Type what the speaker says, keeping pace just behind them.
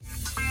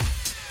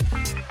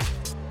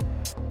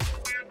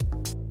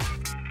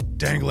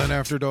Danglin'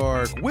 After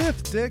Dark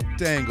with Dick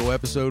Dangle,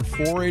 episode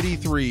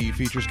 483,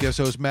 features guest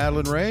host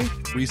Madeline Ray,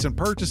 recent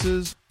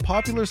purchases,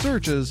 popular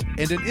searches,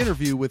 and an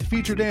interview with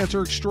featured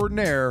dancer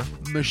extraordinaire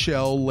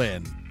Michelle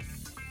Lynn.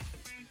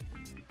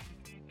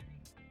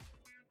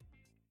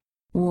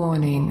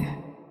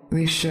 Warning,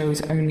 this show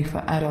is only for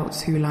adults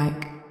who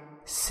like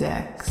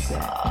sex.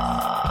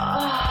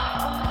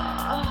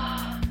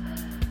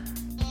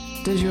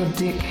 Does your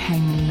dick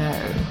hang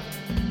low?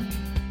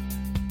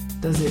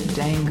 Does it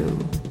dangle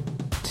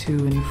to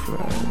and fro?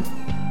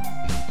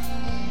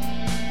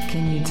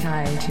 Can you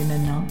tie it in a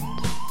knot?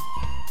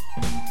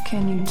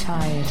 Can you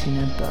tie it in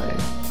a bow?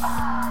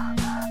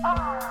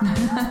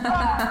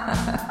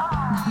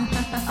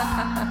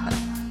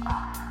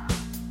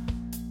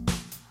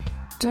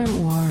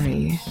 Don't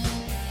worry,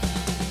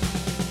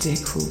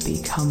 Dick will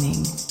be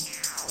coming.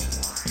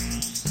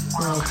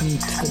 Welcome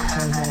to the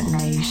Pervert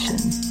Nation.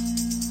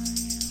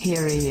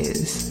 Here he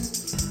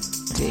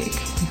is, Dick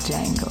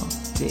Dangle,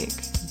 Dick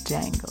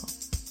Dangle.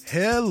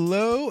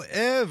 Hello,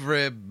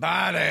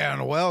 everybody,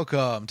 and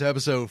welcome to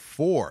episode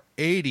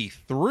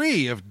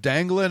 483 of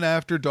Danglin'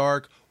 After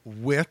Dark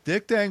with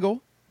Dick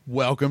Dangle.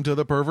 Welcome to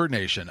the Pervert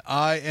Nation.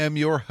 I am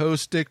your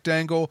host, Dick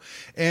Dangle,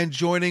 and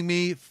joining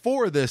me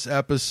for this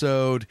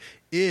episode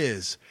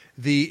is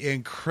the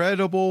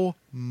incredible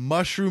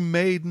Mushroom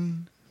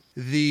Maiden,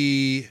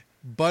 the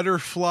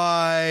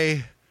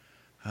butterfly,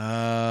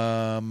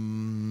 the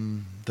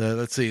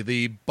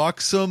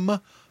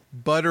buxom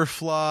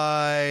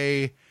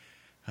butterfly,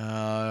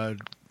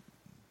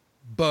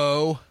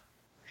 bow.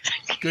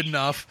 Good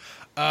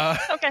enough.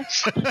 Okay,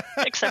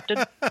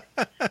 accepted.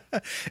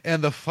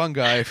 And the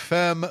fungi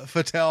femme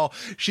fatale.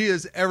 She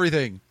is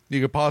everything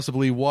you could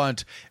possibly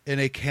want in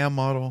a cam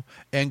model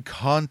and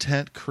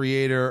content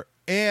creator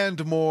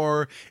and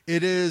more.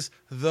 It is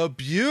the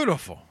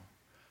beautiful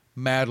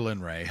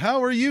Madeline Ray.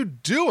 How are you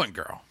doing,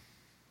 girl?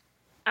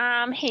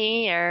 I'm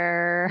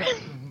here.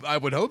 I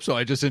would hope so.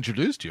 I just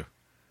introduced you.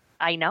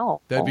 I know.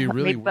 That'd be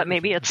really weird. But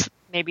maybe it's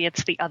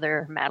the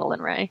other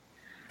Madeline Ray.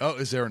 Oh,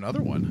 is there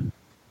another one?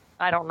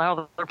 I don't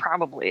know. There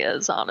probably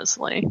is,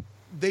 honestly.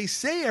 They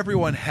say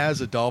everyone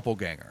has a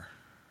doppelganger.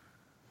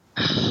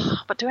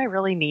 But do I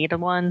really need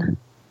one?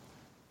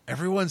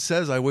 Everyone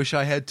says I wish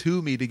I had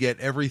Toomey to get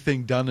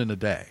everything done in a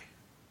day.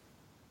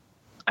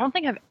 I don't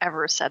think I've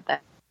ever said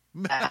that.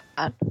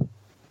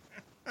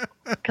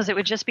 Because it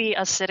would just be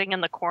us sitting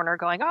in the corner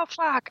going, oh,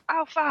 fuck,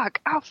 oh, fuck,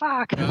 oh,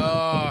 fuck.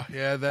 Oh,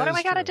 yeah, that what do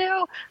I got to true.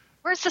 do?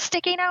 Where's the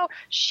sticky note?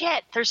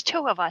 Shit, there's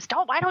two of us.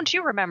 Why don't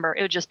you remember?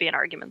 It would just be an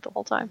argument the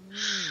whole time.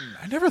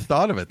 I never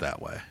thought of it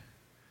that way.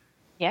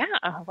 Yeah,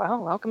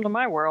 well, welcome to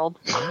my world.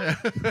 Yeah,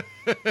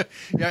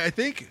 I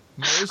think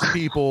most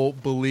people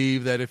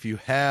believe that if you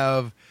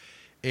have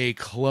a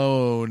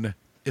clone,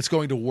 it's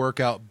going to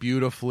work out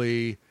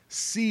beautifully,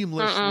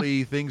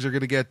 seamlessly, things are going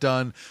to get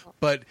done.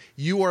 But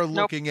you are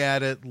looking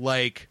at it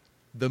like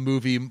the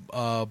movie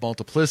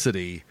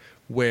Multiplicity,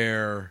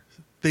 where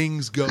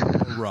things go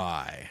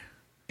awry.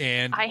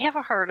 And I have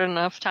a hard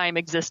enough time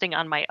existing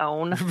on my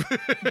own.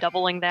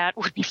 Doubling that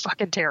would be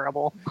fucking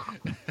terrible.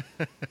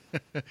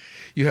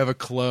 You have a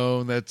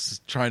clone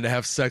that's trying to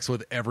have sex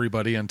with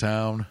everybody in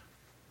town.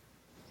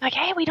 Like,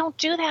 hey, we don't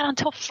do that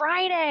until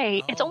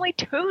Friday. It's only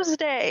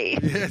Tuesday.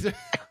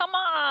 Come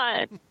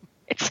on.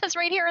 It says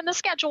right here in the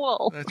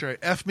schedule. That's right.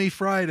 F me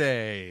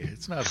Friday.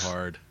 It's not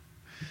hard.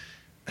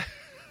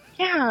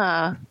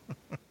 Yeah.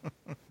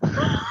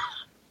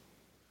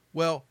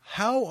 Well,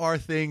 how are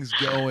things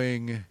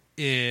going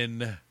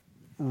in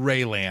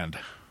Rayland?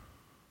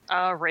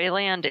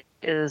 Rayland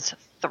is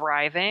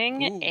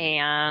thriving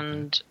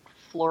and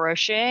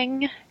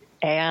flourishing,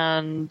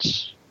 and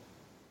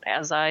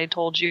as I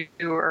told you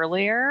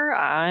earlier,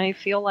 I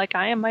feel like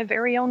I am my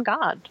very own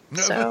god.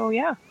 So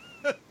yeah,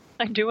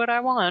 I do what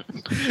I want.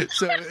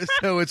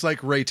 So it's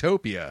like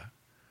Raytopia.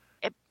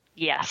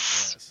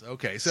 Yes.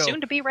 Okay. So soon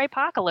to be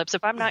Raypocalypse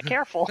if I'm not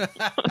careful.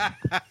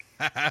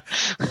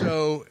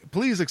 So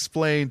please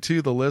explain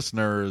to the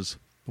listeners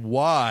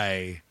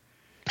why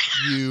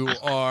you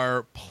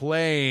are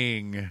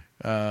playing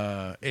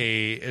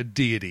a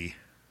deity.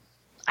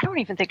 I don't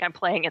even think I'm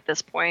playing at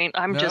this point.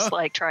 I'm just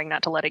like trying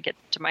not to let it get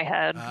to my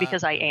head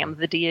because I am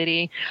the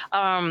deity.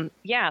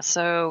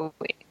 So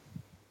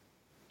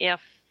if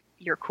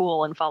you're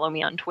cool and follow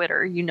me on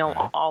Twitter, you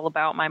know all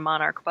about my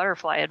monarch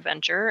butterfly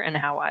adventure and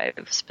how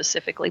I've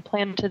specifically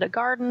planted a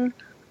garden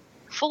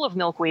full of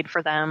milkweed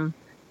for them,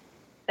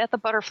 that the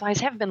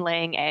butterflies have been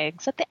laying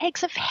eggs, that the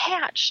eggs have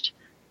hatched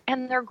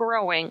and they're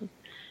growing.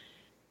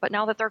 But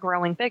now that they're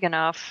growing big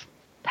enough,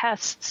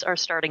 pests are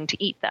starting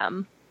to eat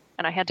them.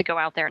 And I had to go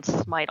out there and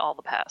smite all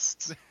the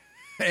pests.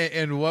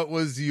 And what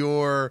was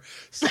your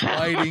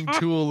smiting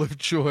tool of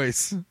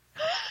choice?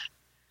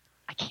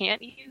 I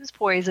can't use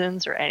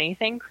poisons or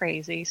anything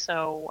crazy,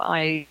 so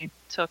I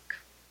took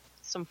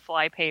some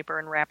fly paper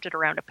and wrapped it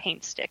around a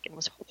paint stick and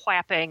was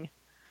whapping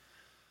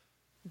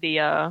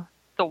the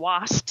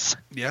wasps,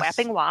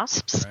 whapping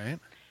wasps, right,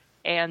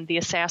 and the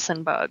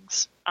assassin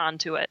bugs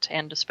onto it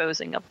and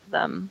disposing of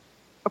them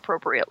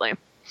appropriately,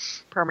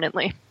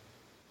 permanently.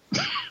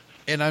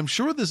 And I'm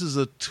sure this is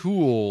a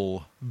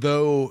tool,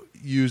 though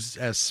used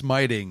as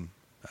smiting,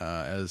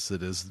 as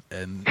it is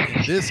in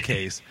this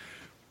case,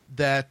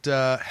 that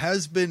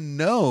has been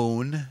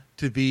known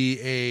to be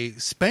a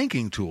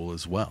spanking tool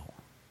as well.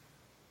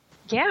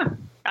 Yeah,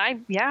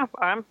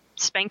 I'm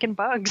spanking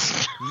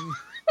bugs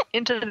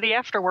into the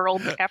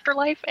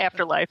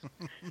afterlife.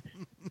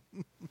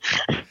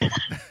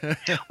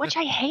 Which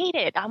I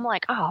hated. I'm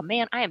like, oh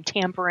man, I am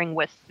tampering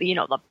with,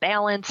 the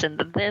balance and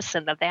the this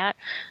and the that.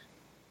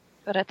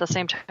 But at the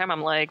same time,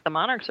 I'm like, the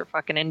monarchs are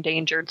fucking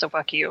endangered, so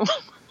fuck you.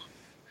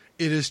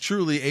 It is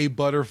truly a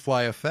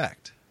butterfly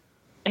effect.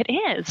 It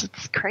is.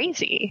 It's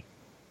crazy.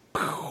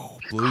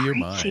 Blew your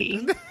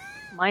mind.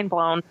 Mind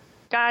blown.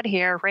 God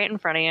here, right in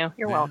front of you.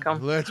 You're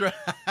welcome. That's right.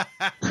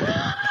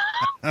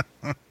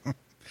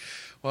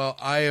 Well,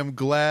 I am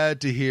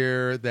glad to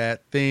hear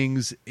that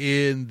things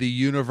in the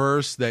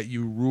universe that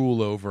you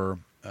rule over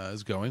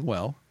is going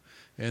well,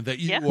 and that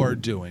you are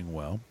doing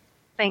well.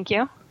 Thank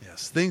you.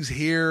 Yes, things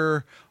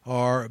here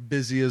are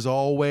busy as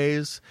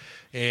always,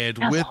 and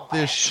with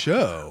this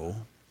show,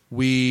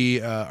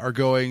 we are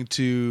going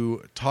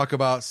to talk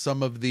about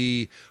some of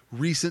the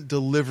recent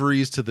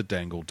deliveries to the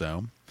Dangle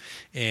Dome,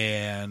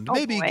 and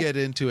maybe get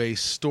into a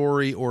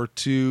story or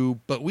two,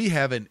 but we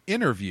have an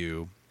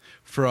interview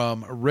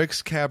from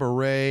Rick's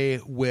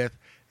Cabaret with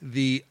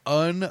the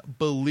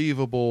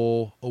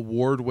unbelievable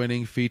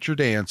award-winning feature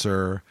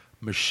dancer,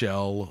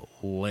 Michelle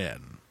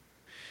Lynn.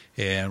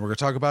 And we're going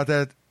to talk about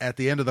that at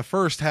the end of the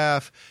first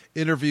half.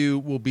 Interview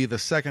will be the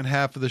second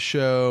half of the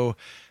show.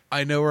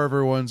 I know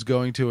everyone's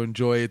going to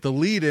enjoy it. The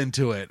lead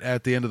into it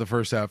at the end of the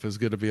first half is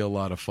going to be a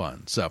lot of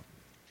fun. So,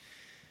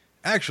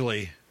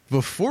 actually,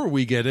 before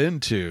we get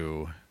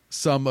into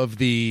some of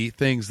the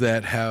things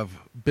that have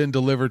been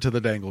delivered to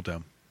the Dangle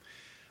Dome,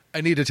 I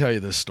need to tell you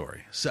this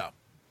story. So,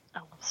 I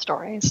love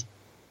stories.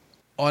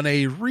 On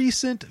a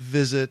recent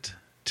visit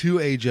to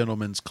a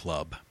gentleman's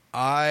club,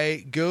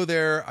 I go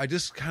there. I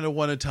just kind of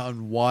wanted to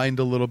unwind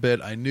a little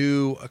bit. I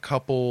knew a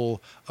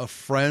couple of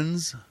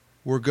friends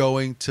were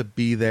going to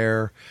be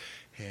there,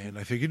 and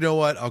I figured, you know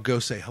what? I'll go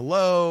say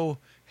hello,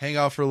 hang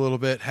out for a little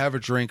bit, have a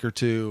drink or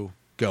two,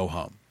 go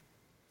home.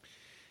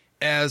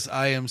 As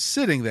I am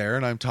sitting there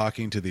and I'm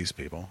talking to these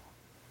people,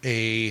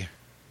 a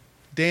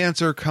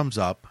dancer comes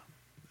up,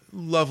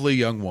 lovely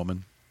young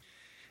woman,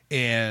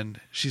 and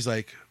she's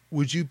like,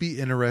 would you be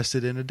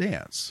interested in a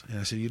dance? And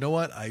I said, you know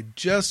what? I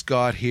just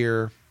got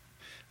here.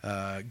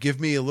 Give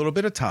me a little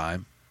bit of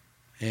time.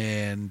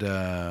 And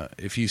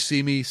if you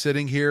see me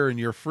sitting here and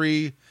you're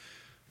free,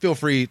 feel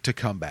free to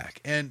come back.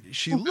 And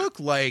she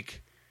looked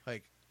like, I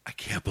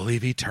can't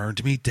believe he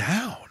turned me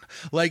down.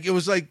 Like, it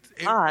was like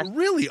a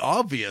really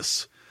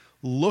obvious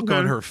look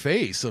on her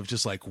face of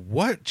just like,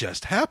 what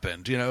just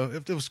happened?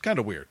 It was kind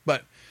of weird,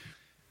 but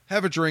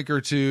have a drink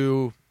or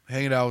two,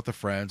 hanging out with the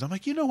friends. I'm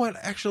like, you know what?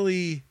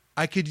 Actually,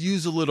 I could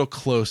use a little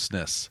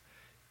closeness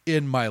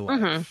in my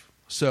life.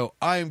 So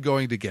I'm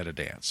going to get a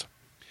dance.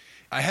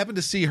 I happen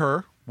to see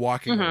her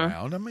walking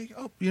around. I'm like,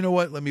 oh, you know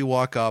what? Let me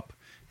walk up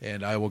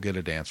and I will get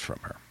a dance from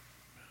her.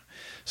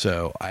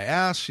 So I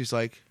asked, she's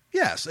like,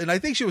 yes. And I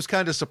think she was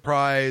kind of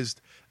surprised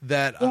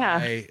that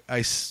I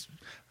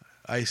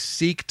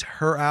seeked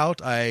her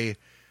out. I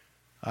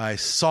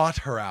sought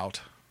her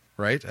out,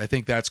 right? I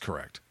think that's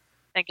correct.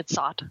 I think it's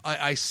sought.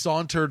 I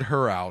sauntered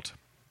her out.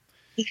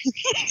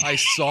 I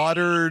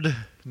soldered.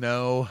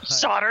 No.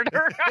 Soldered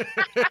her.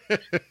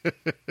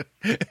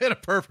 In a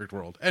perfect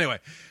world. Anyway.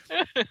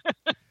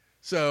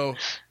 So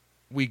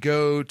we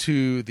go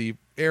to the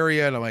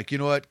area and I'm like, you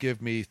know what?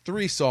 Give me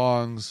 3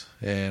 songs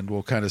and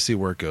we'll kind of see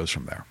where it goes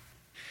from there.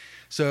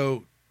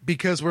 So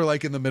because we're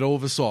like in the middle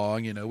of a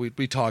song,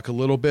 we talk a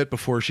little bit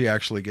before she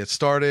actually gets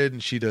started,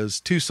 and she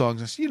does 2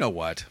 songs. And I said, you know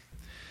what?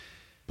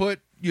 Put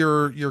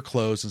your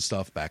clothes and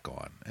stuff back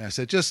on. And I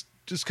said, just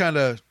kind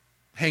of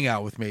hang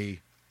out with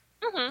me.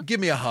 Give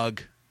me a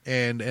hug,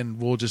 and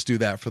we'll just do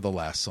that for the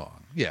last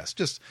song. Yes,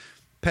 just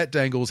pet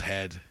Dangle's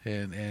head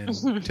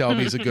and tell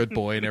me he's a good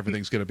boy and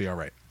everything's going to be all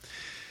right.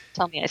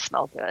 Tell me I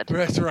smell good.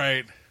 That's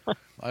right.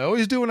 I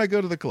always do when I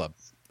go to the club.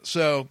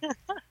 So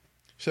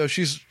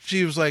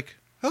she was like,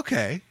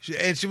 okay.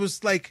 And she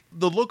was like,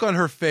 the look on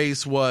her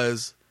face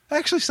was,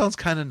 actually sounds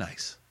kind of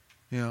nice,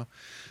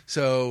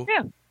 So,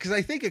 because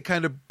I think it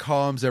kind of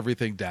calms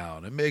everything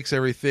down. It makes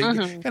everything,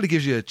 kind of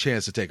gives you a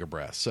chance to take a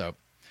breath. So,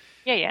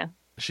 yeah.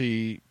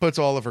 She puts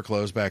all of her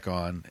clothes back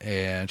on,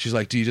 and she's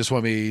like, do you just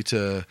want me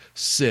to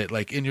sit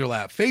like in your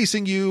lap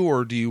facing you,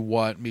 or do you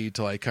want me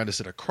to like kind of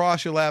sit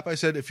across your lap? I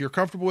said, if you're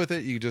comfortable with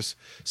it, you just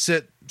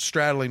sit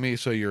straddling me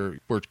so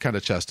we're kind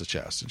of chest to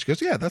chest. And she goes,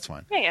 yeah, that's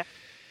fine. Yeah.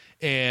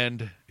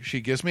 And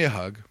she gives me a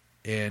hug,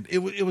 and it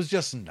was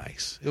just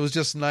nice. It was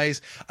just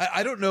nice.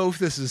 I don't know if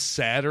this is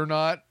sad or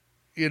not,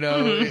 in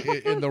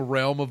the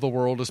realm of the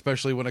world,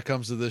 especially when it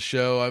comes to this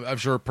show. I'm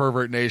sure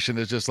Pervert Nation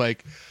is just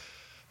like,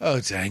 oh,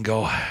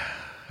 Dangle,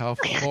 how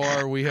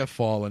far we have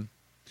fallen.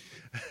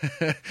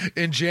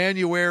 In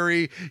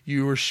January,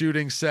 you were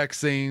shooting sex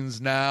scenes.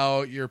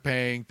 Now you're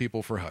paying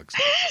people for hugs.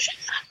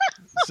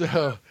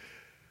 So,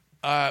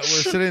 we're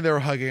sitting there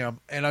hugging him,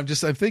 and I'm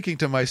thinking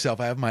to myself,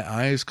 I have my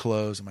eyes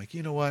closed. I'm like,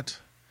 you know what?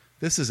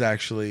 This is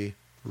actually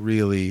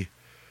really,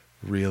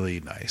 really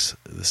nice.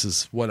 This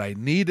is what I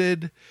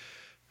needed.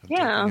 I'm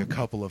taking a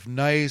couple of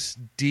nice,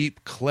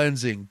 deep,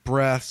 cleansing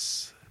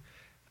breaths.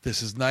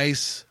 This is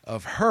nice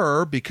of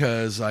her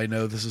because I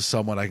know this is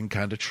someone I can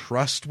kind of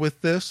trust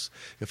with this.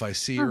 If I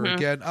see her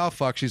again, oh,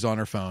 fuck, she's on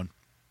her phone.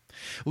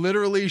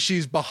 Literally,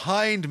 she's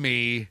behind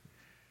me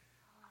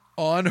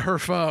on her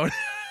phone.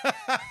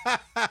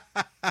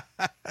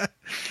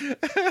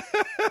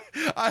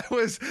 I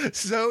was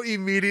so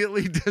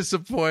immediately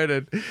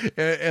disappointed,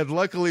 and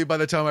luckily by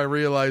the time I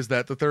realized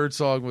that, the third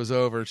song was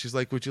over. She's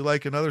like, would you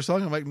like another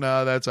song? I'm like,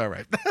 no, that's all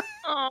right. Yeah,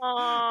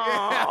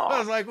 I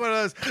was like one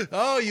of those,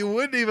 oh, you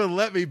wouldn't even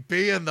let me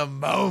be in the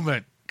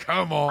moment.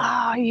 Come on.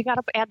 Oh, you got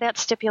to add that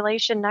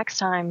stipulation next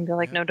time. Be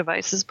like, no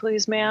devices,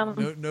 please,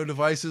 ma'am. No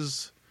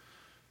devices.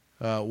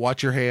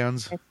 Watch your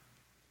hands.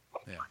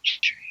 Yeah.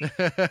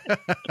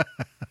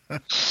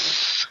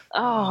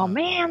 Oh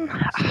man,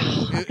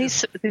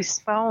 these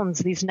phones,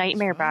 these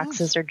nightmare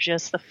boxes are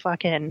just the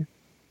fucking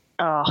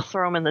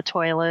throw them in the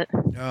toilet.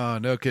 Oh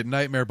no, kid,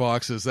 nightmare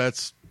boxes.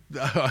 That's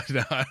no, that's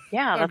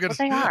what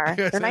they are.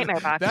 They're nightmare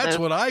boxes. That's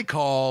what I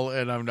call,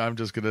 and I'm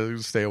just gonna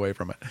stay away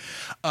from it.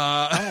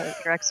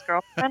 Your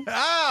ex-girlfriend?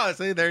 Oh,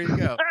 see, there you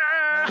go.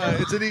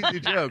 It's an easy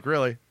joke,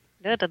 really.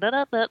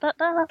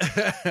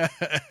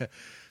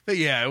 But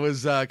yeah, it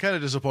was kind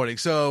of disappointing.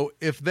 So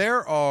if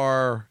there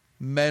are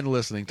men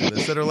listening to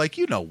this that are like,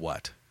 you know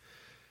what?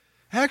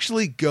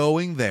 Actually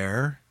going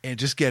there and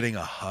just getting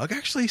a hug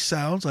actually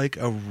sounds like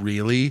a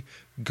really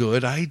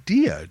good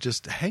idea.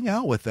 Just hang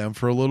out with them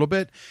for a little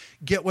bit.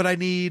 Get what I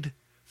need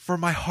for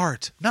my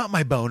heart, not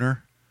my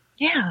boner.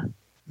 Yeah.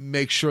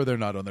 Make sure they're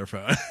not on their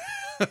phone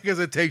because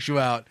it takes you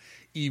out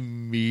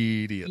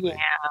immediately.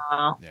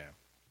 Yeah.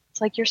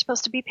 It's like you're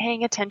supposed to be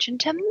paying attention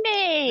to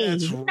me,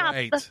 That's not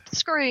right. the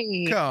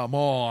screen. Come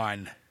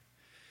on.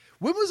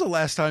 When was the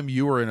last time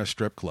you were in a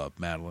strip club,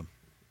 Madeline?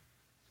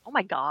 Oh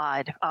my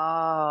God.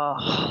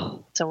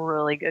 Oh, it's a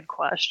really good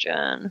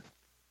question.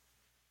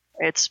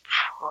 It's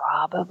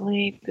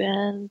probably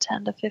been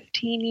 10 to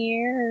 15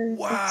 years.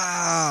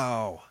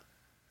 Wow.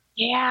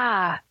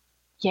 Yeah.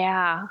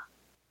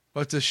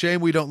 Well, it's a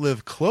shame we don't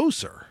live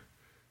closer.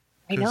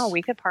 I know.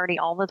 We could party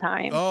all the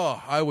time.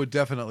 Oh, I would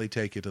definitely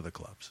take you to the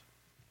clubs.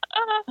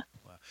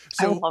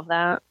 So I would love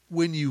that.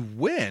 When you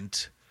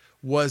went,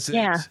 was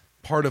it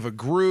part of a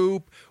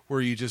group?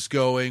 Were you just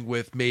going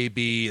with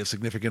maybe a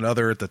significant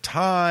other at the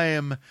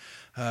time?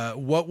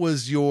 What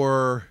was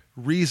your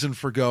reason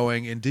for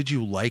going, and did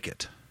you like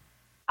it?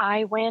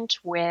 I went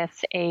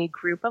with a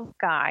group of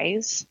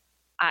guys.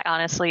 I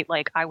honestly,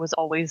 I was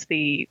always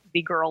the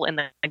girl in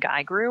the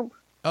guy group.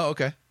 Oh,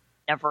 okay.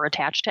 Never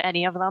attached to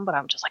any of them, but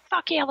I'm just like,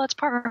 fuck yeah, let's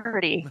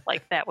party.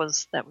 That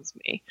was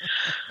me.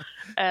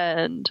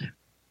 And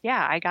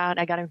yeah, I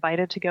got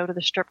invited to go to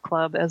the strip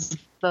club as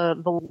the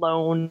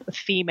lone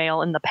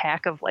female in the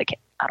pack of I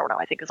don't know,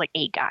 I think it was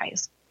 8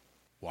 guys.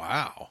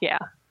 Wow. Yeah.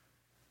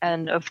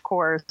 And of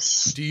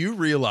course, do you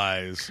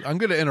realize, I'm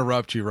going to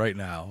interrupt you right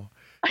now.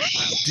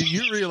 Do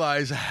you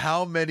realize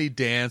how many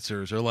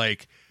dancers are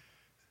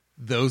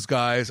those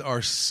guys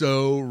are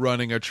so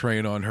running a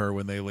train on her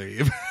when they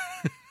leave?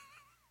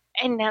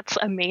 And that's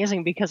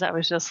amazing because I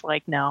was just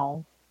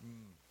no,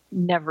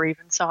 never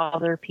even saw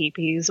their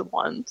peepees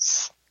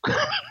once.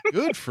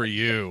 Good for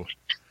you.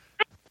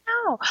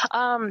 No.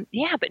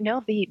 Yeah, but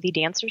no, the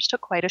dancers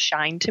took quite a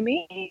shine to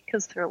me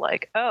because they're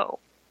like, oh,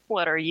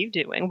 what are you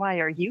doing? Why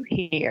are you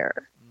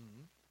here?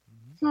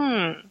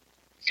 Mm-hmm.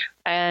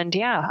 And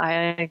yeah,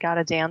 I got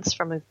a dance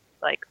from a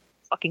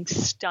fucking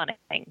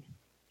stunning.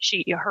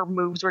 Her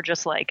moves were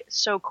just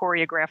so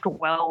choreographed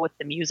well with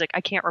the music.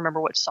 I can't remember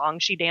what song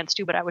she danced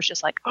to, but I was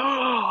just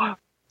oh,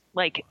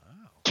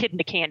 kid in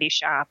a candy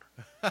shop.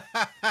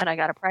 And I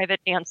got a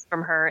private dance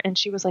from her, and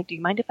she was like, do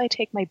you mind if I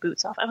take my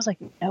boots off? I was like,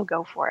 no,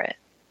 go for it.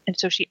 And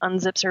so she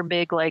unzips her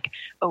big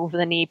over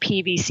the knee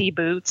PVC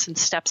boots and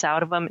steps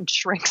out of them and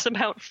shrinks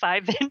about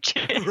 5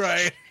 inches.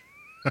 Right.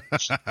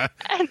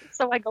 And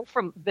so I go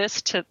from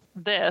this to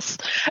this,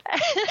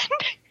 and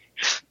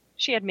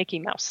she had Mickey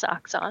Mouse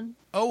socks on.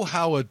 Oh,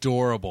 how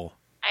adorable.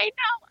 I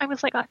know. I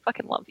was like, I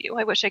fucking love you.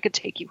 I wish I could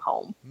take you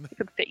home. I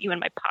could fit you in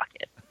my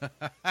pocket.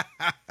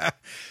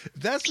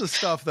 That's the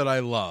stuff that I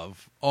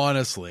love,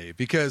 honestly,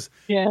 because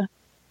yeah,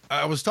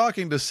 I was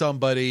talking to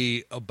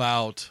somebody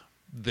about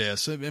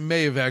this. It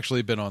may have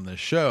actually been on this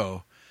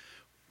show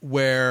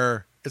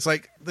where it's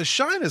the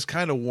shine is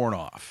kind of worn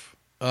off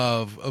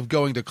of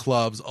going to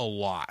clubs a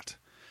lot.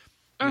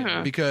 You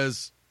know,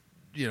 because,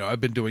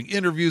 I've been doing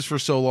interviews for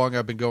so long.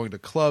 I've been going to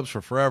clubs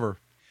for forever.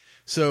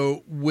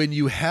 So when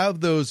you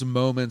have those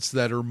moments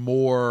that are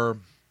more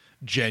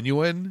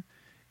genuine,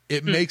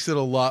 it makes it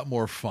a lot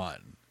more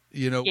fun,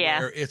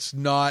 where it's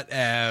not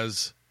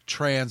as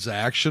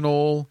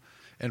transactional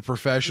and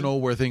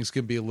professional, where things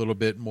can be a little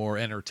bit more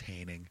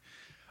entertaining.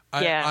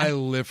 I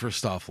live for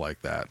stuff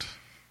like that.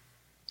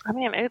 I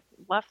mean, it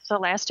left a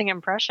lasting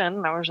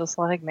impression. I was just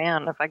like,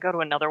 man, if I go to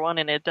another one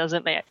and it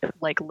doesn't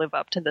like live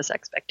up to this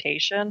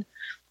expectation,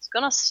 it's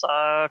gonna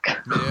suck.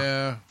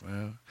 Yeah,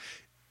 well,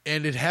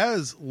 and it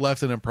has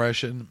left an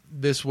impression.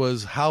 This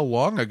was how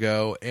long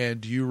ago?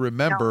 And do you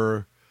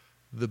remember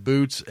the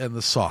boots and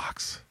the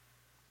socks?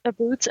 The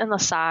boots and the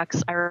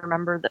socks. I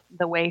remember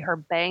the way her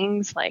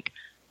bangs like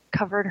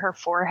covered her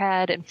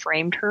forehead and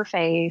framed her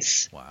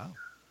face. Wow,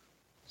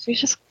 She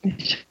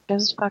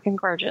was fucking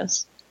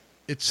gorgeous.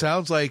 it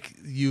sounds like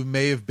you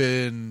may have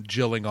been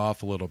jilling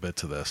off a little bit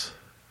to this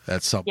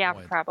at some Yeah,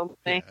 point. probably.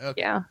 Yeah.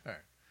 Okay. Yeah. All right.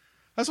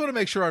 I just want to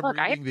make sure I'm Look,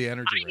 reading the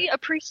energy I right.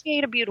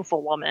 appreciate a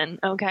beautiful woman.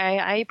 Okay,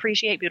 I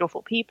appreciate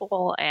beautiful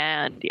people,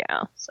 and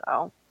yeah,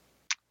 so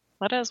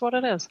that is what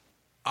it is.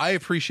 I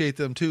appreciate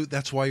them too.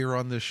 That's why you're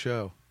on this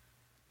show.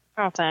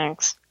 Oh,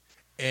 thanks.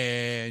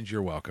 And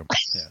you're welcome.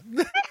 Yeah.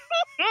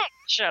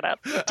 Shut up.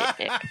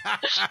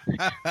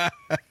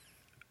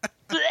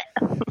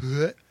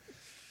 Dick.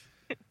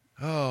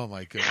 Oh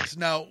my goodness.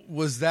 Now,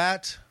 was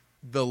that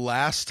the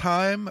last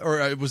time,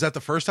 or was that the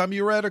first time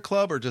you were at a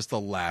club, or just the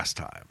last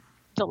time?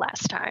 The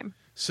last time.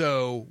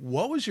 So,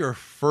 what was your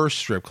first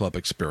strip club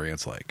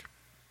experience like?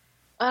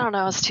 I don't know.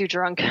 I was too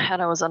drunk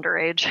and I was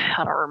underage.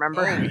 I don't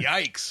remember. Oh,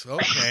 yikes.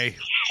 Okay.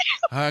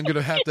 I'm going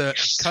to have to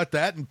cut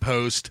that in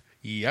post.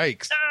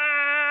 Yikes.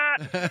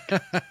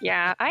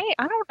 Yeah, I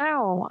don't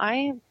know.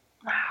 I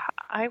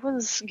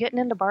was getting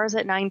into bars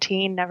at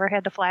 19, never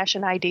had to flash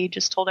an ID,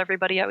 just told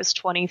everybody I was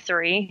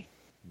 23.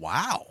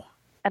 Wow.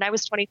 And I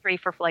was 23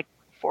 for like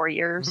 4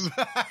 years.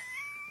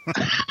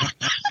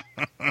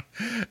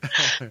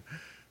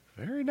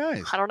 Very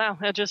nice. I don't know.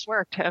 It just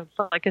worked.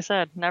 Like I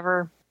said,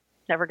 never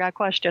got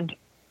questioned.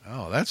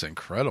 Oh, that's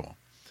incredible.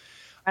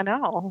 I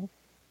know.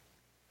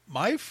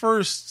 My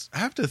first, I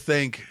have to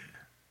think,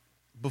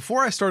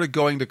 before I started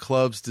going to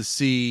clubs to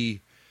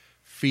see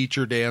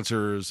feature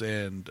dancers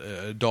and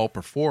adult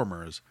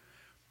performers,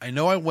 I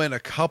know I went a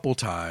couple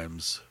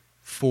times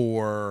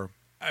for,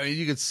 I mean,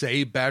 you could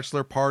say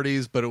bachelor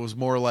parties, but it was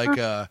more like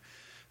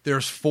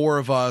there's 4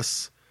 of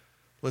us.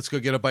 Let's go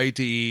get a bite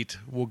to eat.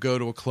 We'll go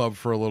to a club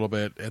for a little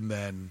bit and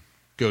then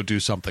go do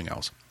something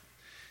else.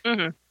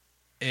 Mm-hmm.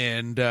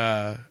 And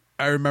I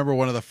remember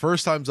one of the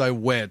first times I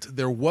went,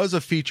 there was a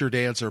feature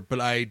dancer,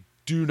 but I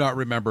do not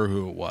remember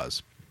who it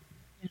was.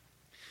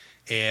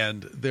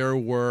 And there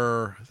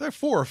were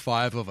 4 or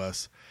 5 of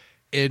us,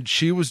 and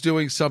she was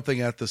doing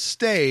something at the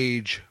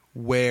stage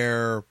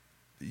where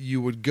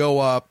you would go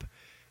up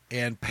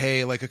and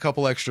pay like a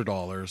couple extra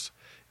dollars,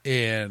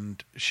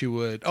 and she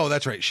would, oh,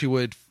 that's right, she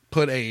would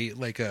put a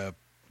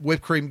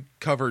whipped cream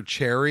covered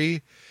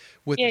cherry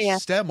with a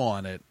stem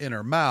on it in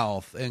her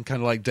mouth and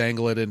kind of like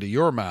dangle it into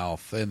your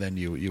mouth, and then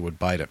you would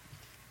bite it.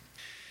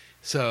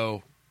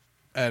 So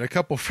I had a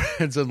couple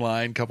friends in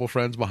line, couple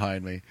friends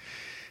behind me,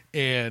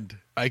 and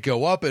I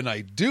go up and I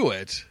do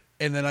it,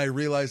 and then I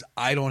realize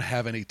I don't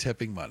have any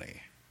tipping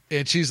money.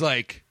 And she's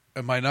like,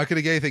 am I not going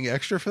to get anything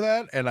extra for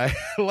that? And I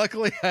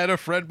luckily had a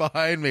friend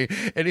behind me,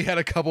 and he had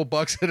a couple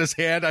bucks in his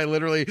hand. I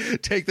literally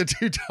take the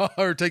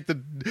 $2, take the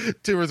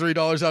 $2 or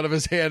 $3 out of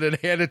his hand and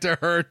hand it to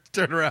her,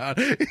 turn around.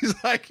 He's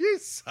like, you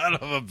son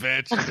of a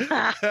bitch.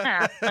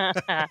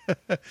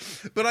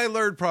 But I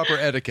learned proper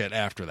etiquette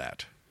after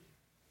that.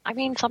 I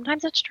mean,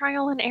 sometimes it's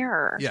trial and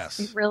error. Yes.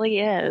 It really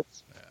is.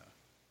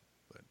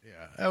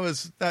 Yeah, that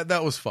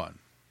was fun.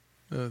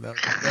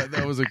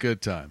 That was a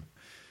good time.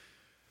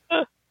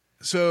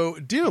 So,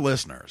 dear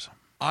listeners,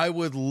 I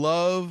would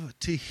love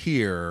to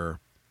hear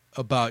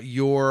about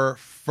your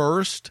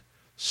first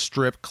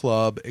strip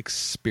club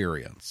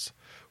experience,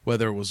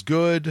 whether it was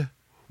good,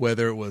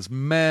 whether it was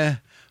meh,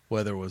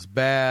 whether it was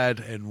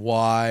bad, and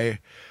why.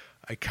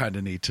 I kind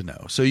of need to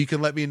know. So you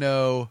can let me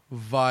know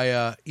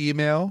via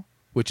email,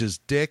 which is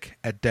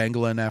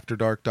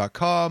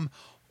dick@danglinafterdark.com,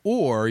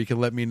 or you can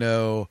let me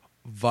know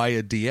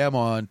via DM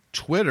on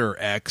Twitter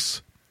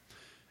X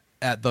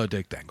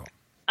 @thedickdangle.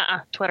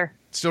 Twitter.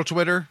 Still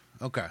Twitter?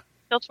 Okay.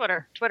 Still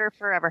Twitter. Twitter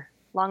forever.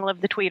 Long live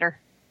the tweeter.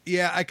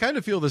 Yeah, I kind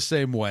of feel the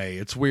same way.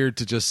 It's weird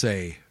to just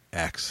say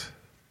X.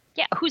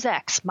 Yeah, who's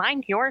X?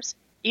 Mine? Yours?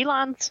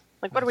 Elon's?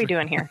 Like, what are we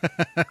doing here?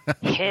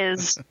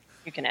 His.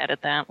 You can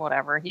edit that,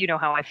 whatever. You know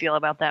how I feel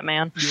about that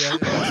man. Yeah.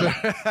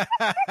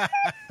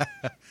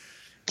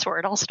 That's where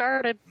it all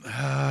started.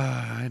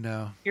 I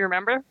know. You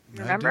remember?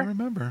 I do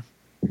remember.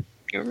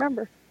 You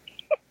remember.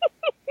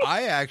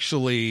 I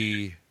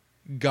actually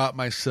got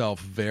myself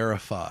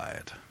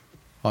verified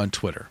on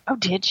Twitter. Oh,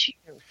 did you?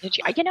 Did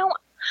you? You know,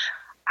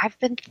 I've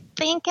been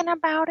thinking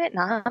about it,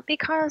 not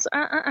because,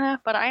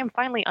 but I am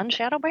finally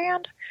unshadow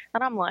banned,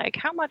 and I'm like,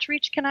 how much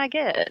reach can I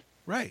get?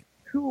 Right.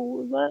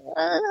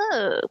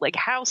 Like,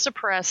 how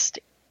suppressed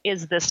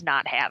is this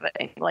not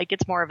having? Like,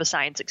 it's more of a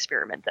science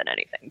experiment than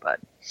anything, but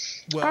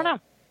Well, I don't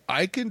know.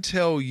 I can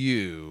tell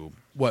you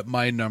what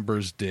my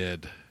numbers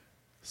did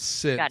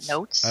since Got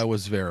notes? I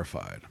was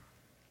verified.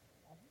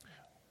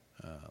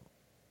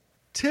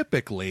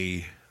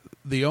 Typically,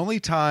 the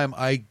only time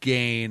I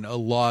gain a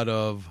lot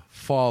of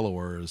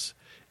followers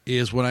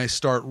is when I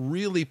start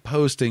really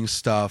posting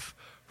stuff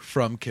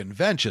from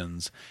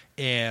conventions,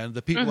 and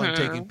the people I'm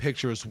taking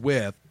pictures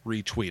with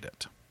retweet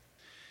it.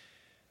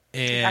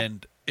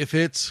 And if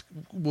it's,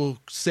 we'll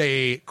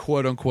say,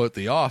 quote unquote,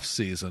 the off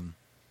season,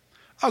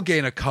 I'll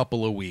gain a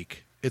couple a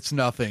week. It's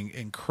nothing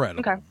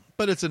incredible,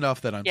 but it's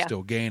enough that I'm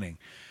still gaining.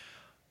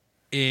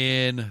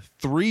 In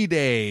 3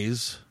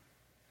 days,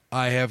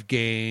 I have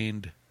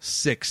gained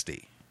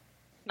 60.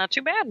 Not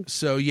too bad.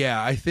 So,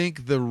 yeah, I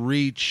think the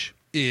reach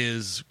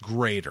is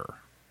greater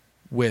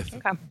with.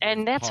 Okay.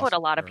 And that's what a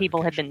lot of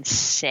people have been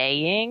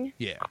saying.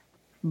 Yeah.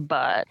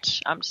 But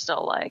I'm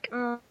still like,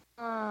 do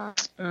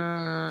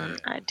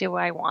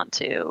I want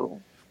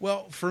to?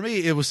 Well, for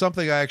me, it was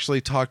something I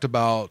actually talked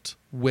about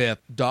with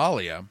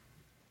Dahlia.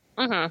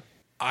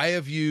 I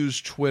have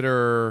used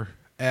Twitter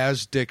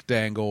as Dick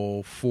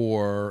Dangle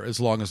for as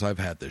long as I've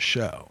had this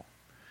show.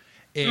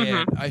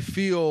 And I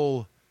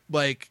feel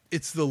like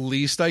it's the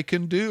least I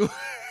can do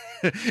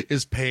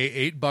is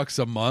pay $8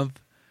 a month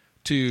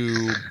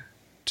to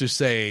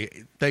say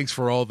thanks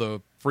for all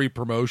the free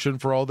promotion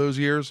for all those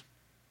years.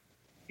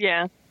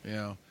 Yeah.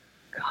 Yeah.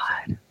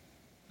 God.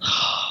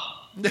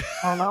 I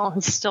don't know.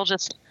 It's still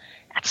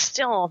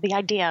the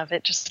idea of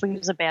it just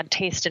leaves a bad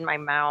taste in my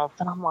mouth.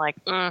 And I'm like,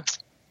 it's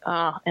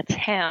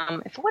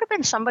him. If it would have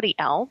been somebody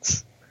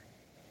else,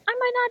 I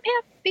might not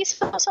be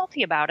so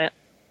salty about it.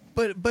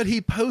 But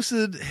he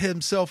posted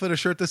himself in a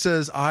shirt that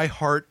says, I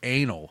heart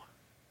anal.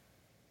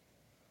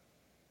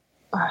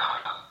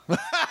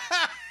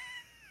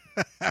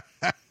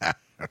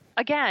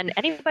 Again,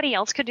 anybody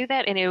else could do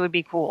that and it would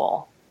be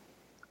cool.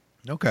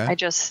 Okay. I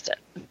just,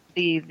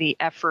 the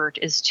effort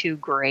is too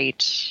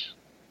great.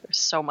 There's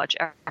so much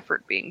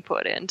effort being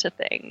put into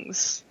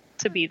things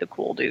to be the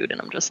cool dude.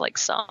 And I'm just like,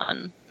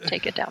 son,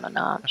 take it down a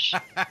notch.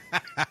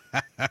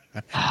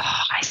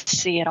 I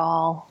see it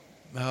all.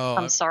 Oh,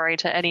 I'm sorry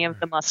to any of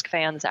the Musk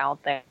fans out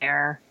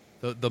there.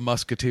 The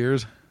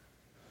Musketeers?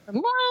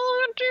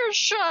 Musketeers,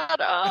 shut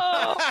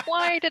up.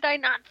 Why did I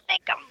not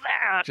think of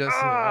that? Just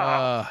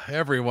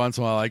every once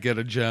in a while I get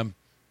a gem.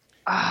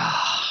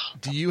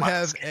 Do you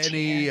have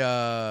any,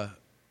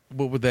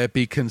 what would that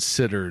be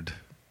considered,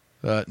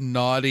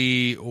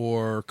 naughty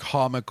or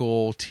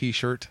comical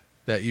T-shirt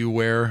that you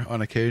wear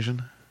on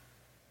occasion?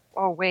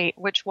 Oh, wait,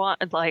 which one?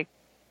 Like,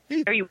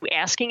 are you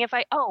asking if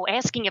I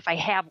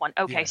have one?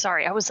 Okay, Yeah.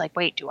 Sorry. I was like,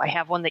 wait, do I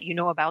have one that you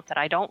know about that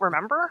I don't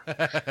remember?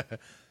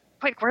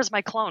 Quick, where's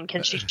my clone?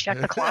 Can she check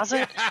the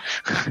closet?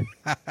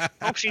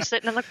 Oh, she's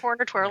sitting in the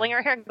corner twirling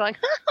her hair going,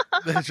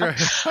 That's right.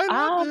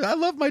 I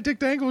love my Dick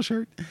Dangle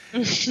shirt.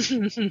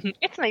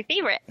 it's my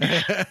favorite.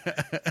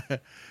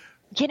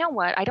 You know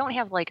what? I don't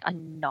have like a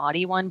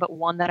naughty one, but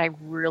one that I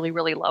really,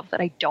 really love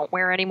that I don't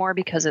wear anymore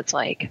because it's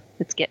like,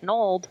 it's getting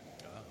old.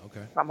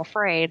 Okay. I'm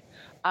afraid.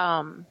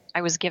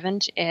 I was given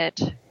it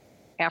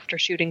after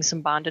shooting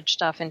some bondage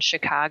stuff in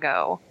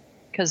Chicago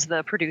because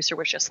the producer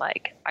was just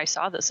like, I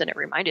saw this and it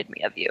reminded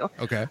me of you.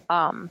 Okay.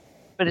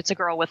 But it's a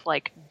girl with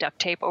like duct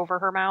tape over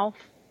her mouth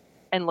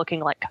and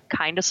looking like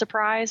kind of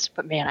surprised.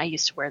 But man, I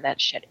used to wear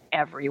that shit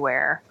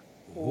everywhere.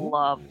 Ooh.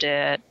 Loved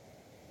it.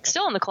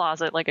 Still in the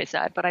closet, like I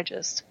said, but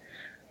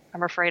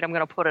I'm afraid I'm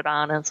going to put it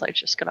on and it's like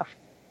just going to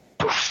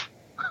poof.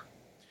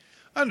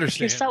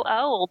 Understand. You're so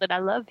old and I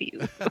love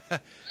you.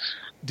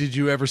 Did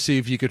you ever see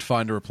if you could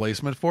find a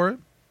replacement for it?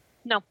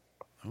 No.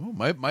 Oh,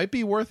 might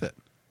be worth it.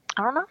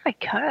 I don't know if I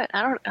could.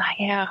 I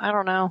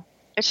don't know.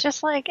 It's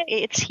just like,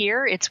 it's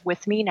here, it's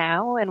with me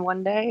now, and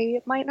one day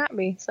it might not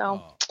be.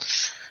 So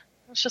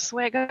it's just the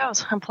way it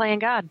goes. I'm playing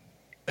God.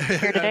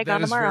 Here today,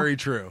 gone tomorrow. That is very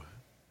true.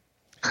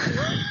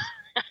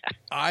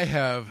 I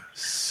have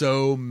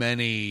so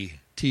many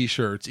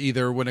T-shirts,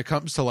 either when it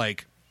comes to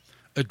like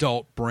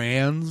adult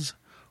brands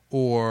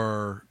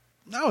or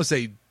I would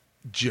say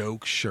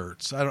joke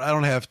shirts. I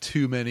don't have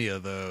too many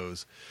of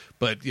those,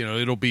 but you know,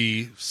 it'll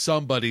be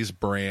somebody's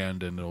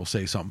brand and it'll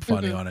say something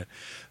funny on it.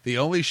 The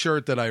only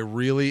shirt that I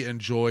really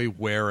enjoy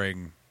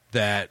wearing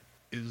that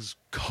is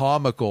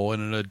comical in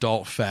an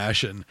adult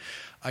fashion,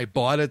 I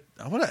bought it.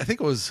 I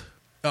think it was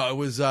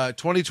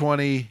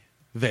 2020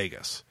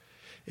 Vegas,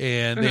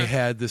 and they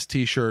had this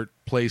T-shirt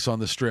place on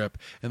the strip,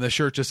 and the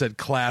shirt just said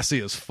 "classy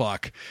as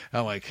fuck."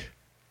 I'm like,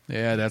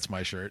 yeah, that's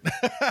my shirt.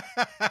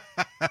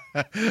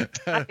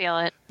 I feel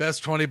it.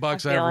 Best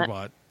 $20 I ever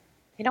bought.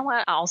 You know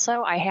what?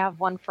 Also, I have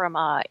one from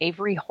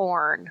Avery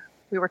Horn.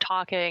 We were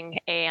talking,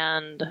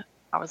 and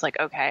I was like,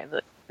 okay,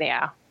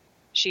 yeah.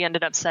 She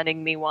ended up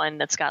sending me one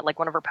that's got like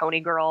one of her pony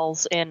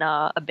girls in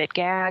a bit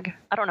gag.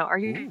 I don't know. Are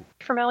you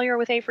familiar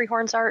with Avery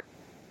Horn's art?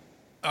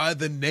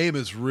 The name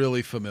is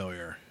really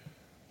familiar.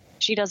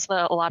 She does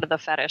a lot of the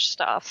fetish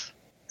stuff.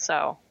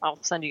 So I'll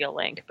send you a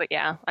link. But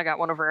yeah, I got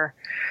one of her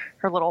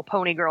little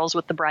pony girls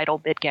with the bridal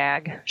bit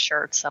gag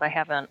shirts that I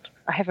haven't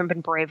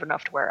been brave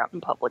enough to wear out in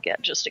public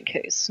yet, just in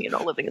case, you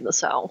know, living in the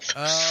South.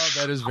 Oh,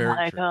 that is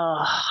very true.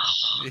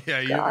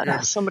 Yeah,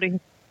 God, somebody's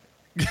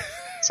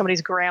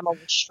grandma will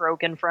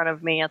stroke in front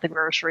of me at the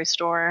grocery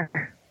store.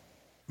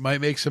 Might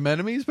make some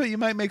enemies, but you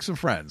might make some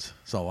friends.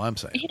 That's all I'm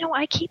saying. You know,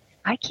 I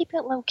keep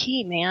it low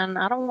key, man.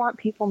 I don't want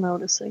people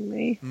noticing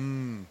me.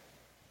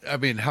 I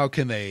mean, how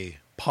can they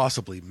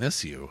possibly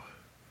miss you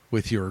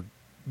with your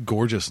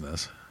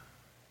gorgeousness.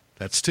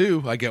 That's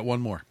 2. I get 1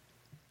 more.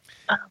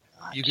 Oh,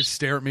 gosh. You can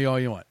stare at me all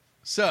you want.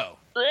 So.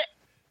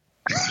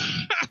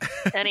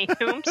 Any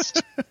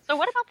whomst? So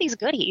what about these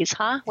goodies,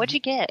 huh? What'd you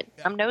get?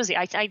 I'm nosy.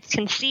 I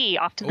can see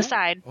off to the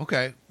side.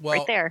 Okay. Well,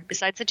 right there,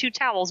 besides the 2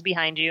 towels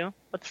behind you.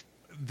 What's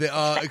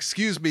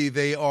excuse me,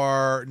 they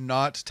are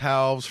not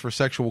towels for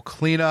sexual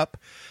cleanup.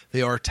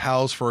 They are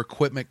towels for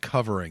equipment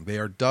covering. They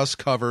are dust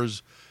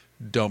covers.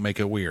 Don't make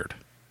it weird.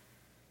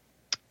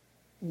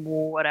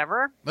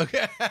 Whatever.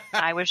 Okay.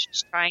 I was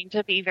just trying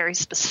to be very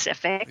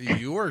specific.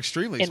 You were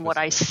extremely in specific. what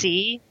I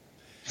see,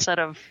 instead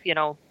of,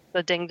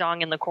 the ding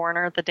dong in the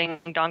corner, the ding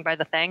dong by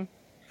the thing.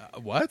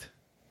 What?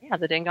 Yeah,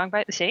 the ding dong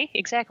by the... See?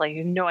 Exactly. You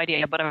have no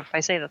idea. But if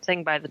I say the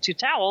thing by the 2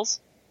 towels,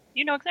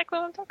 you know exactly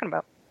what I'm talking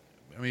about.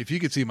 I mean, if you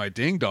could see my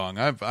ding dong,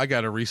 I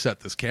got to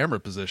reset this camera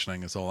positioning.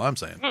 That's all I'm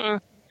saying.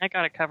 I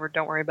got it covered.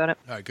 Don't worry about it.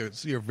 All right, good.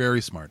 So you're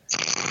very smart.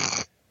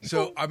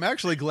 So I'm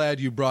actually glad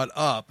you brought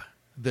up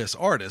this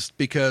artist,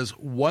 because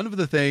one of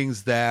the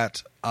things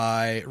that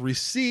I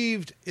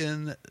received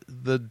in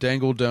the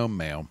Dangle Dome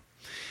mail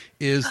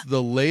is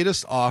the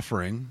latest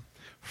offering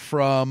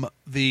from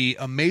the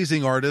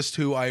amazing artist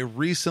who I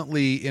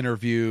recently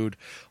interviewed,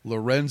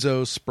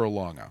 Lorenzo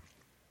Sperlonga.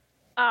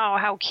 Oh,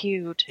 how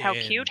cute. How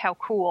cute. How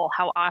cool.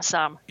 How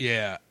awesome.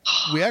 Yeah.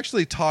 We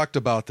actually talked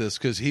about this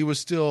because he was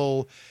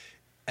still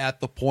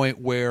at the point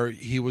where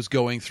he was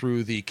going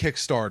through the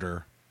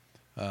Kickstarter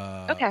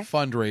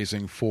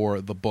fundraising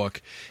for the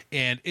book,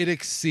 and it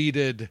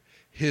exceeded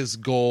his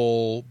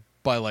goal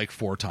by like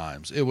 4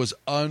 times. It was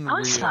unreal.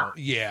 Awesome.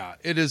 Yeah,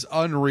 it is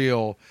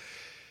unreal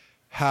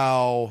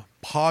how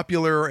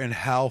popular and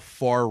how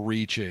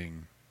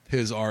far-reaching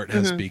his art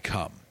has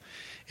become.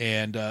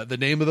 And the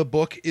name of the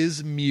book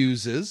is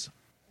Muses.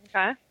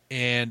 Okay.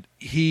 And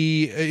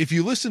if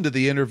you listen to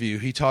the interview,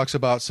 he talks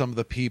about some of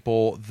the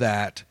people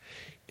that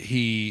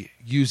he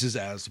uses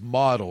as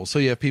models. So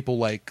you have people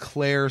like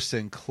Claire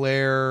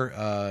Sinclair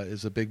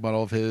is a big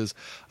model of his,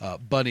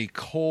 Bunny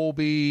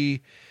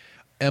Colby,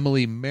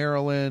 Emily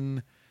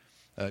Marilyn.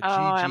 Gigi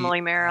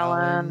Emily Marilyn.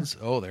 Allens.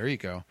 Oh, there you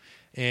go.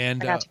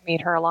 And I got to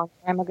meet her a long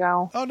time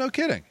ago. Oh, no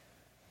kidding.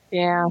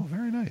 Yeah. Oh,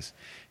 very nice.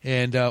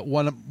 And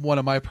one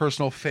of my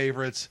personal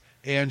favorites,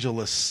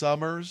 Angela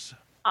Summers.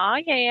 Oh,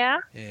 yeah.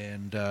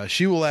 And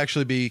she will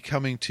actually be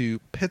coming to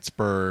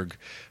Pittsburgh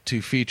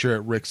to feature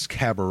at Rick's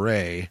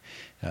Cabaret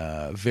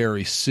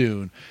very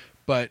soon.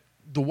 But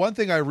the one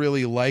thing I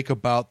really like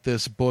about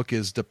this book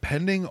is,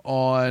 depending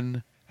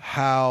on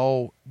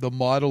how the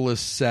model is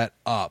set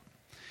up,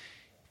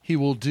 he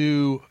will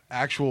do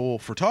actual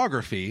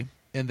photography,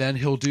 and then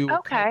he'll do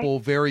a couple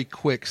very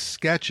quick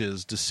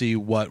sketches to see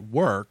what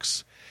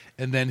works,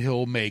 and then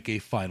he'll make a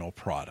final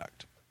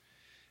product.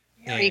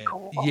 Very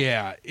cool.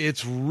 Yeah,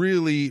 it's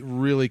really,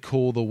 really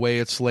cool the way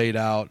it's laid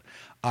out.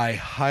 I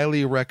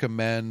highly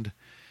recommend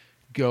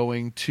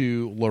going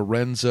to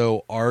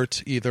Lorenzo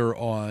Art either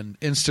on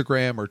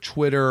Instagram or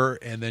Twitter,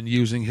 and then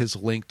using his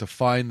link to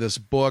find this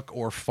book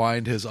or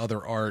find his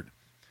other art.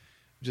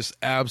 Just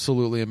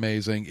absolutely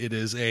amazing. It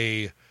is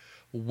a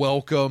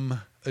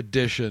welcome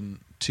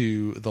addition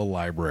to the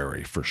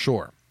library for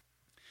sure.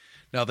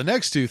 Now, the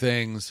next 2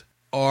 things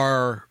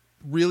are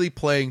really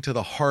playing to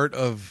the heart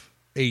of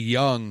a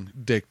young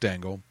Dick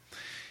Dangle.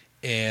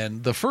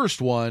 And the first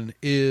one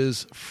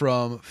is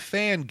from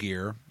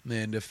Fangear.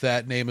 And if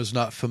that name is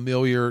not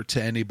familiar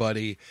to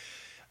anybody,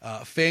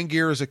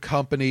 Fangear is a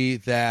company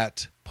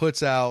that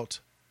puts out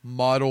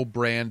model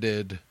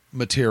branded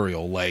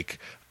material like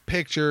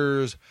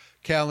pictures,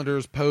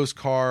 calendars,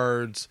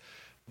 postcards,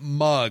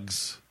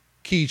 mugs,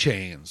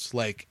 keychains,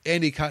 like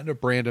any kind of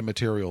branded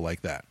material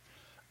like that.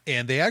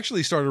 And they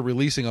actually started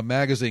releasing a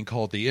magazine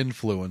called The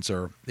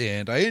Influencer,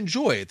 and I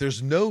enjoy it.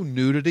 There's no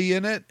nudity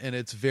in it, and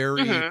it's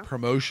very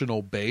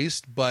promotional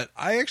based, but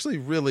I actually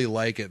really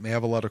like it, and they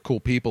have a lot of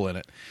cool people in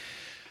it.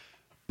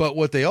 But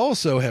what they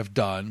also have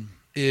done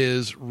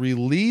is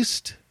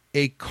released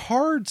a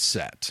card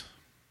set,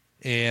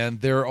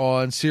 and they're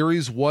on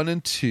series 1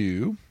 and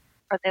 2.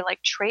 Are they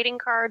like trading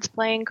cards,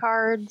 playing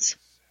cards?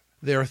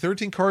 There are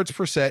 13 cards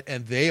per set,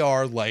 and they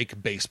are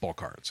like baseball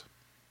cards.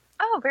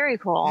 Oh, very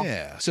cool.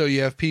 Yeah. So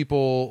you have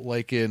people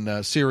like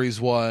in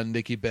Series 1,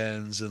 Nikki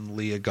Benz and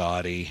Leah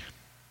Gotti.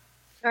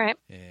 All right.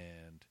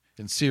 And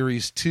in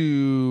Series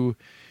 2,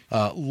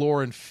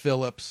 Lauren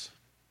Phillips.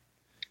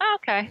 Oh,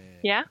 okay.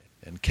 Yeah.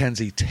 And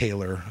Kenzie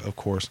Taylor, of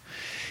course.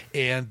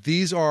 And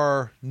these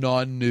are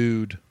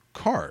non-nude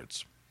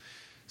cards.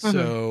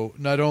 So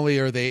not only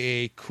are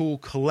they a cool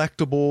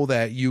collectible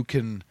that you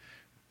can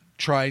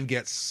try and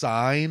get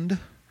signed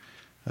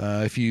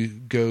if you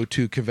go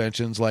to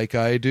conventions like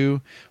I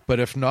do, but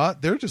if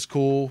not, they're just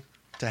cool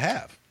to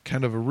have.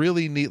 Kind of a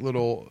really neat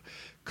little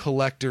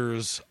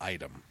collector's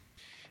item.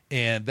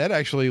 And that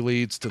actually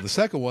leads to the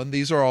second one.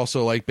 These are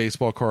also like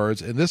baseball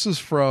cards, and this is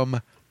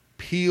from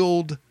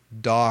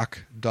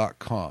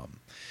peeleddoc.com.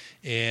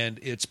 And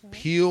it's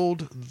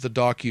Peeled the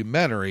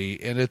documentary,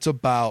 and it's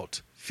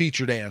about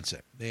feature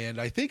dancing.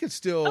 And I think it's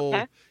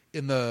still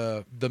in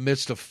the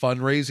midst of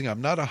fundraising.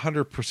 I'm not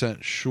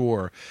 100%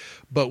 sure,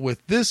 but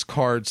with this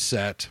card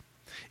set,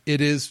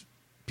 it is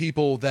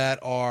people that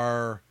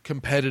are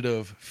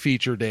competitive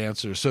feature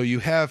dancers. So you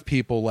have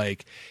people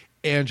like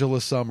Angela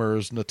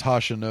Summers,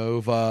 Natasha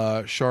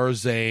Nova,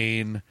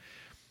 Charzane,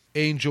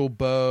 Angel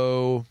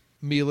Bow,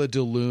 Mila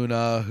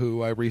DeLuna,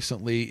 who I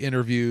recently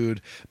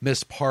interviewed,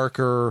 Miss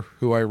Parker,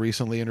 who I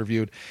recently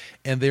interviewed,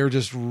 and they're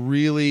just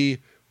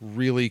really,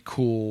 really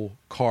cool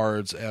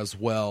cards as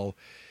well.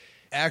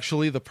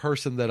 Actually, the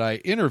person that I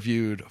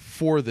interviewed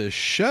for this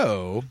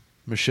show,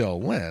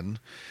 Michelle Lynn,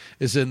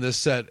 is in this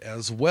set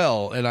as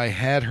well, and I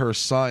had her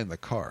sign the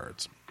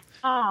cards.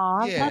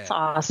 Oh, yeah. That's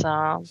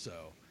awesome.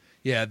 So,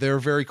 yeah, they're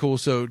very cool.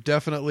 So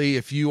definitely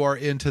if you are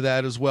into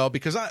that as well,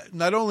 because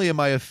not only am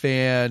I a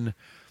fan,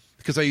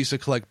 because I used to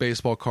collect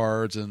baseball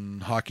cards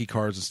and hockey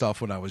cards and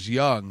stuff when I was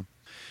young,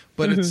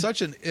 but it's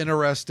such an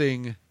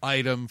interesting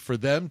item for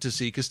them to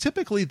see, because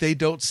typically they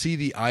don't see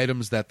the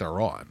items that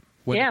they're on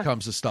when it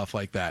comes to stuff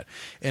like that.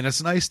 And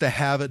it's nice to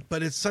have it,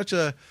 but it's such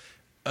a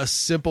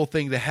simple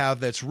thing to have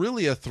that's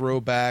really a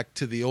throwback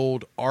to the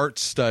old art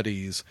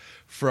studies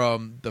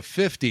from the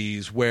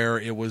 50s, where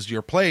it was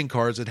your playing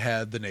cards that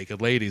had the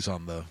naked ladies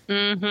on the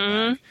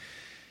back.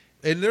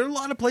 And there are a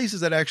lot of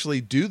places that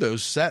actually do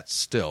those sets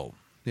still.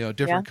 You know,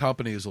 different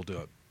companies will do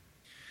it.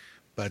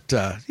 But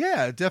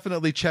yeah,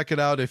 definitely check it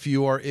out if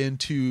you are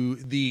into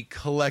the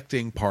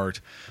collecting part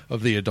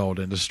of the adult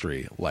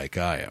industry like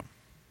I am.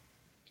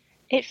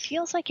 It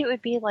feels like it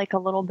would be like a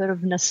little bit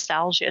of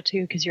nostalgia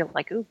too, because you're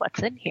like, ooh,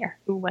 what's in here?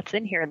 Ooh, what's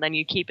in here? And then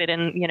you keep it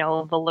in, you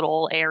know, the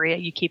little area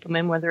you keep them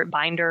in, whether it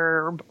binder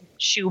or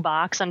shoe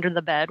box under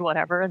the bed,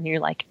 whatever. And you're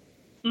like,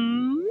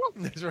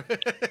 That's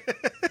right.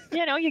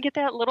 You know, you get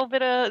that little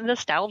bit of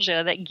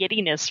nostalgia, that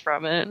giddiness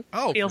from it.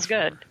 Oh, feels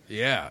good.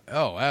 Yeah.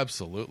 Oh,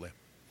 absolutely.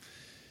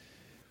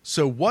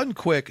 So one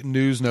quick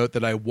news note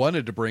that I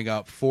wanted to bring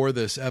up for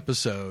this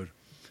episode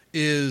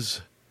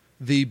is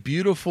the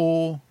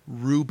beautiful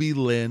Ruby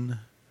Lynn,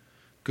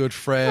 good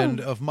friend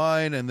of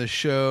mine and the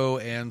show,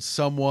 and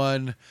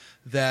someone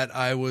that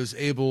I was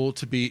able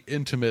to be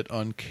intimate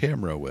on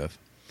camera with.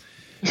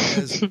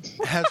 Just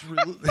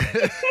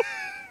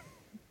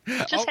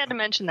had to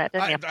mention that,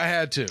 didn't you? I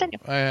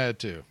had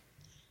to.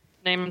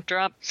 Name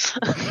drop.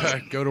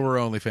 Go to her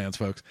OnlyFans,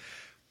 folks.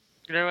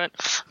 Do it.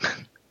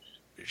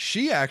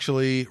 She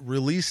actually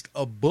released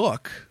a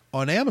book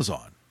on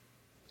Amazon.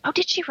 Oh,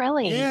 did she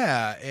really?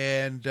 Yeah,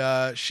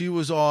 and she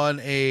was on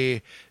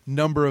a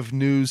number of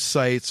news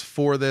sites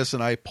for this,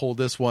 and I pulled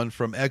this one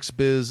from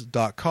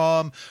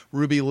xbiz.com.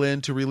 Ruby Lynn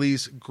to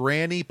release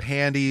Granny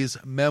Panties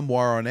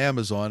memoir on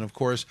Amazon. Of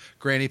course,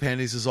 Granny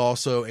Panties is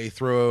also a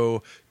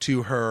throw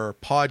to her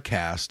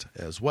podcast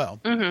as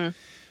well.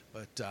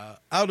 But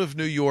out of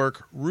New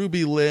York,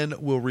 Ruby Lynn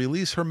will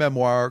release her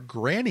memoir,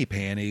 Granny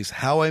Panties,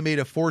 How I Made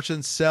a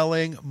Fortune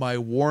Selling My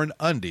Worn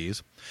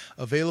Undies,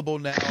 available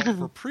now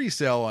for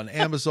pre-sale on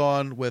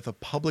Amazon with a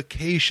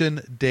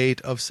publication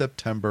date of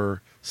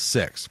September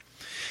 6th.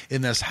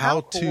 In this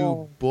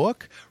how-to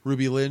book,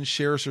 Ruby Lynn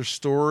shares her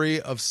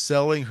story of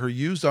selling her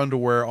used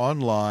underwear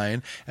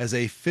online as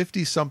a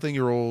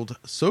 50-something-year-old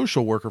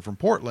social worker from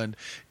Portland,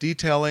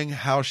 detailing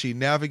how she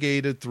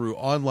navigated through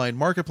online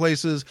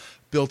marketplaces,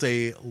 built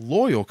a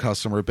loyal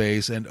customer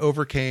base, and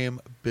overcame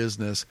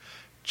business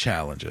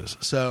challenges.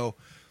 So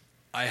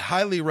I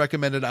highly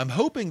recommend it. I'm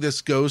hoping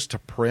this goes to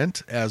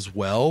print as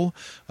well.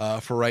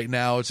 For right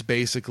now, it's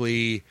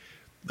basically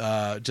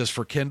just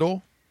for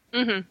Kindle.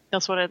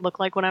 That's what it looked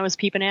like when I was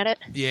peeping at it.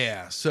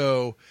 Yeah,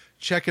 so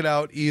check it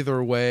out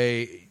either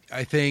way.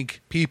 I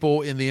think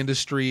people in the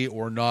industry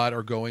or not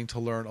are going to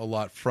learn a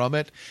lot from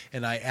it,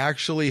 and I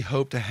actually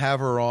hope to have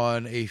her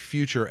on a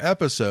future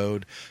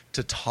episode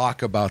to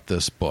talk about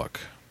this book.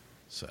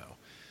 So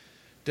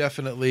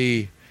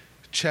definitely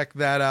check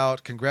that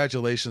out.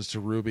 Congratulations to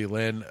Ruby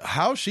Lynn.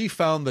 How she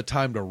found the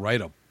time to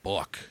write a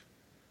book.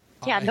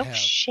 Yeah, no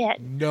shit.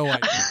 No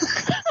idea.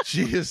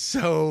 She is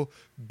so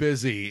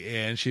busy,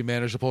 and she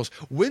managed to post.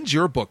 When's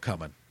your book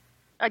coming?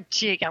 I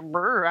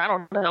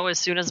don't know. As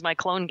soon as my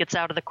clone gets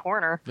out of the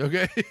corner.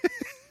 Okay.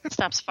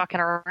 Stops fucking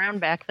around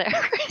back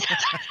there.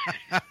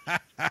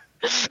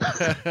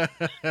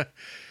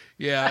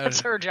 Yeah.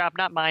 That's her job,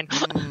 not mine.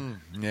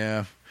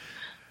 Yeah.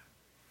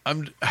 I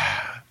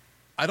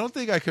don't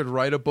think I could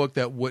write a book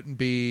that wouldn't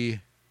be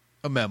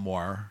a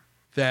memoir,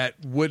 that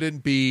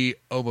wouldn't be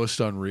almost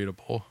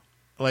unreadable.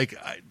 Like,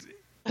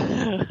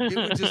 it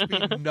would just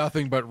be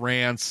nothing but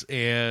rants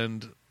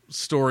and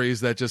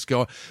stories that just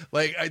go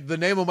like the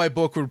name of my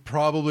book would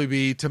probably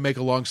be To Make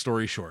a Long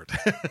Story Short.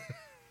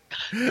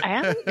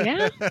 Yeah.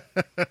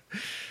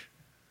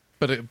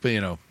 But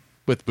you know,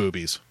 with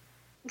boobies.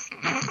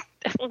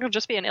 It'll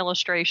just be an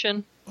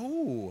illustration.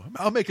 Oh,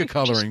 I'll make a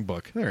coloring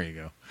book. There you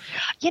go.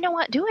 You know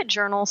what? Do it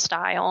journal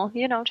style.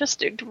 You know,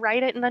 just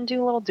write it and then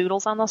do little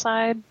doodles on the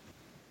side.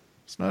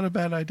 It's not a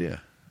bad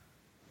idea.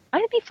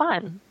 It'd be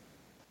fun.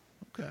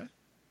 Okay.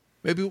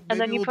 Maybe and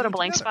then you we'll put a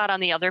blank spot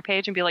on the other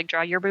page and be like,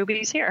 draw your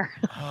boobies here.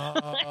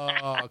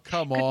 Oh,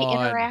 come Could on. be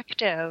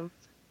interactive.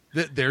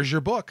 There's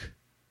your book.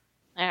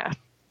 Yeah.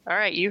 All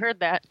right, you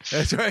heard that.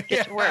 That's right.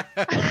 Get to work.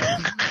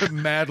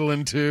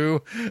 Madeline,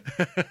 too.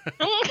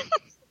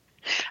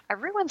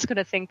 Everyone's going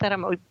to think that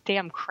I'm a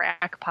damn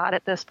crackpot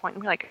at this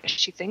point. Like,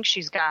 she thinks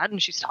she's God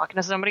and she's talking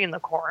to somebody in the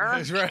corner.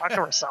 That's right. She's talking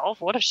to herself.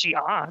 What is she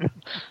on?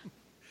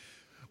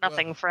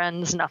 Nothing,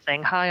 friends.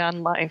 Nothing. High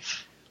on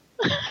life.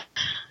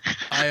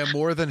 I am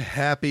more than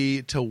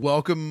happy to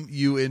welcome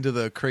you into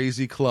the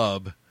crazy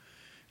club.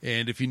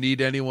 And if you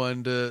need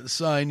anyone to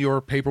sign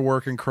your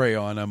paperwork and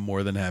crayon, I'm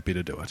more than happy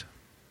to do it.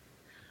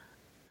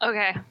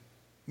 Okay.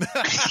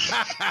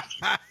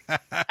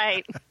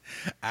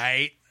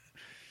 I.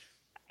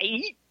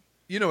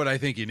 You know what I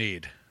think you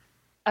need?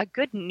 A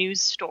good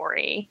news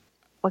story.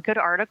 A good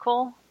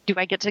article. Do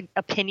I get to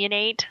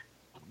opinionate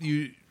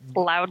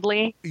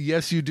loudly?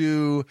 Yes, you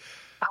do.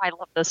 I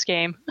love this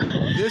game.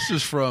 This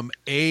is from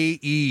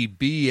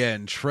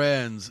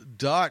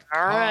AEBNtrends.com.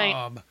 All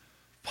right.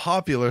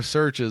 Popular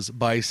searches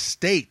by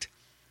state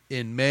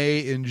in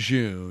May and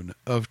June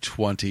of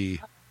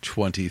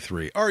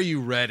 2023. Are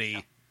you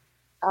ready?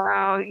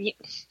 I'm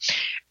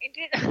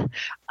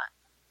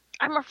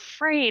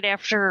afraid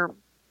after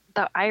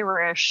the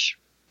Irish,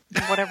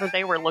 whatever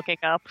they were looking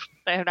up,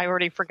 and I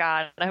already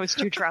forgot. I was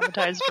too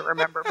traumatized to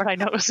remember, but I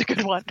know it was a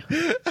good one.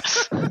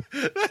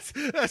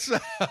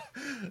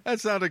 That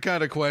sounded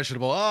kind of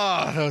questionable.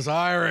 Oh, those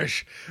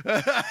Irish.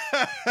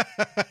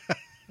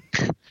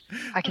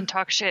 I can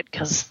talk shit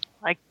because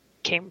I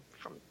came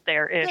from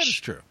there-ish. That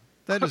is true.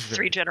 That is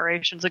 3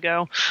 generations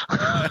ago.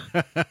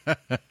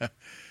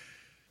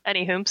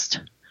 Any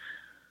whomst.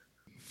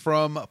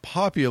 From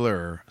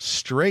popular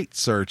straight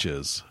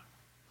searches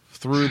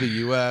through the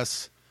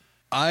U.S.,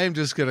 I'm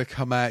just going to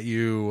come at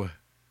you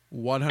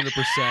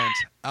 100%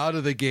 out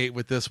of the gate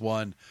with this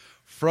one.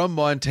 From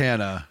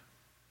Montana.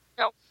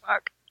 Oh,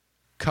 fuck.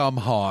 Come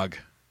hog.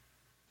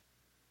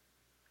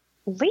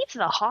 Leave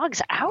the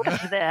hogs out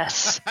of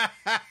this.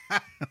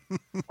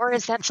 Or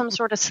is that some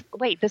sort of...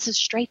 Wait, this is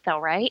straight though,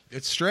 right?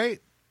 It's straight.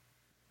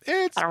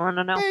 It's I don't want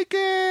to know.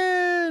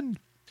 bacon.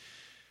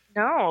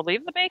 No,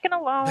 leave the bacon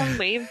alone.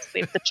 Leave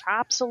the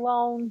chops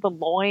alone. The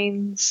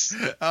loins.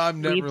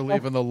 I'm never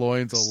leaving the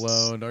loins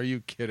alone. Are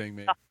you kidding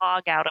me? The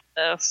hog out of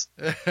this.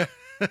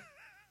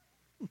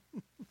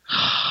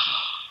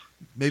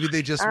 Maybe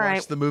they just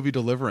watched the movie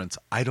Deliverance.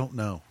 I don't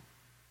know.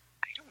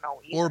 I don't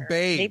know either. Or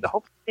Babe. Maybe,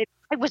 hopefully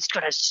I was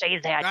going to say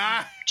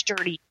that, you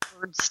dirty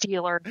word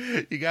stealer.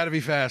 You got to be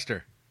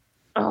faster.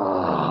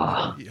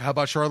 Ugh. How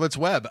about Charlotte's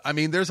Web? I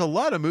mean, there's a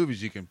lot of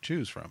movies you can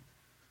choose from.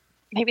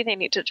 Maybe they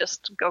need to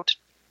just go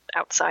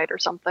outside or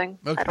something.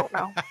 Okay. I don't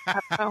know.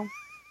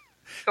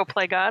 Go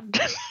play God.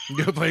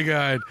 Go play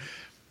God.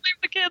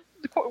 Leave the kids,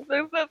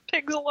 leave the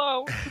pigs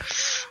alone.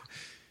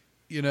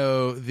 You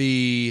know,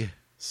 the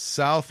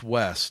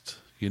Southwest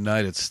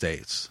United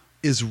States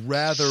is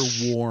rather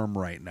warm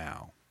right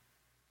now.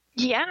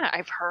 Yeah,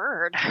 I've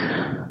heard.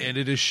 And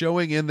it is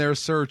showing in their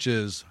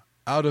searches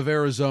out of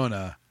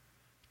Arizona,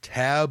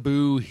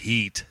 taboo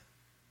heat.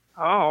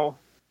 Oh.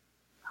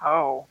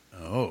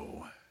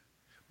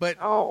 But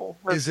Oh.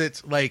 is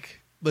it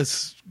like,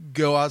 let's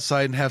go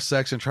outside and have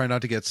sex and try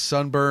not to get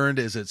sunburned?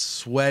 Is it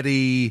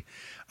sweaty?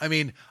 I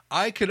mean,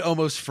 I could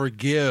almost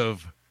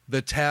forgive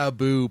the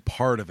taboo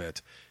part of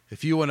it.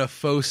 If you want to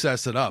faux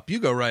it up, you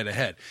go right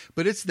ahead.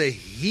 But it's the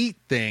heat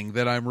thing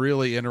that I'm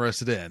really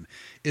interested in.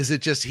 Is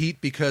it just heat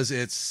because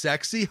it's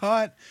sexy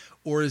hot?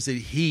 Or is it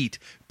heat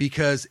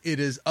because it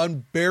is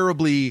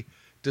unbearably,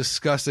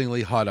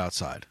 disgustingly hot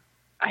outside?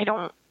 I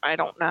don't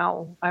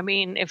know. I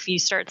mean, if you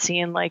start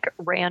seeing like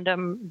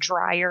random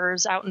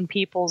dryers out in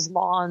people's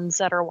lawns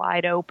that are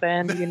wide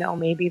open,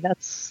 maybe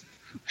that's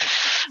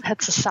a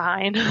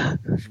sign. You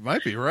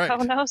might be right. Oh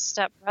no,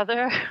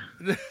 stepbrother.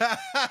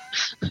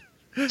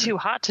 Too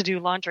hot to do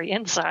laundry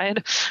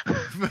inside.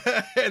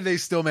 And they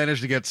still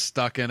manage to get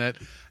stuck in it.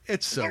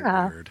 It's so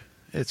weird.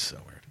 It's so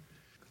weird.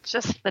 It's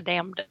just the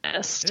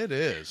damnedest. It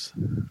is.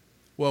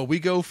 Well, we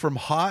go from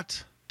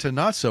hot to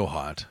not so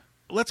hot.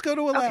 Let's go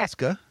to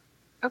Alaska.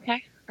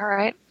 Okay. All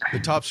right. The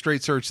top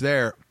straight search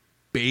there,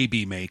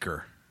 baby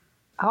maker.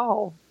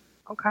 Oh,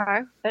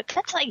 okay.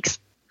 That's like,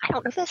 I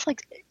don't know if that's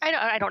like,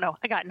 I don't know.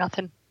 I got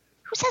nothing.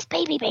 Who says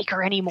baby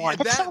maker anymore?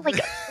 That's so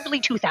like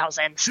early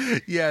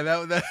 2000s. Yeah,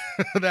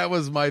 that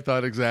was my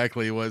thought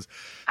exactly. Was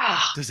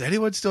does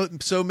anyone still?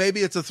 So maybe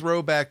it's a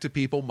throwback to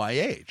people my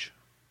age.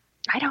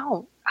 I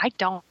don't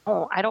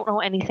know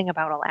anything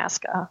about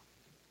Alaska.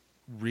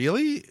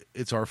 Really?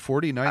 It's our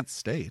 49th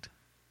state.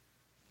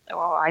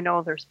 Well, I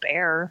know there's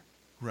bear.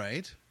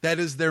 Right. That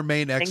is their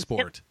main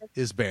export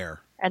is bear.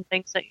 And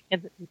things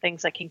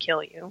that can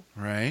kill you.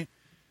 Right.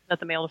 That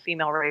the male to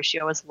female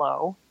ratio is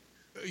low.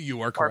 You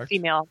are correct.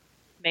 Or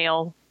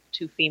male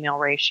to female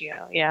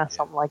ratio. Yeah,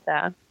 something like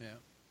that. Yeah.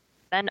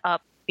 Then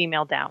up,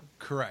 female down.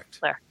 Correct.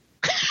 There.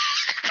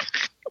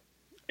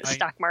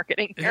 Stock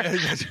marketing here.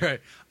 That's right.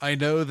 I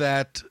know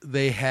that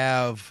they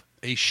have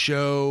a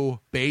show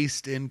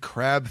based in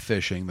crab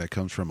fishing that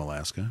comes from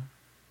Alaska.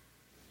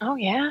 Oh,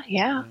 yeah.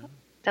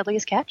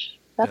 Deadliest Catch?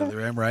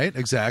 Right,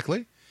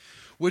 exactly.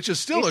 Which is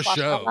still a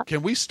show.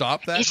 Can we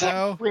stop that is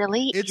now? It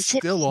really? It's is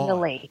still it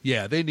really? on.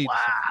 Yeah, they need to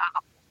stop. Wow.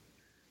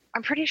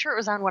 I'm pretty sure it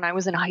was on when I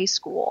was in high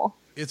school.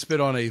 It's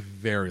been on a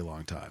very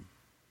long time.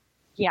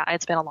 Yeah,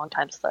 it's been a long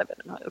time since I've been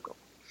in high school.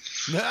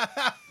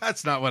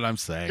 That's not what I'm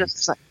saying.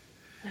 Just like,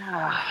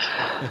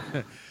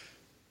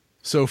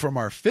 So from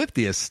our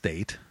 50th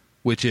state,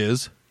 which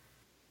is...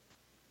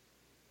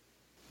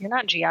 You're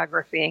not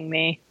geographying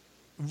me.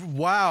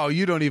 Wow,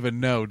 you don't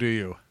even know, do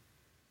you?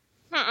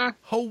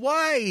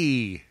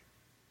 Hawaii.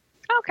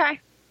 Okay.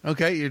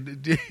 Okay.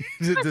 Does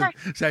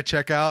that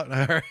check out?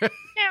 Yeah.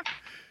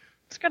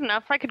 It's good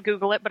enough. I could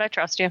Google it, but I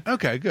trust you.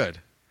 Okay, good.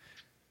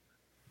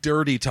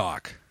 Dirty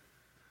talk.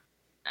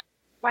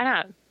 Why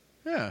not?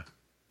 Yeah.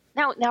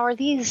 Now are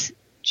these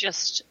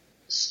just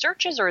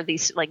searches, or are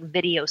these like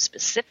video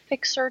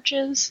specific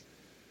searches?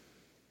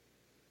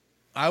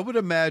 I would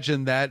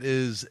imagine that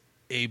is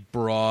a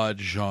broad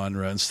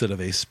genre instead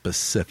of a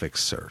specific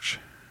search.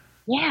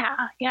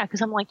 Yeah,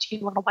 because I'm like, do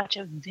you want to watch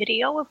a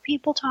video of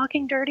people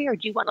talking dirty, or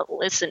do you want to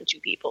listen to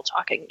people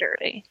talking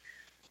dirty?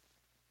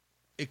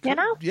 It could,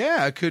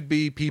 yeah, it could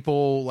be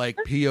people like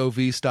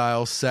POV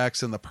style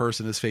sex and the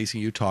person is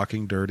facing you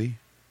talking dirty.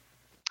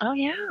 Oh,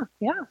 yeah.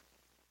 Got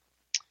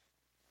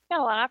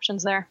a lot of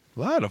options there. A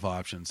lot of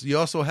options. You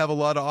also have a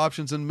lot of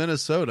options in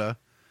Minnesota.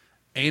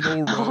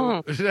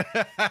 Anal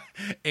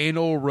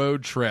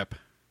road trip.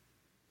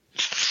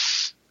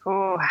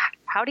 Oh,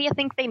 how do you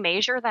think they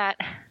measure that?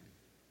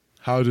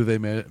 How do they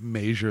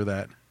measure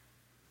that?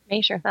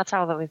 Measure. That's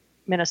how the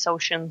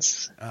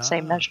Minnesotans say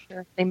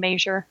measure. They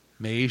measure.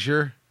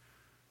 Measure?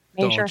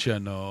 Don't you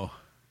know?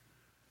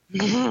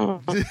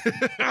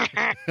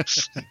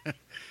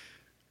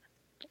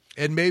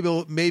 And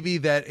maybe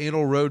that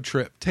anal road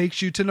trip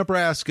takes you to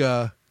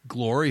Nebraska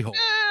glory hole.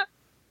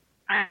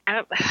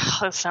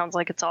 It sounds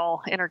like it's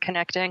all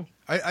interconnecting.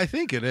 I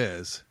think it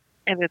is.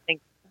 I would think.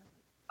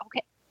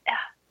 Okay.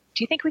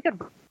 Do you think we could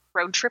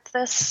road trip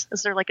this?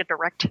 Is there like a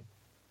direct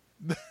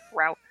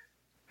route?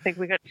 Think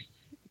we could?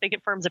 Think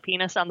it forms a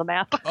penis on the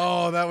map?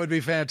 Oh, that would be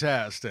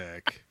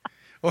fantastic.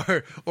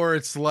 Or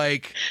it's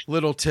like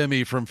Little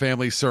Timmy from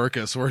Family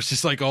Circus, where it's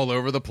just like all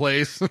over the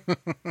place.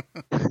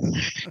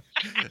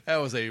 That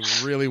was a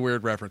really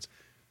weird reference.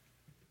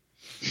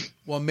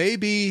 Well,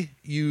 maybe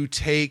you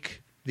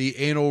take the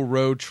anal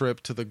road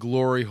trip to the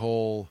glory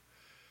hole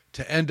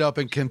to end up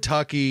in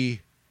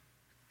Kentucky.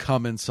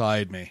 Come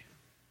inside me.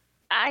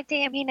 I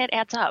mean, it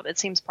adds up. It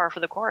seems par for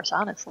the course,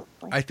 honestly.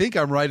 I think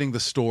I'm writing the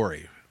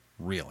story,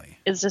 really.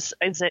 Is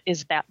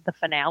that the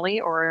finale,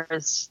 or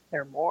is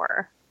there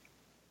more?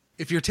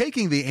 If you're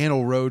taking the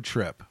anal road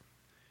trip,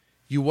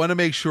 you want to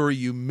make sure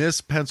you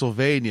miss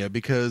Pennsylvania,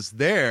 because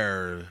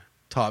their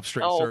top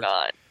straight search,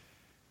 God.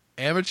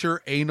 Amateur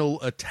anal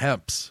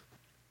attempts.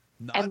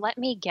 And let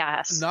me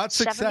guess, not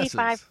successes.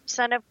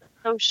 75% of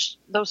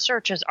those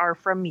searches are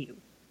from you.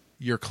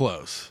 You're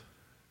close.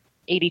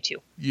 82.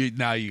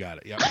 Now you got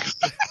it. Yep.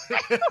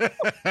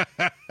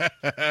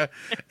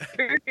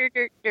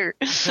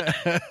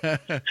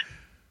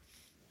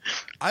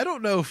 I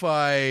don't know if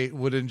I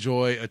would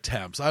enjoy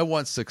attempts. I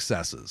want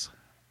successes.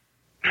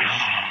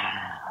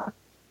 That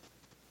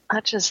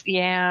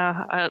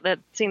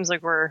seems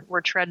like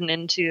we're treading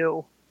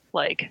into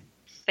like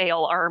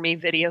fail army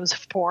videos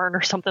of porn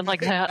or something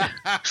like that.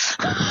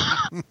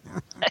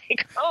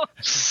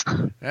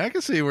 I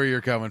can see where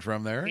you're coming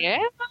from there. Yeah.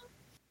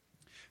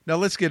 Now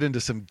let's get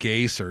into some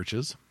gay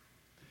searches.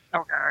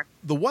 Okay.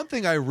 The one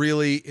thing I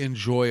really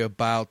enjoy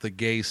about the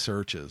gay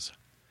searches,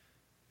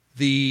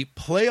 the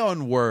play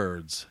on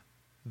words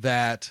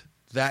that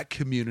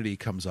community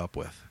comes up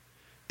with,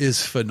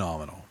 is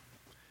phenomenal.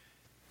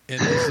 And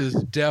this is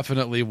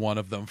definitely one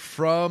of them.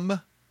 From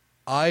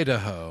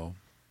Idaho,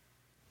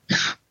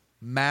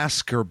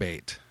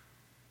 masturbating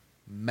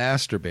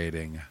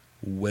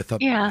with a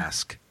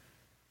mask.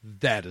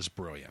 That is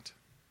brilliant.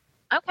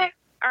 Okay.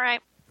 All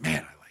right. Man, I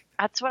like that.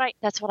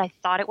 That's what I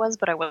thought it was,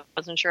 but I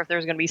wasn't sure if there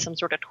was going to be some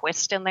sort of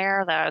twist in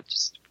there that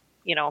just,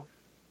 Well,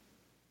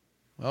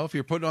 if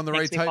you're putting on the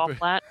right type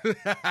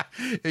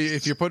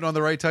if you're putting on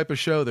the right type of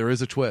show, there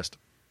is a twist.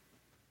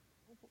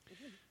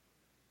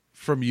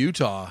 From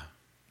Utah,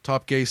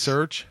 top gay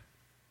search,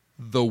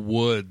 the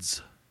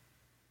woods.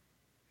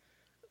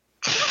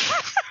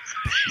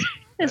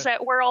 Is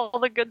that where all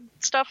the good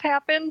stuff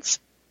happens?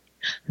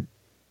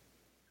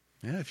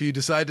 Yeah, if you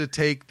decide to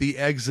take the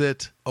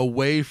exit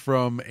away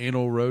from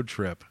anal road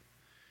trip,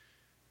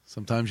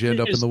 sometimes you end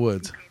up in the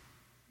woods.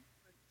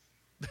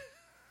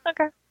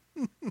 Okay.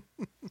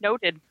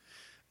 Noted.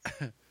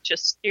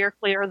 Just steer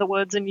clear of the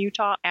woods in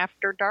Utah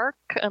after dark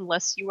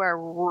unless you are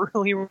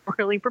really,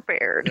 really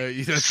prepared.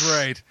 That's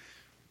right.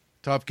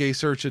 Top gay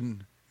search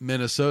in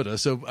Minnesota.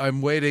 So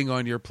I'm waiting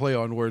on your play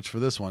on words for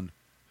this one.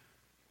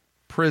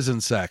 Prison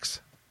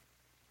sex.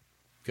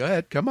 Go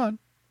ahead. Come on.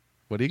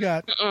 What do you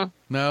got?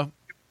 No.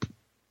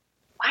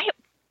 Why?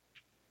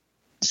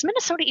 Does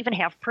Minnesota even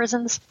have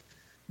prisons?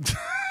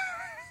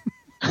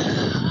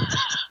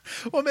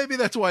 Well, maybe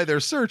that's why they're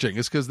searching.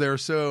 It's because there are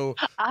so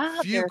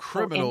few they're so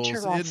criminals in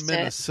interested.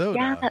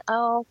 Minnesota.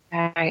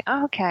 Yeah,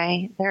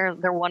 okay.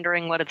 They're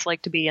wondering what it's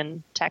like to be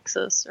in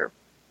Texas or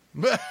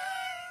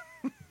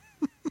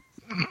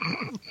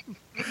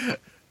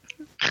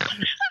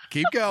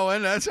Keep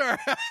going. That's all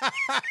right.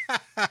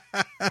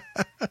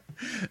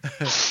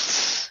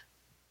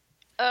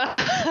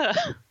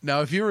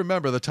 Now, if you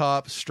remember, the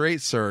top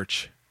straight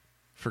search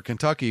for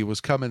Kentucky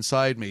was Come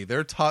Inside Me.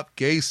 Their top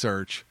gay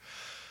search,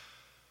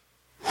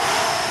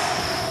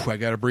 I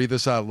got to breathe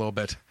this out a little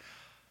bit,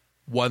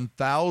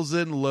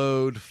 1,000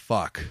 load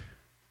fuck.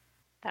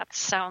 That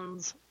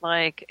sounds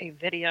like a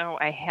video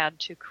I had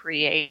to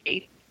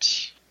create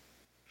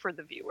for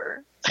the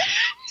viewer.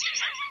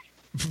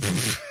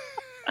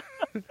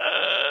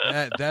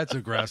 That's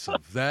aggressive.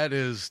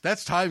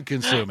 That's time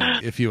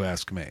consuming, if you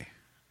ask me.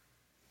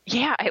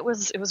 Yeah, it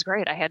was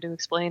great. I had to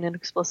explain in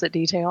explicit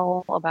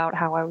detail about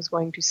how I was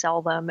going to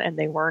sell them, and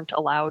they weren't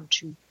allowed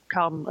to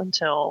come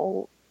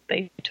until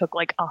they took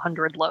like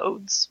 100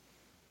 loads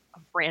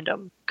of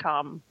random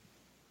cum.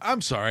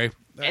 I'm sorry.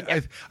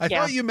 I Yeah.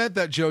 thought you meant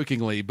that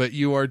jokingly, but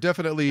you are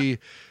definitely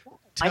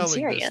telling I'm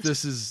serious.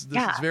 this. This is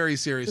very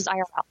serious. This is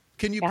IRL.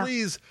 Can you Yeah.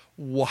 please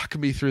walk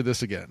me through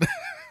this again?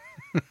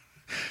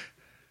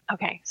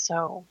 Okay,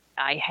 so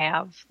I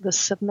have the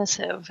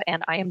submissive,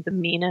 and I am the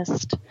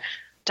meanest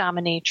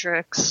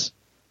dominatrix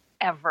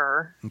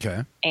ever,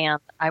 Okay. and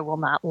I will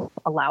not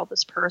allow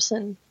this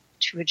person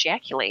to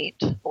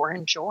ejaculate or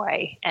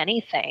enjoy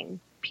anything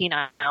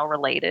penile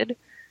related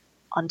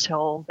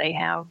until they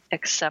have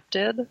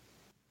accepted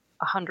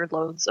 100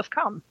 loads of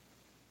cum.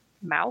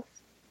 Mouth,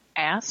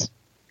 ass,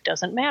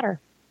 doesn't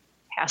matter.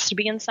 Has to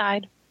be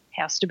inside,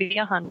 has to be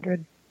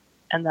 100,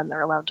 and then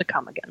they're allowed to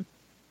come again.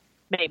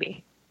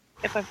 Maybe.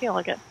 If I feel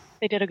like it.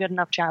 They did a good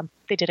enough job.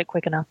 They did it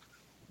quick enough.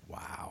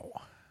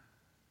 Wow.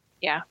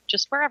 Yeah,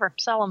 just wherever.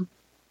 Sell them.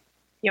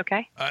 You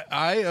okay?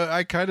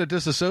 I kind of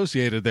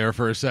disassociated there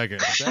for a second.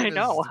 That I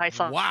know. I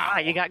saw. Wow.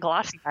 You got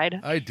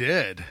glossy-eyed. I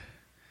did.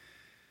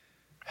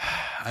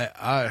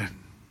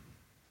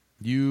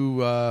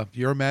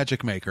 You're a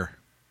magic maker,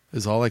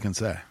 is all I can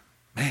say.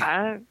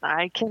 Man.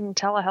 I can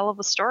tell a hell of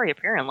a story,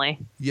 apparently.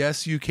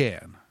 Yes, you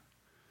can.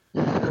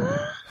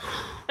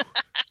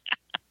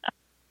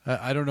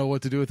 I don't know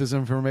what to do with this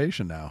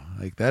information now.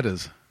 Like, that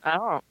is...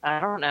 I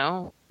don't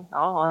know.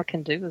 All I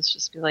can do is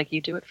just be like,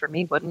 you do it for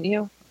me, wouldn't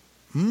you?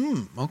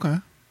 Okay.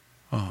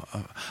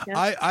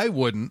 Yeah. I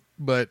wouldn't,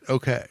 but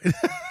okay.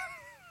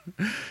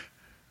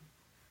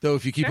 Though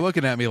if you keep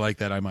looking at me like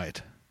that, I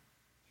might.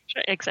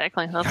 Sure,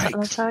 exactly.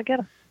 That's how I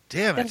get it.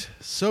 Damn it.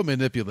 So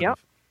manipulative. Yep.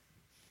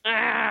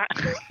 Ah.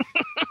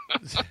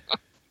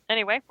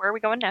 Anyway, where are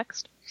we going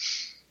next?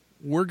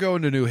 We're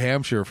going to New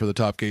Hampshire for the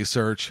top gay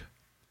search.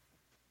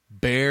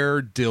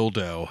 Bear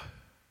dildo.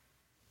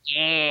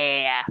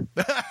 Yeah.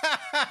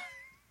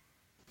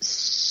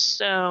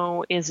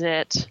 So is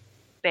it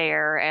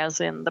bear as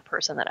in the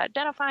person that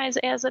identifies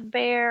as a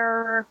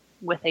bear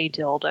with a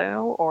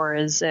dildo, or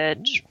is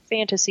it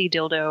fantasy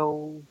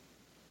dildo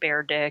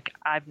bear dick?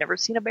 I've never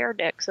seen a bear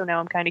dick, so now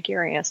I'm kind of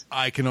curious.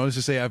 I can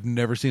honestly say I've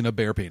never seen a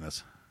bear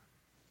penis.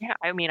 Yeah,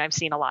 I mean, I've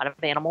seen a lot of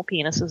animal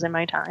penises in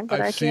my time,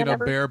 but I've seen a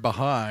bear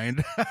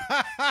behind.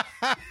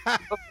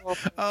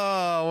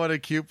 Oh, what a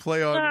cute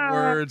play on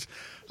words.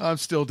 I'm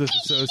still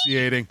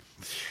disassociating.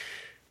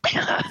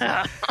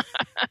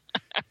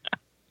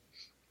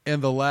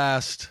 And the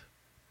last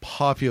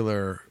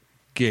popular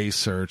gay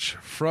search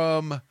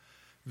from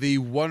the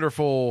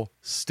wonderful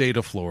state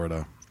of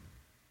Florida.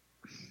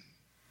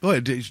 Boy,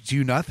 do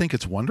you not think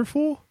it's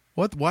wonderful?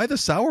 What? Why the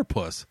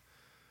sourpuss?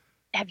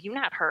 Have you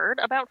not heard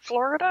about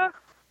Florida?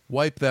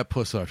 Wipe that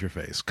puss off your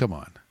face. Come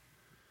on.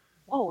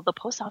 Whoa, the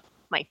puss off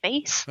my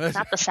face?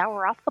 Not the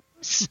sour off the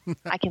puss?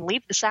 I can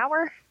leave the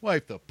sour?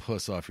 Wipe the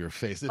puss off your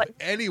face. If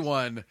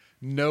anyone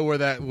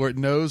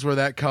knows where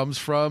that comes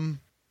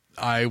from,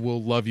 I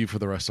will love you for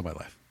the rest of my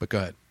life. But go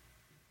ahead.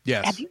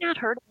 Yes. Have you not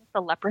heard of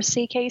the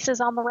leprosy cases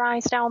on the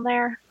rise down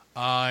there?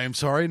 I'm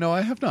sorry. No,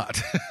 I have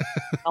not.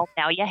 Well,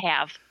 now you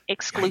have.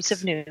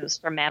 Exclusive news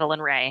from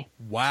Madeline Ray.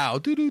 Wow.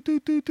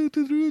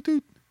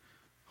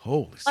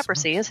 Holy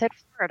Leprosy has hit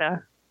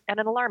Florida at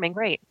an alarming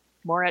rate.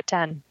 More at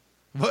 10.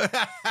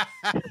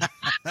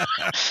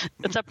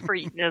 It's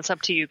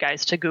up to you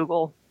guys to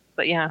Google.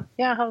 But yeah,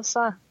 how's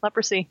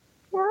leprosy?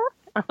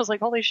 I was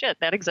like, holy shit,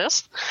 that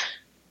exists.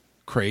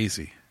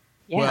 Crazy.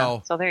 Yeah.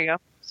 Well, so there you go.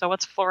 So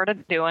what's Florida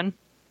doing?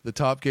 The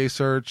top gay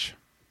search.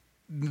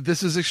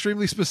 This is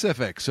extremely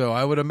specific, so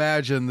I would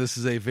imagine this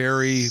is a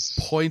very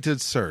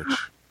pointed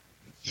search.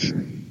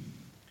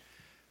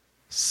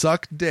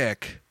 Suck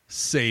dick,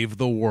 save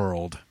the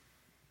world.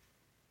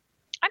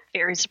 I'm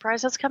very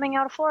surprised that's coming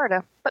out of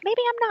Florida, but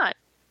maybe I'm not.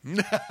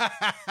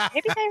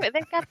 Maybe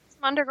they've got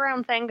some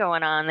underground thing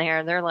going on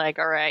there. They're like,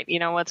 all right, you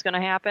know what's going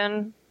to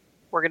happen?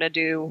 We're going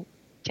to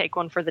take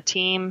one for the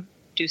team,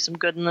 do some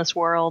good in this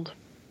world.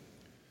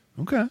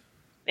 Okay.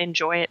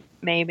 Enjoy it,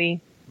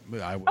 maybe.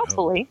 I would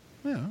Hopefully.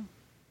 hope. Yeah.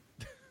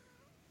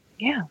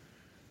 Yeah.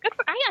 Good.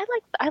 I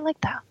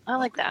like that. I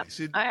like that.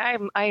 So,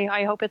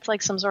 I hope it's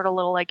like some sort of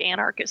little like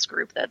anarchist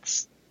group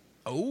that's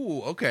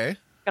okay.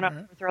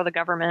 gonna overthrow the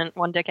government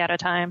one dick at a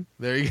time.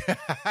 There you go.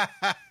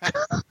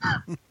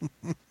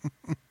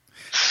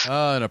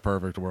 Oh, in a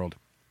perfect world.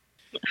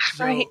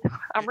 So, Right.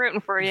 I'm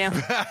rooting for you.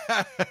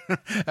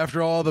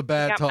 After all the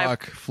bad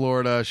talk,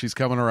 Florida, she's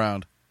coming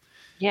around.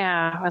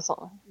 Yeah. I was,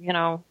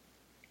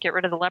 get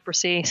rid of the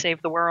leprosy,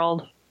 save the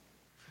world.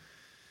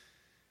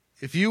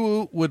 If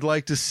you would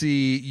like to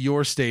see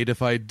your state,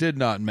 if I did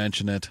not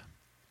mention it,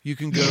 you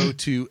can go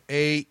to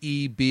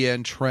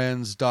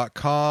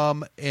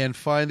aebntrends.com and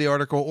find the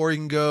article, or you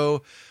can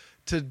go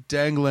to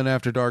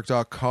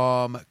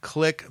danglinafterdark.com,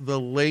 click the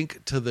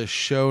link to the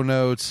show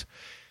notes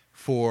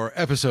for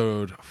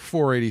episode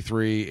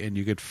 483, and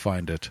you could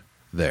find it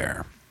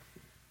there.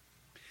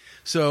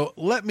 So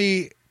let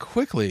me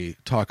quickly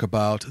talk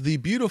about the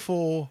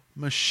beautiful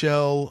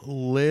Michelle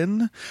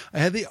Lynn. I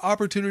had the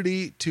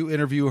opportunity to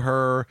interview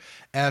her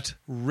at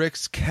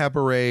Rick's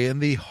Cabaret in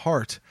the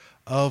heart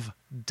of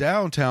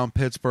downtown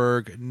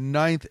Pittsburgh,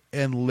 9th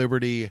and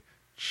Liberty.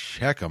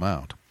 Check them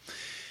out.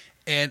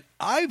 And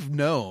I've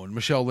known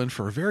Michelle Lynn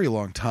for a very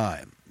long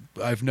time.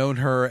 I've known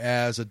her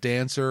as a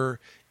dancer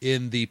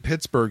in the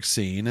Pittsburgh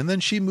scene, and then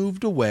she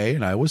moved away,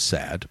 and I was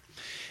sad.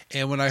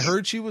 And when I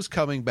heard she was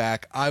coming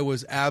back, I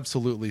was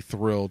absolutely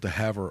thrilled to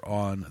have her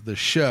on the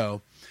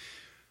show.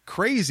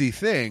 Crazy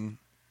thing,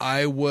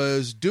 I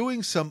was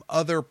doing some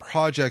other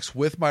projects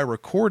with my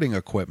recording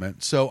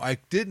equipment, so I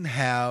didn't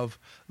have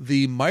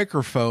the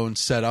microphone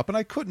set up, and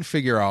I couldn't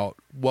figure out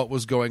what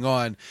was going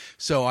on.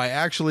 So I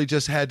actually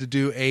just had to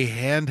do a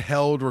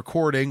handheld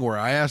recording where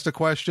I asked a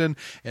question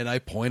and I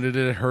pointed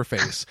it at her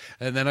face.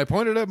 And then I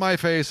pointed at my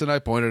face and I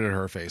pointed at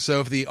her face. So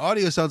if the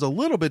audio sounds a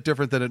little bit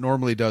different than it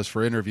normally does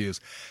for interviews,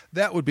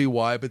 that would be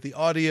why. But the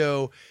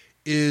audio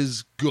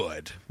is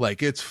good.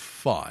 Like, it's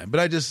fine. But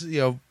I just,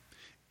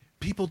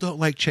 people don't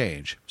like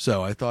change.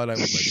 So I thought I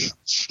would let you know.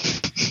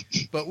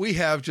 But we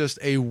have just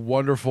a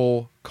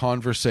wonderful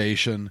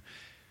conversation.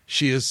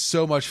 She is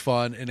so much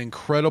fun, an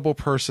incredible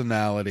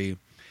personality.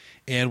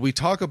 And we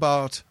talk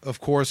about,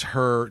 of course,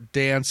 her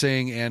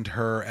dancing and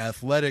her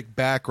athletic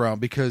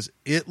background because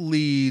it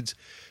leads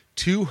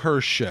to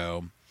her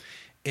show.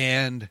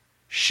 And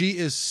she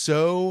is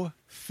so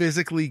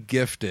physically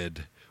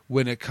gifted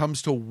when it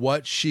comes to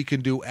what she can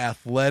do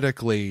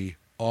athletically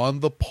on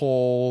the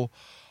pole,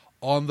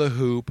 on the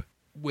hoop,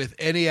 with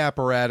any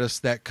apparatus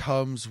that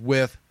comes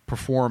with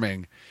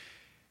performing.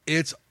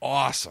 It's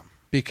awesome.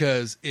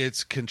 Because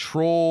it's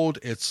controlled,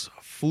 it's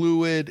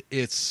fluid,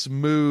 it's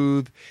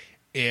smooth,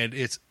 and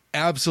it's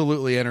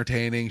absolutely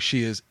entertaining.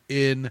 She is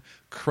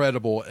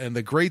incredible. And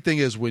the great thing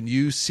is when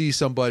you see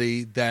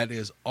somebody that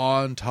is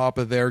on top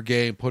of their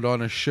game put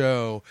on a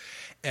show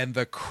and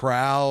the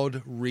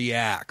crowd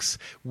reacts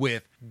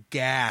with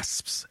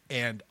gasps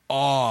and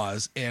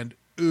ahs and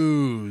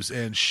oohs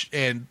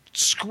and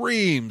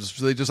screams.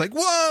 They just like,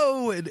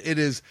 whoa! It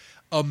is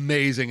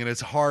amazing, and it's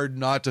hard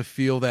not to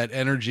feel that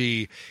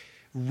energy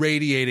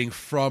radiating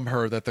from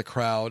her that the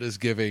crowd is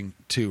giving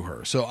to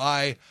her. So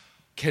I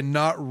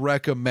cannot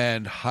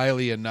recommend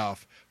highly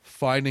enough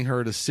finding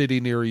her at a city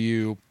near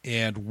you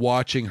and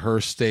watching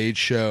her stage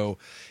show.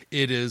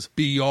 It is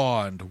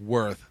beyond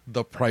worth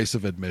the price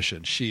of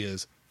admission. She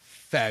is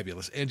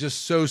fabulous and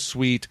just so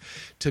sweet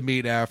to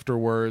meet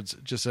afterwards.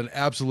 Just an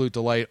absolute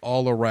delight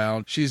all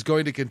around. She's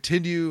going to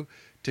continue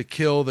to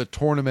kill the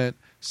tournament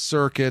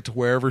circuit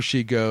wherever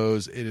she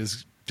goes. It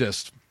is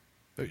just...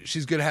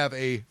 she's going to have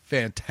a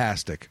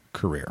fantastic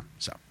career.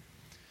 So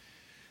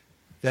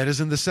that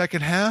is in the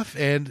second half.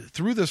 And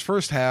through this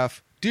first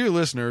half, dear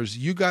listeners,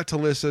 you got to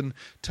listen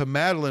to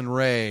Madeline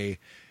Ray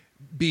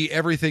be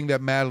everything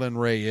that Madeline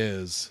Ray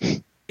is.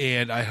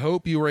 And I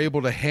hope you were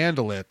able to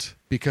handle it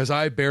because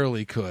I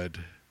barely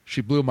could.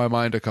 She blew my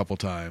mind a couple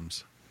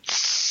times.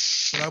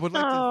 But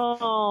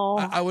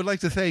I would like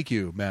to thank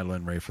you,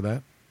 Madeline Ray, for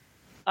that.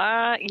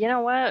 You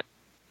know what?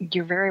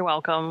 You're very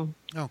welcome.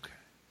 Okay.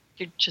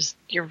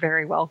 You're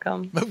very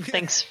welcome.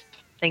 Okay.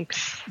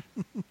 Thanks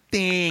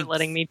for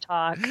letting me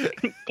talk.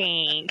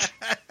 Thanks.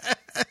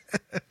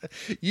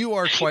 You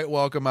are quite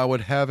welcome. I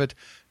would have it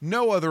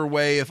no other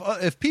way.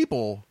 If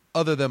people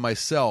other than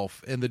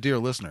myself and the dear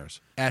listeners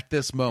at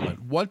this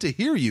moment want to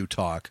hear you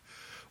talk,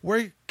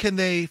 where can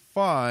they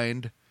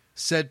find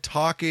said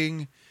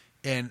talking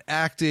and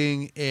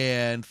acting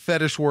and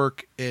fetish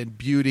work and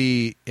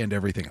beauty and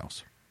everything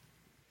else?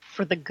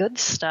 For the good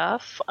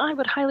stuff, I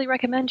would highly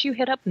recommend you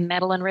hit up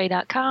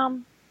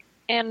MadelineRay.com.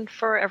 And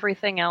for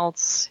everything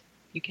else,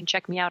 you can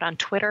check me out on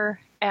Twitter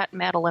at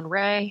Madeline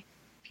Ray.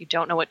 If you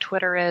don't know what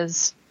Twitter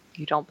is,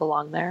 you don't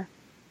belong there.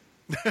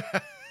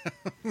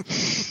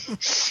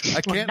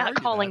 I'm not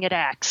calling it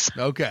X.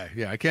 Okay,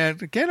 yeah, I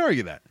can't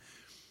argue that.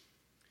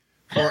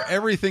 For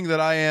everything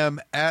that I am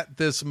at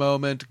this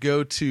moment,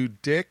 go to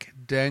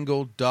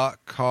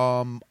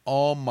dickdangle.com.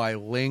 All my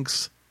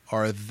links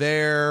are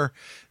there.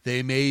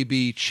 They may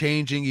be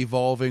changing,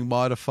 evolving,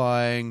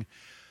 modifying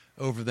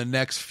over the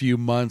next few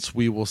months.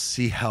 We will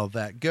see how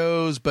that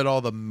goes, but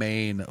all the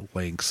main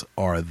links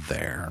are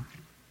there.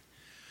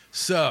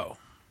 So,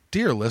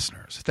 dear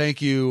listeners,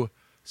 thank you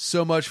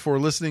so much for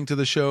listening to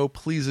the show.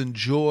 Please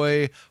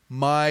enjoy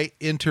my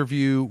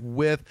interview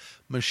with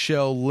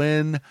Michelle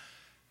Lynn.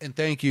 And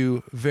thank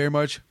you very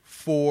much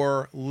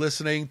for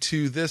listening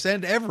to this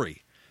and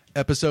every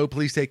episode.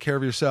 Please take care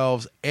of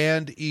yourselves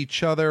and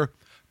each other.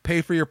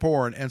 Pay for your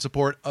porn and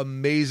support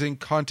amazing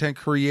content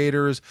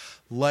creators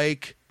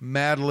like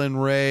Madeline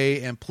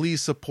Ray. And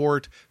please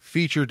support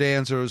feature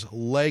dancers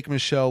like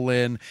Michelle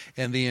Lynn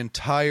and the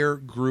entire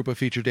group of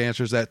feature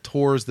dancers that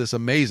tours this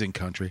amazing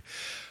country.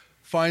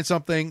 Find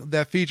something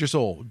that features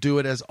soul. Do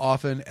it as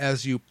often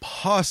as you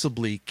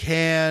possibly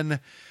can.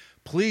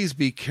 Please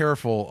be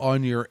careful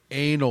on your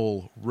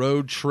anal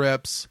road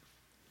trips.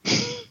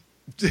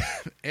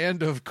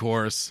 And of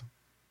course,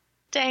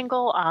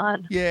 dangle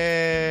on.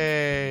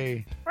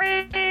 Yay!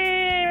 We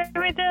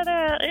did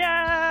it!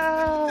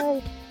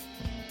 Yay!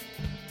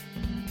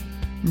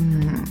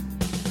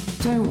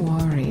 Don't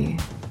worry,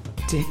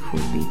 Dick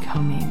will be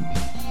coming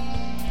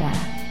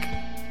back.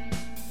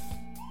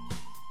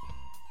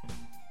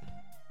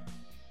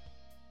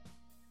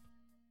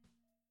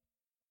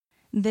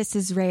 This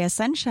is Rhea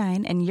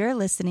Sunshine, and you're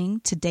listening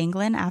to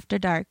Danglin' After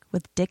Dark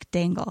with Dick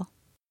Dangle.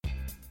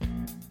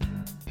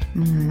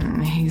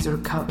 He's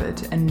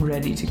recovered and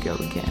ready to go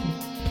again.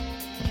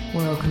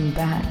 Welcome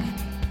back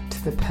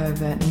to the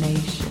Pervert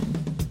Nation.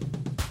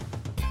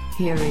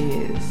 Here he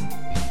is,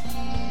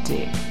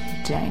 Dick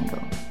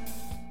Dangle.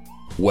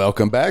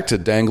 Welcome back to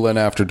Danglin'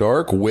 After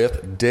Dark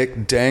with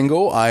Dick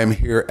Dangle. I am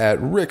here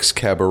at Rick's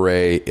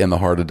Cabaret in the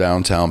heart of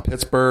downtown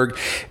Pittsburgh,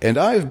 and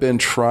I've been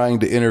trying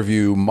to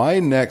interview my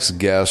next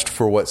guest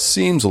for what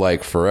seems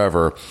like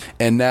forever,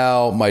 and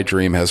now my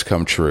dream has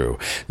come true.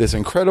 This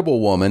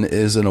incredible woman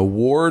is an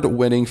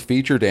award-winning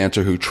feature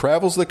dancer who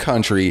travels the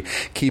country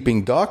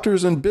keeping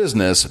doctors in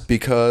business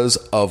because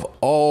of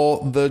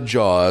all the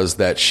jaws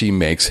that she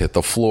makes hit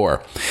the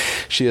floor.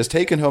 She has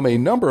taken home a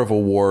number of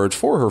awards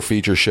for her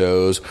feature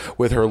shows,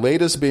 with her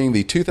latest being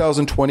the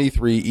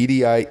 2023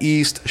 EDI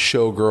East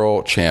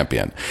Showgirl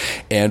Champion.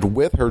 And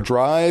with her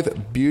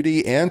drive,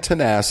 beauty, and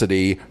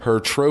tenacity, her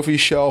trophy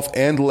shelf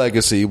and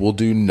legacy will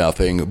do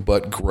nothing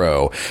but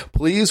grow.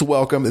 Please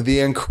welcome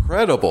the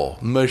incredible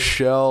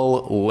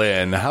Michelle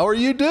Lynn. How are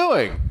you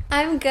doing?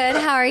 I'm good.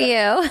 How are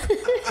you?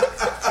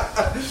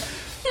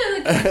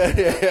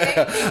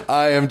 Yeah,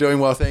 I am doing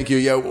well, thank you.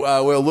 Yeah,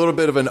 we're a little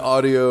bit of an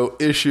audio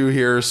issue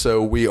here,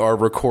 so we are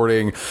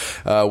recording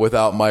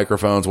without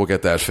microphones. We'll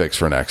get that fixed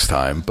for next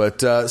time.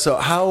 But so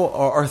how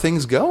are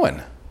things going?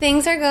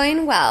 Things are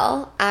going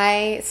well.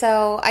 I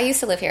used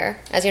to live here,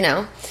 as you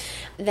know.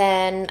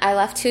 Then I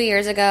left 2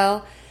 years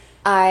ago.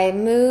 I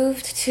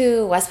moved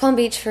to West Palm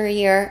Beach for a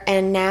year,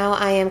 and now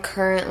I am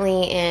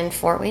currently in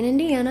Fort Wayne,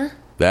 Indiana.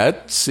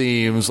 That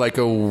seems like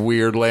a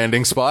weird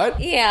landing spot.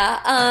 Yeah.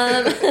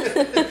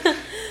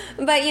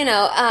 But,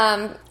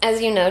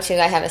 as you know, too,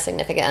 I have a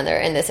significant other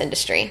in this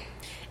industry.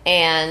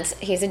 And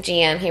he's a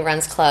GM. He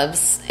runs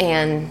clubs.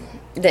 And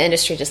the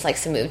industry just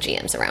likes to move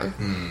GMs around.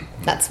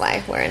 That's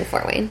why we're in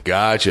Fort Wayne.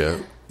 Gotcha.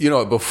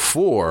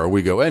 Before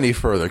we go any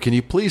further, can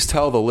you please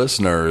tell the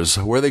listeners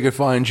where they could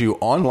find you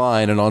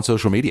online and on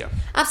social media?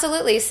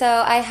 Absolutely. So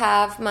I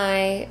have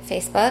my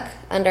Facebook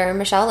under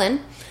Michelle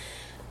Lynn.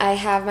 I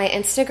have my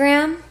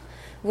Instagram,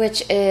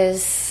 which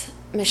is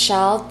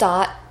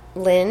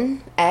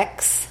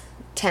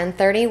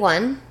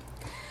michelle.lynnx1031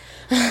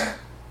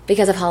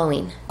 because of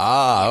Halloween.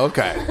 Ah,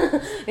 okay.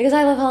 Because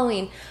I love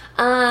Halloween.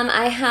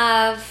 I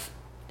have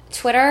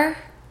Twitter.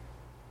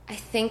 I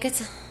think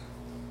it's...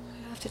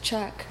 I have to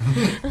check.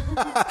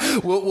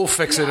 We'll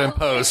fix it in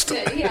post.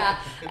 Yeah.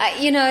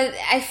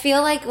 I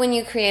feel like when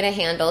you create a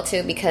handle,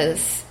 too,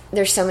 because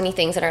there's so many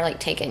things that are,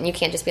 taken. You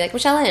can't just be like,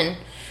 Michelle Lynn.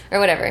 Or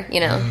whatever,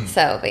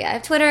 So, but yeah, I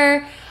have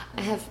Twitter,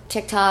 I have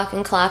TikTok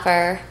and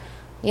Clapper,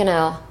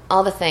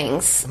 all the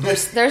things.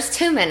 There's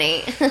too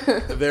many.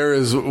 There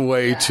is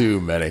way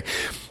too many.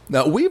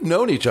 Now, we've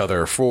known each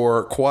other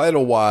for quite a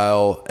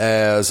while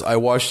as I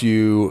watched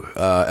you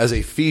as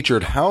a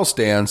featured house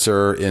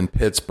dancer in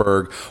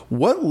Pittsburgh.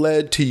 What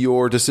led to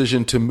your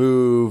decision to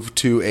move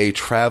to a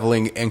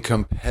traveling and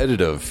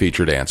competitive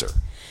feature dancer?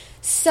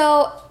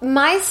 So,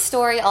 my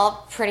story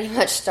all pretty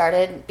much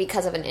started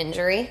because of an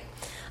injury.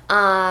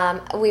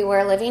 We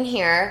were living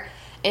here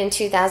in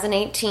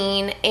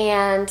 2018,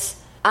 and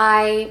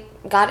I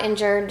got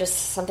injured.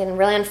 Just something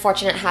really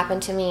unfortunate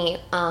happened to me.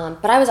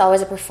 But I was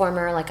always a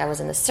performer. I was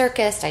in the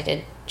circus. I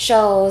did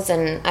shows,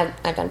 and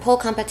I've done pole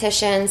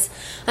competitions.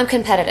 I'm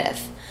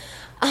competitive.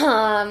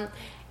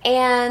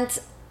 And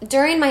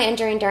during my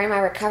injury and during my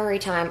recovery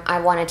time,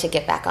 I wanted to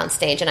get back on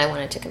stage, and I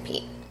wanted to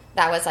compete.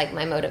 That was,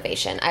 my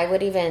motivation. I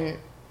would even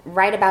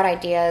write about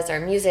ideas or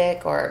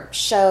music or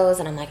shows,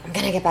 and I'm like, I'm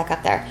going to get back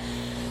up there.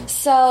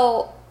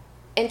 So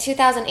in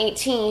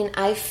 2018,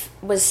 I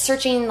was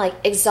searching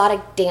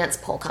exotic dance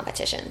pole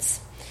competitions,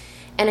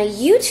 and a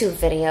YouTube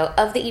video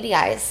of the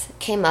EDIs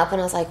came up,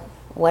 and I was like,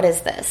 what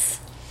is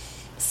this?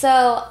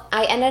 So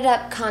I ended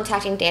up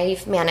contacting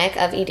Dave Manick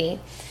of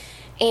ED,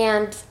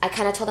 and I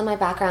kind of told him my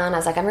background. I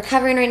was like, I'm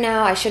recovering right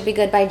now. I should be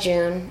good by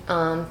June.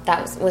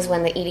 That was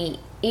when the ED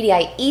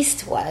EDI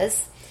East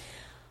was,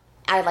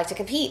 I'd like to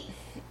compete.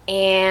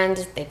 And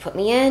they put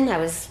me in. I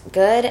was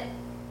good.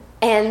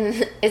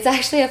 And it's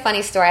actually a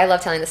funny story. I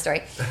love telling the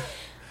story.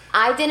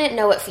 I didn't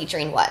know what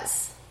featuring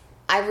was.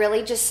 I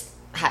really just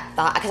had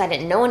thought, because I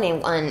didn't know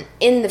anyone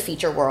in the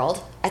feature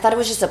world, I thought it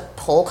was just a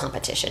pole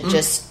competition,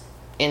 just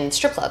in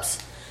strip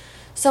clubs.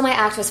 So my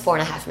act was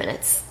 4.5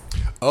 minutes.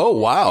 Oh,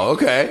 wow.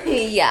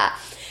 Okay. Yeah.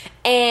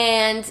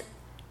 And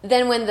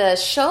then when the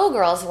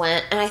showgirls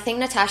went, and I think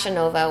Natasha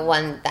Nova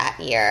won that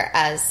year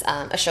as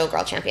a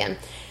showgirl champion,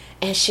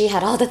 and she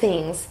had all the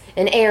things,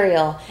 and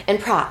aerial, and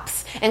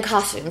props, and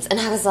costumes, and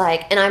I was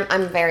like, and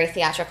I'm very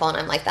theatrical, and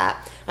I'm like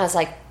that. I was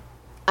like,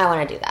 I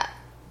want to do that.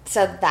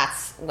 So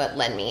that's what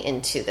led me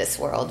into this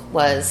world,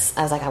 I was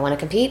like, I want to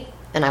compete,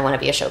 and I want to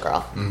be a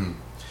showgirl. Mm-hmm.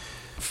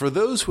 For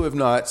those who have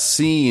not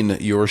seen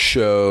your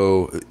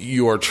show,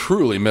 you are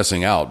truly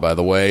missing out, by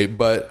the way,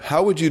 but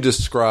how would you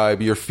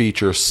describe your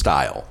feature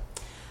style?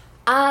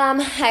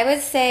 I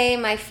would say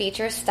my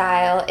feature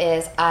style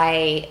is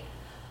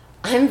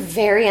I'm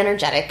very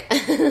energetic.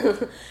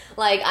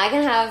 Like, I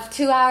can have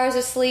 2 hours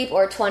of sleep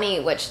or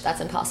 20, which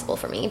that's impossible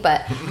for me,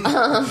 but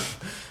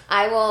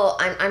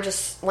I'm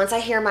just, once I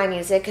hear my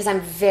music, because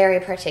I'm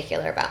very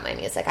particular about my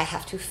music, I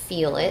have to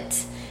feel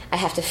it. I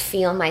have to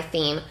feel my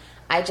theme.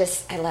 I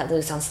let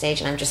loose on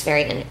stage, and I'm just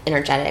very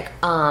energetic.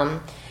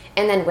 And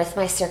then with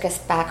my circus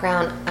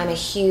background, I'm a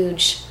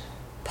huge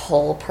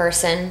pole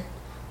person.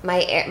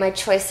 My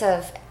choice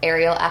of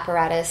aerial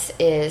apparatus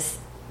is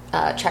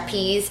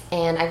trapeze,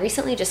 and I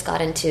recently just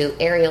got into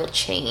aerial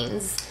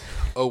chains.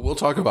 Oh, we'll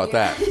talk about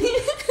that.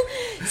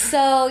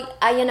 So,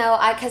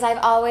 because I've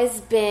always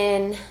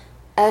been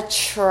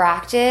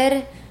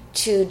attracted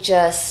to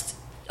just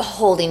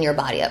holding your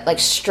body up, like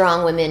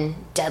strong women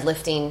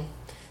deadlifting.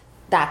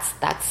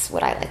 That's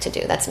what I like to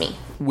do. That's me.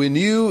 When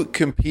you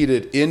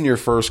competed in your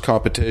first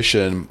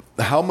competition,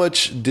 how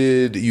much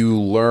did you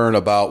learn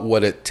about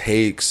what it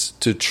takes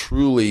to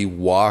truly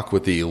walk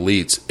with the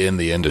elites in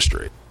the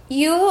industry?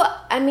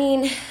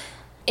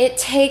 It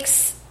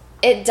takes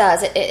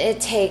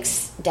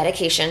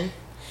dedication.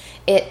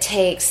 It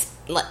takes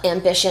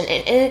ambition,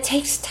 and it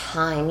takes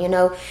time,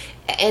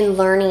 and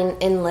learning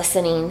and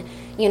listening,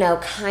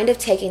 kind of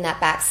taking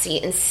that back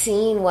seat and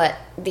seeing what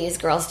these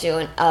girls do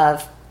and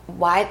of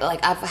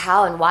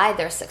how and why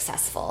they're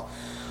successful.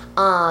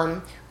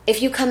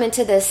 If you come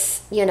into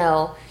this, you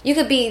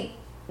could be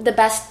the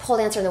best pole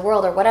dancer in the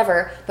world or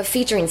whatever, but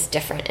featuring's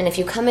different. And if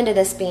you come into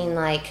this being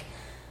like,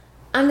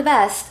 I'm the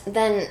best,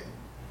 then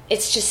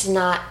it's just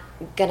not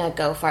gonna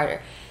go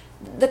farther.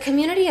 The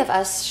community of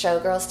us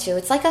showgirls too,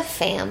 it's like a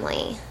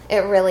family.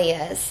 It really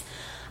is.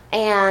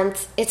 And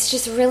it's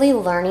just really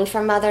learning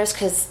from others,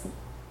 because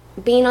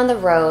being on the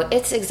road,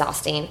 it's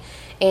exhausting.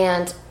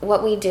 And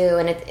what we do,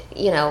 and it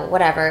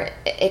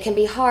can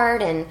be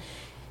hard, and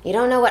you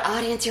don't know what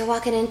audience you're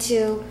walking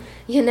into,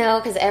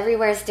 because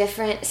everywhere is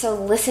different. So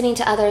listening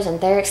to others and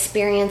their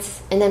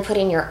experience, and then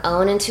putting your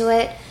own into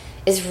it,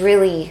 is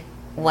really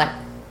what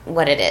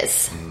it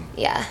is.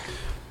 Yeah.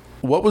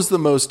 What was the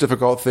most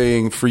difficult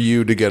thing for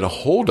you to get a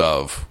hold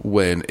of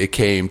when it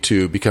came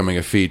to becoming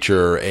a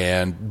feature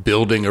and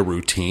building a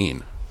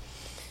routine?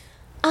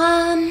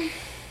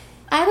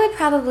 I would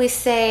probably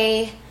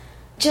say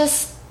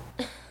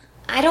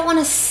I don't want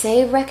to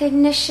say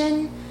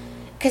recognition,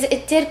 because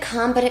it did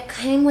come, but it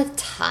came with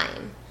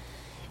time.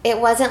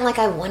 It wasn't like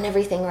I won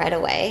everything right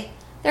away.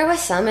 There was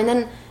some, and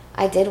then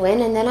I did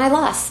win, and then I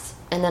lost,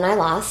 and then I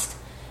lost,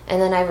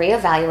 and then I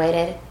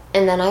reevaluated,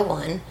 and then I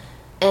won,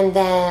 and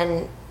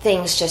then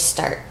things just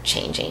start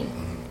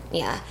changing.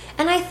 Yeah.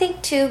 And I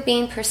think, too,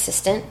 being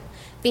persistent,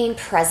 being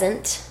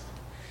present,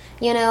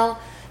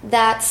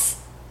 that's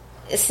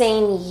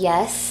saying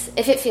yes,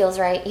 if it feels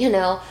right,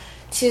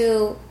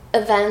 to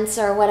events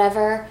or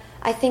whatever.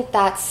 I think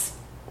that's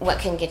what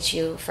can get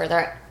you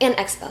further. And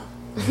Expo.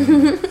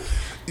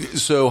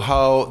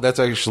 So that's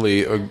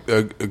actually a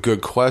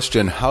good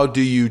question. How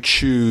do you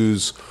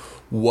choose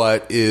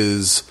what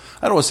is,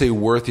 I don't want to say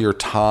worth your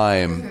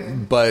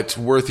time, but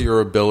worth your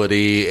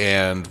ability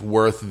and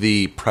worth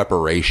the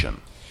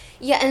preparation?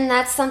 Yeah, and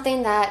that's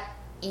something that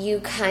you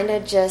kind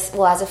of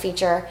as a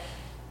feature,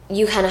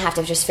 you kind of have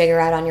to just figure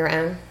out on your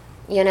own.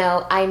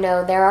 I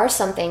know there are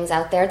some things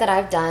out there that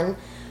I've done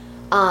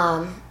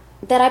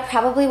that I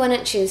probably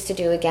wouldn't choose to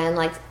do again,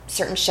 like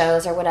certain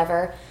shows or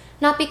whatever.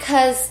 Not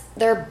because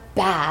they're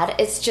bad,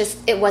 it's just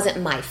it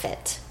wasn't my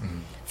fit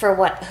for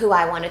who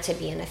I wanted to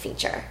be in a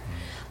feature.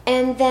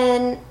 And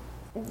then,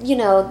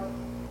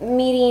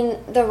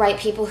 meeting the right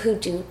people who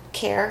do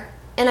care.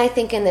 And I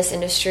think in this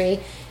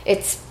industry,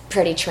 it's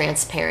pretty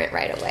transparent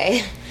right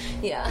away.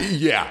 Yeah.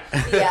 Yeah.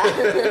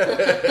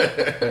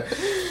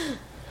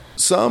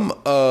 Some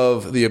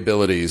of the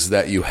abilities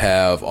that you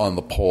have on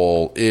the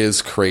pole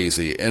is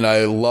crazy, and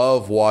I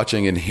love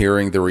watching and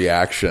hearing the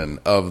reaction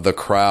of the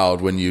crowd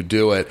when you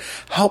do it.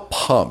 How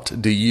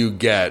pumped do you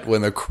get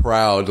when the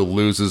crowd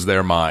loses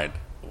their mind?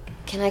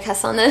 Can I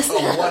cuss on this? Oh,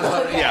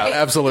 100, yeah,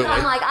 absolutely.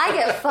 I'm like, I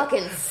get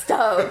fucking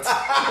stoked.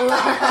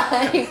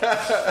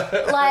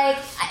 like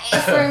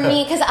For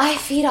me, because I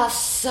feed off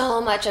so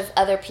much of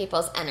other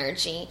people's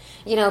energy,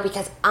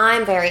 because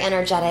I'm very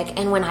energetic,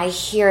 and when I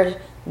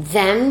hear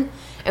them,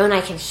 and when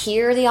I can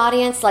hear the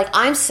audience, like,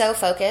 I'm so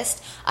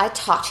focused, I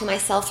talk to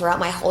myself throughout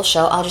my whole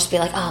show. I'll just be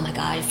like, oh my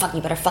God,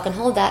 you better fucking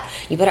hold that.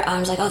 I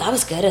was like, oh, that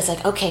was good. It's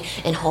like, okay,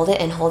 and hold it,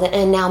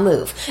 and now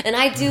move. And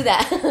I do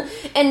that.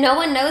 And no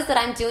one knows that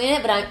I'm doing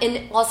it, but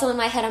also in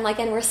my head, I'm like,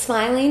 and we're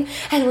smiling,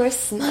 and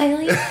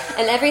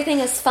everything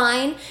is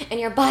fine, and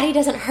your body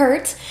doesn't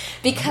hurt,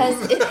 because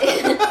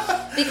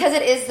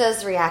it is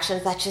those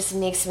reactions that just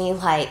makes me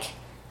like,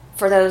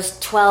 for those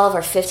 12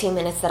 or 15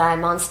 minutes that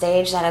I'm on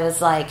stage, that I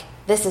was like,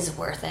 this is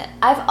worth it.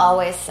 I've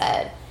always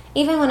said,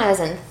 even when I was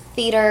in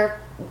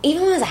theater,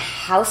 even when I was a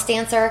house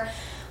dancer,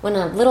 when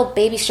a little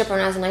baby stripper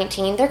when I was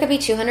 19, there could be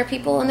 200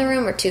 people in the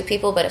room or 2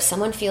 people, but if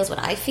someone feels what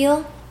I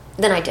feel,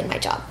 then I did my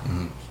job.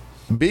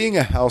 Being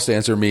a house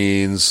dancer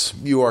means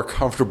you are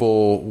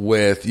comfortable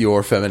with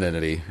your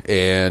femininity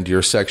and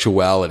your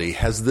sexuality.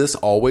 Has this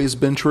always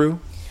been true?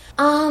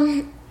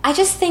 I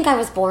just think I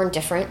was born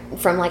different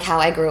from like how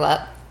I grew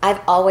up.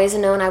 I've always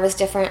known I was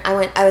different.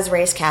 I was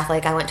raised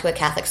Catholic. I went to a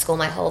Catholic school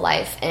my whole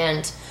life.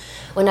 And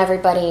when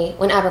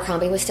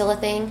Abercrombie was still a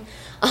thing,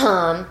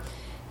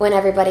 when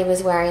everybody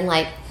was wearing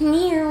like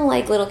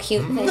little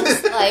cute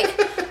things, like,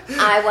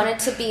 I wanted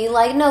to be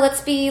like, no,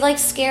 let's be like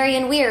scary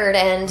and weird,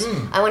 and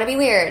I want to be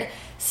weird.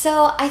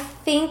 So I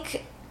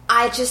think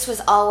I just was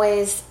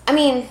always,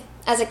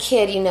 as a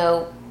kid,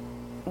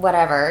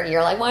 whatever,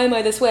 you're like, why am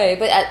I this way?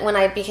 But when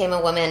I became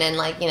a woman and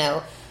like,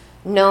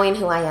 knowing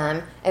who I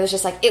am, it was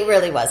just like, it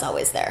really was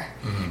always there.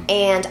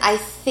 And I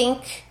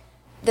think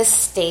the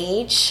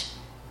stage,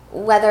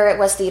 whether it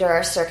was theater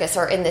or circus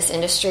or in this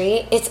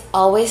industry, it's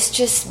always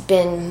just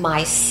been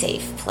my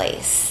safe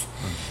place.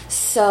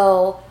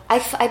 So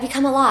I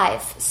become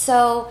alive.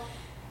 So,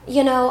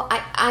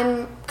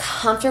 I'm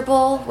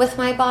comfortable with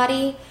my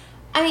body.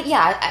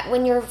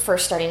 When you're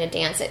first starting to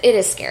dance, it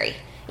is scary,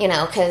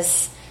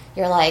 because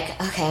you're like,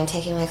 okay, I'm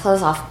taking my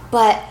clothes off.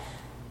 But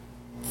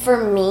for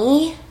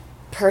me,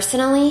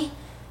 personally,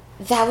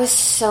 that was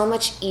so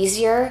much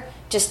easier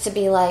just to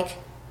be like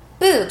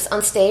boobs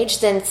on stage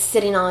than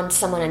sitting on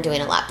someone and doing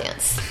a lap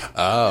dance.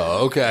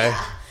 Oh, okay.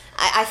 Yeah.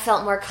 I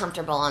felt more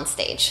comfortable on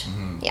stage.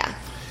 Yeah.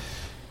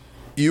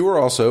 You are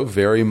also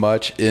very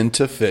much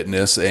into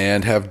fitness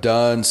and have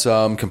done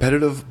some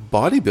competitive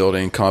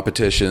bodybuilding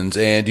competitions,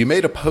 and you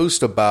made a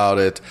post about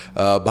it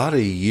about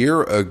a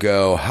year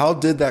ago. How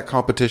did that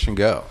competition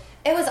go?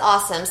 It was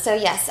awesome. So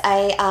yes,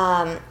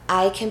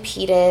 I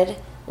competed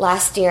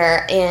last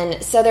year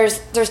so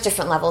there's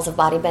different levels of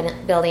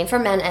bodybuilding for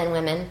men and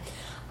women.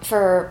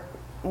 For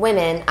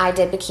women, I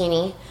did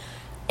bikini,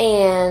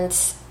 and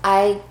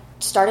I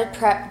started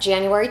prep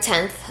January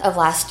 10th of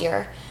last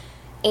year,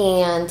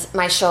 and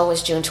my show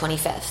was June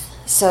 25th.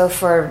 So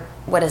for,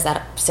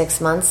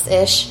 6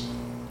 months-ish,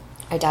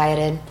 I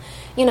dieted.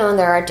 And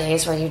there are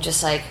days where you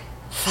just like,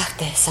 fuck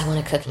this, I want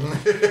a cookie.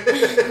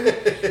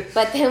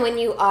 But then when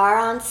you are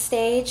on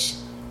stage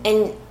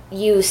and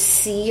you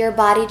see your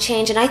body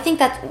change, and I think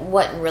that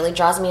what really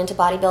draws me into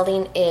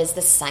bodybuilding is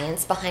the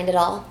science behind it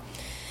all,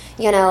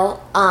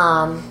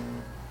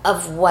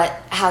 of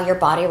how your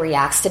body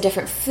reacts to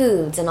different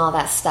foods and all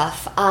that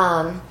stuff.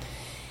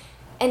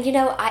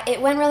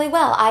 It went really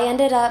well. I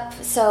ended up,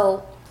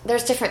 so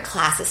there's different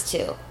classes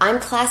too. I'm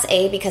class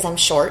A because I'm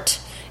short.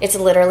 It's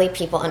literally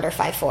people under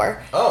 5'4".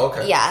 Oh,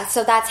 okay. Yeah,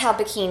 so that's how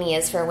bikini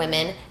is for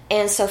women.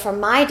 And so for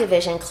my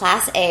division,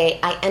 class A,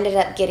 I ended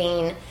up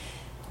getting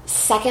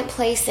second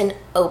place in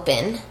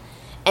open,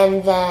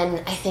 and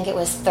then I think it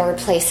was third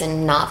place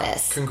in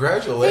novice.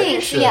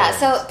 Congratulations. Thanks. Yeah,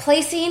 so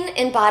placing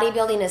in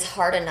bodybuilding is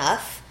hard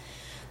enough,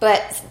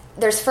 but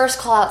there's first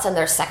call-outs and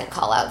there's second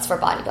call-outs for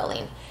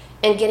bodybuilding.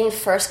 And getting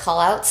first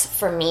call-outs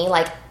for me,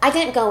 like, I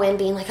didn't go in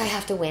being like, I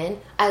have to win.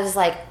 I was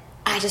like,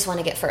 I just want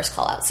to get first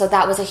call-outs. So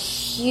that was a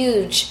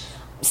huge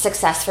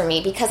success for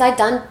me, because I'd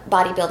done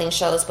bodybuilding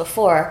shows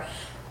before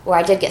where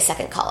I did get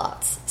second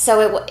call-outs.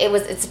 So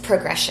it's a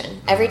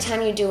progression. Every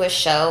time you do a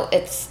show,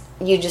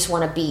 you just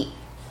want to beat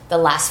the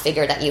last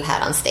figure that you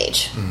had on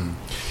stage.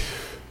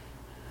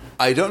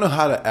 I don't know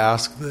how to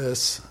ask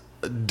this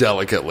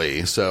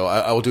delicately, so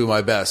I will do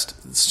my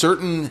best.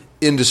 Certain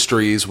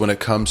industries, when it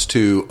comes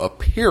to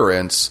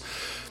appearance,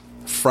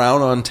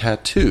 frown on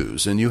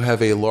tattoos, and you have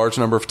a large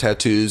number of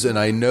tattoos, and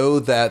I know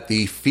that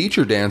the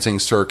feature dancing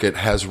circuit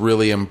has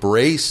really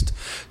embraced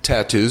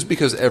tattoos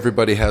because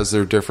everybody has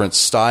their different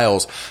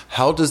styles.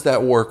 How does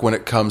that work when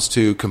it comes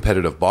to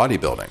competitive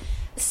bodybuilding?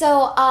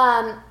 So,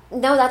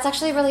 no, that's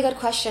actually a really good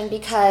question,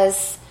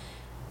 because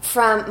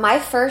from my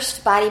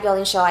first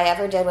bodybuilding show I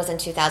ever did was in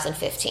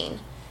 2015.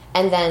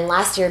 And then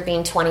last year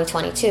being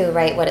 2022,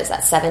 right? What is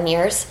that, 7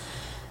 years?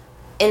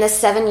 In the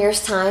 7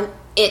 years' time,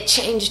 it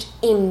changed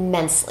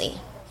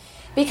immensely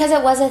because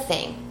it was a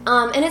thing.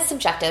 And it's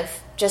subjective,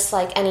 just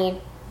like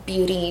any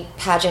beauty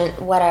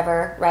pageant,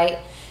 whatever, right?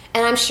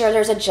 And I'm sure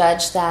there's a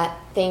judge that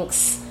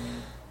thinks,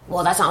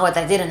 well, that's not what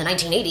they did in the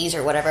 1980s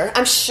or whatever.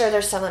 I'm sure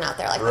there's someone out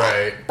there like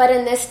that. But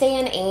in this day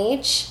and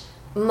age,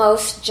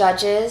 most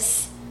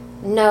judges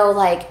no,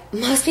 like,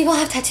 most people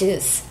have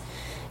tattoos,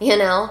 you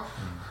know?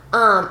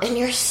 And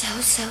you're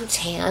so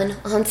tan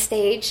on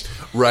stage.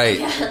 Right.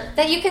 Yeah,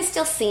 that you can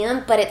still see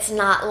them, but it's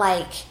not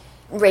like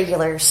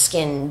regular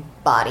skin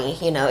body,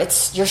 you know?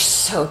 You're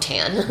so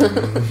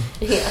tan.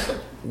 Yeah.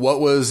 What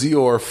was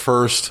your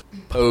first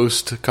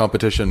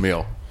post-competition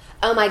meal?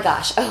 Oh my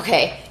gosh.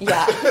 Okay.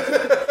 Yeah.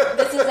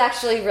 This is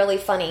actually really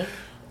funny.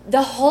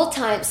 The whole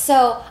time,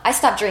 so I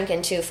stopped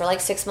drinking too for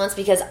like 6 months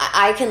because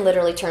I can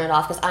literally turn it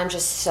off because I'm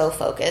just so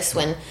focused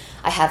when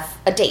I have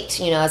a date.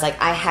 You know, I was like,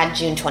 I had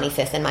June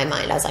 25th in my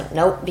mind. I was like,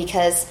 nope,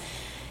 because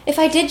if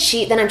I did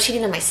cheat, then I'm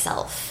cheating on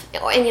myself.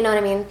 And you know what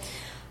I mean?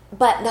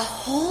 But the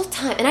whole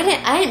time, and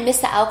I didn't miss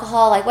the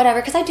alcohol, like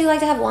whatever, because I do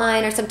like to have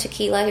wine or some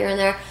tequila here and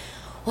there.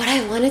 What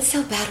I wanted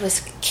so bad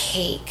was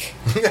cake.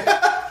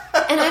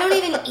 And I don't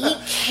even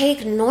eat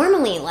cake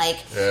normally. Like,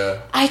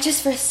 I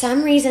just, for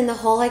some reason, the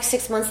whole, like,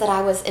 6 months that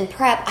I was in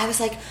prep, I was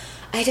like,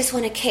 I just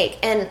want a cake.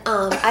 And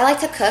I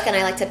like to cook and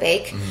I like to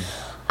bake.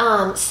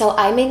 So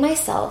I made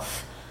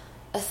myself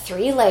a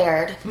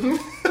 3-layered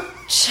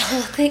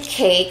chocolate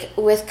cake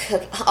with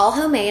all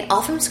homemade,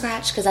 all from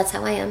scratch, because that's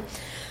how I am.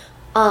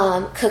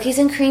 Cookies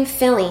and cream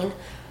filling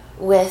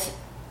with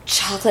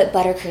chocolate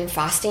buttercream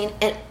frosting.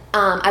 And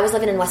I was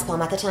living in West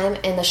Palm at the time,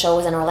 and the show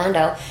was in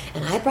Orlando,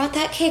 and I brought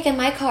that cake in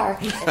my car,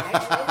 and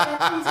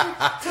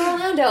I drove to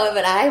Orlando,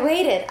 but I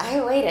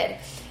waited.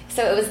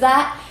 So it was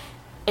that,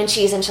 and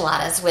cheese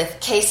enchiladas with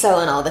queso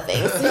and all the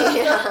things.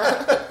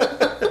 Yeah.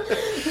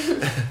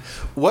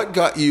 What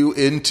got you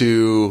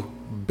into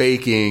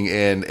baking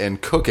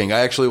and cooking? I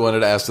actually wanted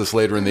to ask this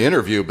later in the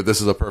interview, but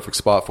this is a perfect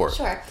spot for it.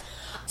 Sure.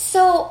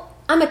 So,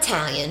 I'm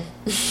Italian,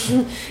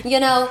 you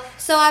know,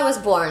 so I was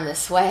born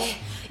this way,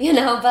 you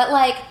know, but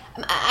like,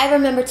 I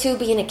remember, too,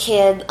 being a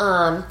kid,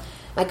 my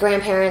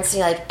grandparents,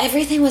 like,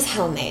 everything was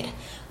homemade.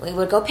 We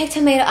would go pick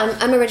tomato.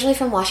 I'm originally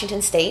from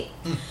Washington State.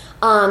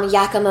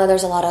 Yakima,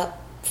 there's a lot of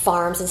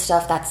farms and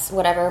stuff, that's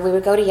whatever. We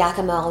would go to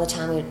Yakima all the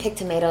time. We would pick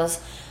tomatoes.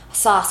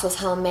 Sauce was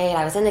homemade.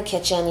 I was in the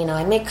kitchen. You know,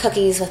 I'd make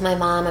cookies with my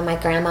mom and my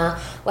grandma,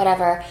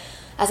 whatever.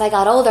 As I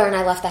got older and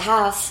I left the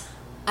house,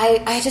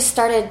 I just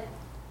started,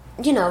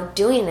 you know,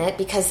 doing it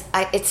because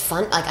it's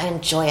fun. Like, I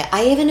enjoy it.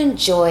 I even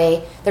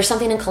enjoy, there's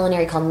something in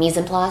culinary called mise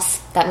en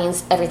place. That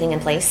means everything in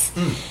place.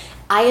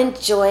 I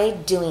enjoy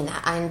doing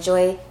that. I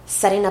enjoy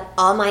setting up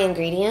all my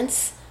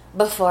ingredients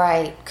before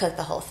I cook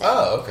the whole thing.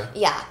 Oh, okay.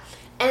 Yeah.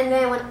 And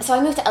then so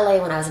I moved to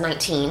LA when I was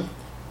 19,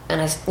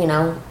 and I, you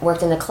know,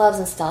 worked in the clubs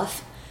and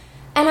stuff.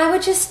 And I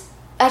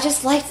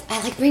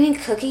like bringing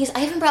cookies.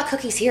 I even brought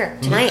cookies here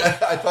tonight.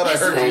 I thought I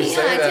heard you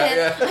say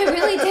that. Yeah. I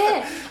really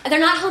did. They're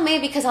not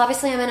homemade because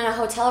obviously I'm in a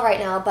hotel right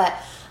now, but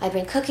I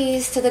bring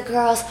cookies to the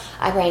girls.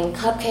 I bring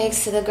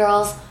cupcakes to the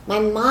girls. My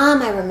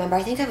mom, I remember,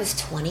 I think I was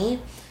 20.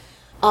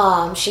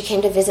 She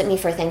came to visit me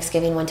for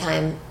Thanksgiving one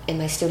time in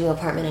my studio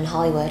apartment in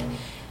Hollywood.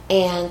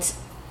 And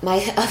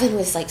my oven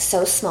was like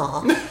so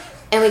small.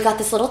 And we got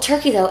this little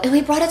turkey, though, and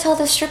we brought it to all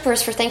the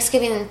strippers for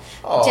Thanksgiving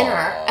dinner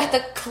at the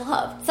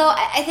club. So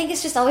I think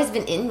it's just always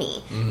been in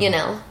me, you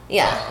know?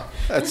 Yeah.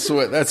 That's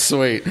sweet. That's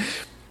sweet.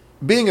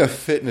 Being a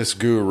fitness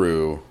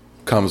guru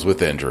comes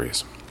with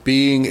injuries.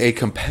 Being a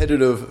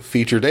competitive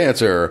feature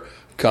dancer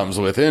comes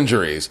with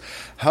injuries.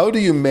 How do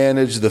you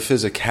manage the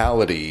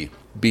physicality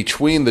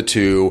between the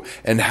two,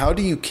 and how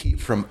do you keep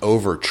from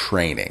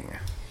overtraining?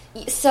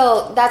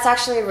 So that's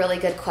actually a really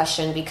good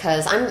question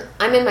because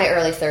I'm in my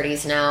early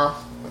 30s now.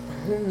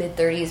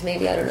 Mid-30s,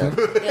 maybe, I don't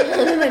know. Yeah,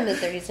 I'm in my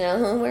mid-30s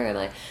now. Where am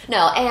I?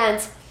 No,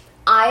 and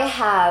I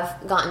have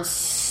gotten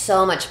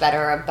so much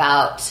better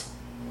about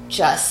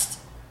just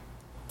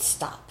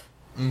stop.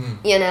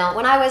 You know,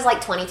 when I was like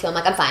 22, I'm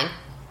like, I'm fine.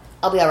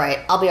 I'll be all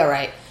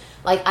right.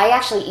 Like, I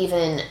actually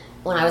even,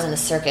 when I was in the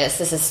circus,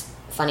 this is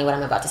funny what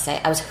I'm about to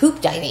say, I was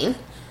hoop diving,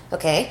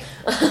 okay?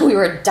 We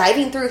were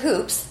diving through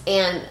hoops,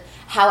 and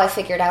how I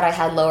figured out I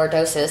had lower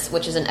doses,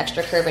 which is an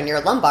extra curve in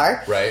your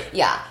lumbar. Right.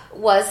 Yeah.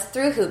 Was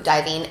through hoop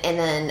diving, and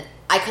then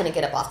I couldn't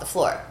get up off the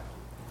floor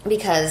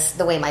because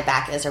the way my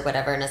back is or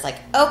whatever, and it's like,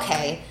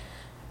 okay,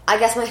 I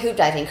guess my hoop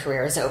diving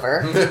career is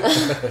over.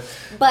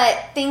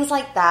 But things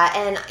like that,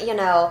 and, you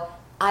know,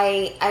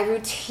 I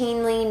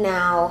routinely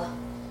now,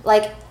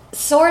 like,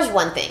 sore is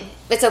one thing.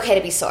 It's okay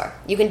to be sore.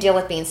 You can deal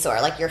with being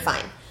sore. Like, you're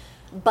fine.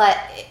 But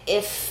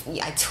if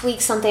I tweak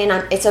something,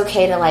 it's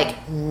okay to,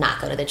 like, not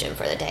go to the gym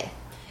for the day.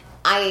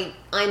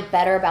 I'm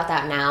better about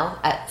that now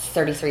at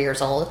 33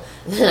 years old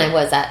than I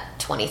was at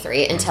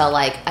 23 until,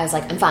 like, I was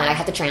like, I'm fine. I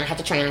have to train.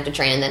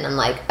 And then I'm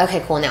like, okay,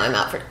 cool. Now I'm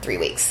out for 3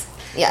 weeks.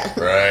 Yeah.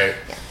 Right.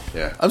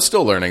 Yeah. I'm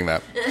still learning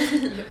that.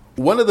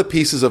 One of the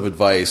pieces of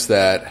advice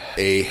that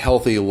a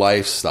healthy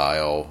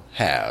lifestyle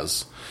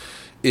has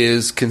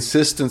is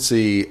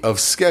consistency of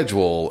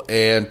schedule,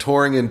 and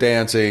touring and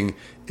dancing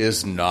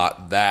is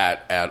not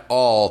that at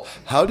all.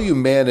 How do you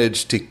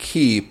manage to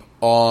keep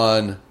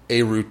on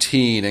a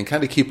routine and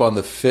kind of keep on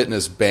the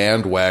fitness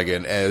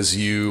bandwagon as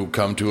you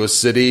come to a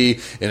city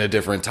in a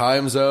different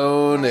time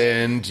zone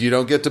and you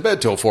don't get to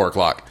bed till 4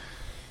 o'clock?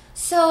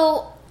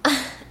 So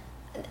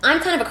I'm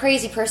kind of a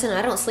crazy person and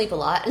I don't sleep a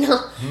lot.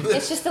 No,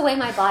 it's just the way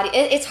my body,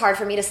 it's hard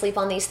for me to sleep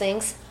on these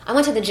things. I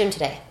went to the gym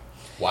today.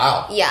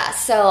 Wow. Yeah,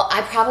 so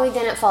I probably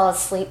didn't fall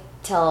asleep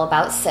till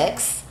about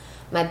 6.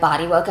 My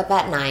body woke up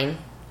at 9.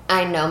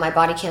 I know my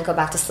body can't go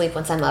back to sleep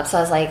once I'm up, so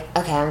I was like,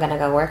 okay, I'm going to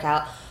go work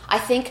out. I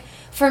think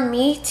for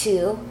me,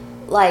 too,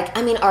 like,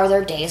 I mean, are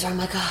there days where I'm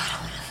like, oh, I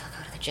don't want to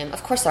go to the gym?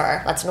 Of course there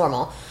are. That's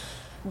normal.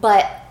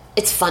 But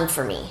it's fun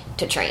for me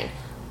to train.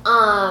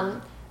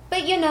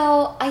 But, you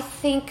know, I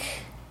think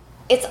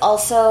it's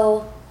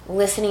also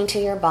listening to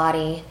your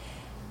body.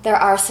 There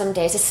are some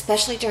days,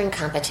 especially during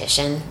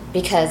competition,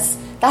 because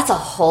that's a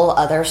whole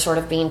other sort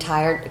of being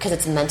tired, because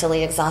it's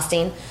mentally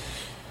exhausting,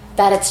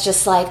 that it's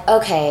just like,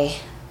 okay,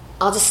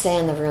 I'll just stay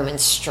in the room and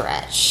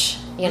stretch,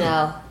 you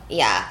know?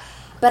 Yeah.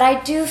 But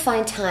I do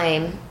find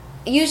time,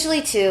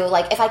 usually too,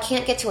 like if I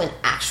can't get to an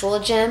actual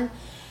gym,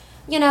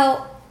 you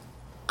know,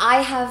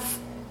 I have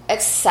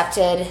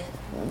accepted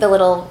the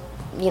little,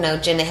 you know,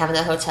 gym they have in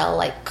the hotel,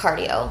 like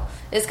cardio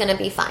is going to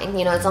be fine,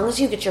 you know, as long as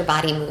you get your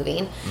body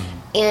moving.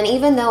 And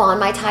even though on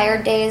my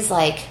tired days,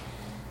 like,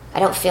 I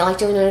don't feel like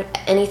doing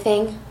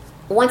anything,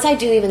 once I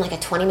do even like a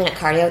 20-minute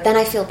cardio, then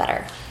I feel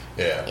better.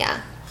 Yeah.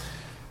 Yeah.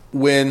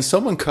 When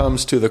someone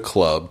comes to the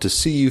club to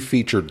see you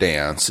feature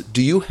dance,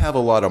 do you have a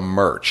lot of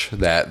merch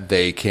that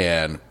they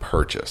can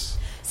purchase?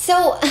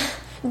 So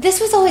this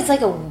was always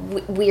like a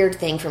weird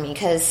thing for me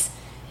because,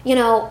 you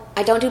know,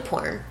 I don't do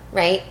porn,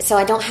 right? So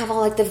I don't have all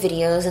like the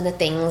videos and the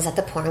things that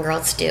the porn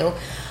girls do.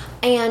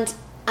 And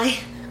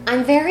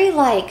I'm very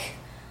like,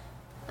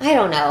 I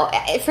don't know.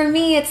 For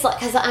me, it's like,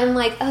 because I'm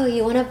like, oh,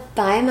 you want to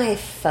buy my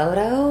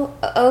photo?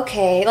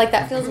 Okay. Like,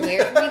 that feels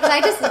weird. Because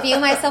I just view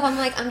myself, I'm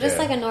like, I'm just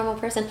like a normal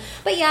person.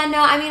 But yeah, no,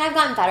 I mean, I've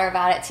gotten better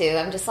about it too.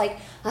 I'm just like,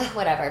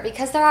 whatever.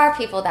 Because there are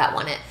people that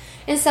want it.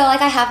 And so,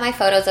 like, I have my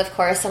photos, of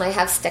course, and I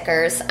have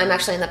stickers. I'm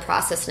actually in the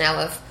process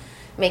now of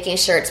making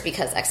shirts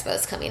because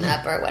Expo's coming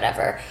up or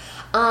whatever.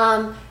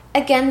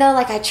 Again, though,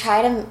 like, I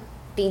try to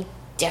be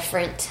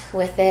different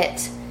with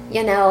it,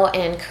 you know,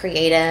 and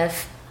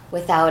creative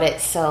without it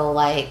so,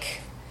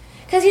 like,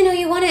 because, you know,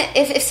 you want to,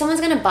 if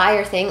someone's going to buy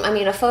your thing, I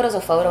mean, a photo's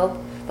a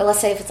photo, but let's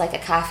say if it's like a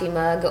coffee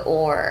mug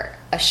or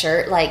a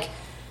shirt, like,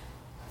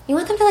 you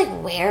want them to,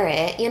 like, wear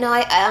it, you know,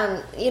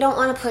 you don't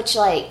want to put,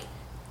 like,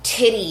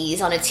 titties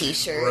on a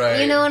t-shirt,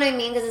 right. You know what I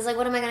mean, because it's like,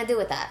 what am I going to do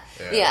with that?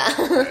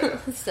 Yeah.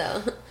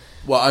 So.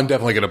 Well, I'm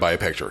definitely going to buy a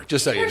picture,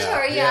 just so you know. For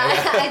sure, yeah.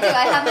 I do.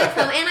 I have my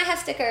phone, and I have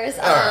stickers.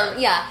 Right.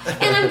 Yeah.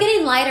 And I'm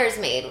getting lighters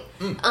made.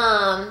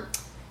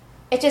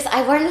 It just,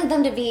 I wanted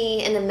them to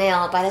be in the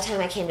mail by the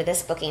time I came to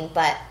this booking,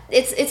 but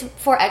it's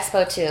for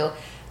Expo too,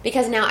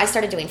 because now I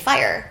started doing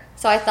fire.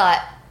 So I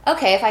thought,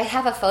 okay, if I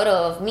have a photo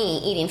of me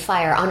eating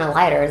fire on a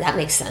lighter, that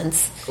makes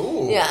sense.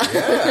 Ooh, yeah.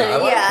 I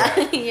like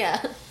that.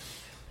 Yeah.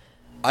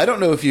 I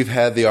don't know if you've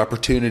had the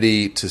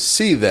opportunity to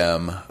see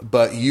them,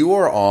 but you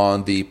are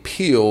on the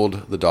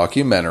Peeled, the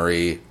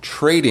documentary,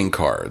 trading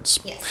cards.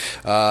 Yes.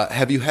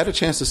 Have you had a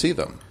chance to see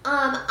them?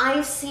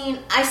 I've seen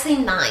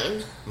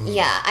 9.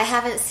 Yeah, I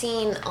haven't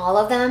seen all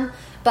of them,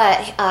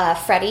 but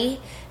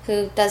Freddie,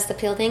 who does the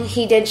Peelding,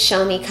 he did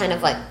show me kind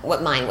of like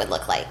what mine would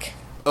look like.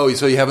 Oh,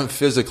 so you haven't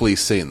physically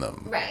seen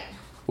them? Right.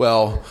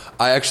 Well,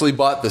 I actually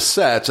bought the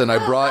sets, and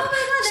I brought. Oh my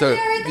God, so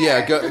right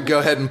yeah, go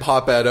ahead and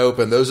pop that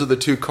open. Those are the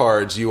 2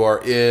 cards. You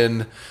are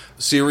in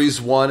Series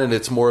 1, and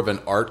it's more of an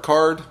art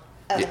card.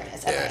 Oh, there it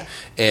is. Okay.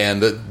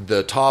 And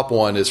the top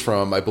one is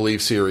from, I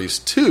believe, Series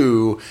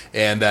 2,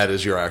 and that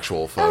is your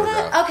actual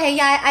photograph. Okay,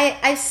 yeah,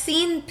 I've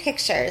seen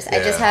pictures. I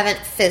just haven't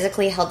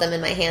physically held them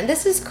in my hand.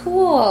 This is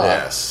cool.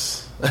 Yes.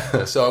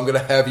 So I'm going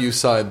to have you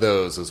sign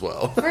those as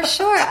well. For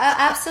sure.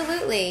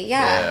 Absolutely.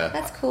 Yeah,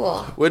 that's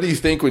cool. What do you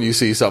think when you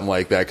see something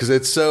like that? Because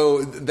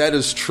that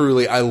is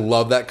truly, I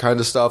love that kind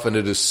of stuff, and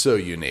it is so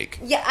unique.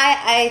 Yeah,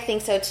 I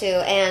think so too.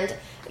 And,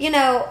 you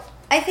know,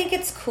 I think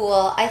it's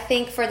cool. I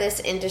think for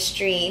this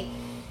industry,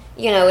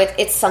 you know,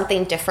 it's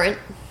something different,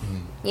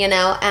 you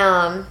know.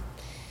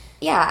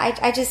 Yeah,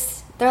 I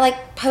just, they're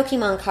like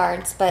Pokemon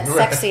cards, but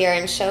sexier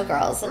and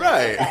showgirls. And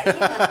right.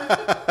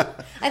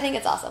 I think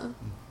it's awesome.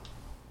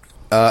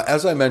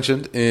 As I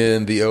mentioned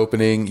in the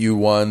opening, you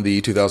won the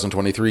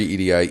 2023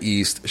 EDI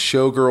East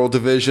Showgirl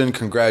Division.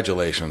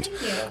 Congratulations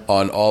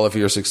on all of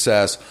your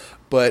success.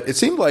 But it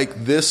seemed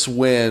like this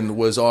win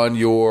was on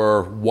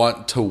your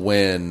want to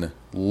win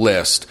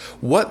list.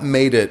 What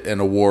made it an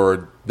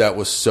award that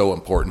was so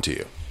important to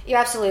you? You're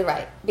absolutely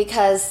right.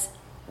 Because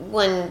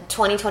when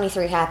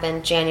 2023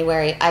 happened,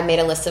 January, I made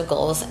a list of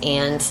goals.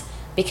 And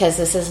because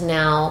this is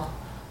now,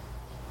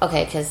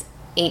 because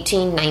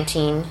 18,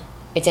 19...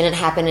 It didn't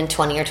happen in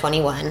 20 or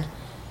 21. And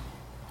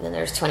then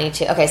there's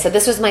 22. Okay, so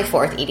this was my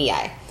 4th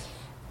EDI.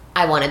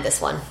 I wanted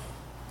this one.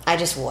 I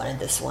just wanted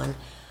this one.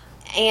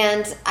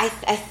 And I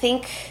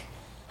think,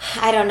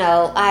 I don't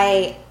know,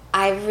 I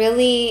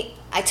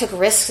took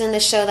risks in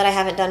this show that I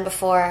haven't done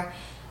before.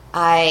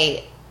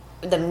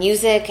 The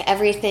music,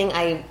 everything,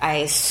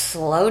 I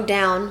slowed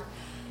down.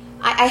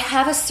 I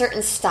have a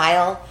certain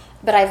style,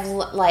 but I've,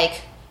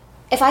 like,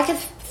 if I could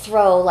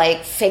throw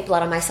like fake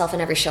blood on myself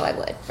in every show I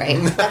would, right?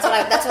 That's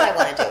what I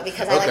want to do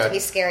because I like to be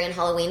scary in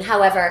Halloween.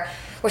 However,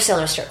 we're still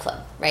in a strip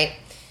club, right?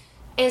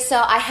 And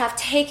so I have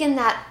taken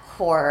that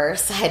horror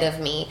side of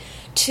me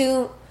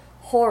to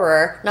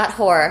horror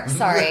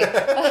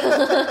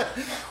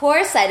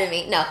side of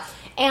me. No.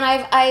 And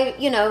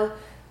I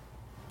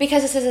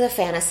because this is a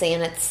fantasy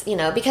and it's,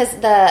 because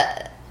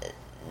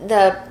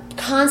the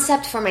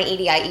concept for my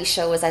EDIE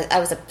show was I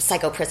was a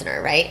psycho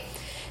prisoner, right?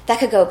 That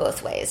could go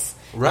both ways.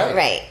 Right.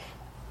 Right.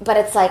 But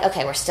it's like,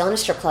 okay, we're still in a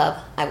strip club.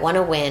 I want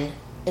to win.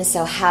 And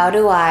so how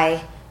do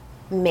I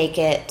make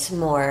it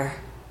more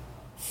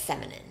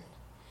feminine?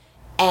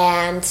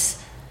 And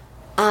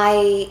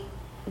I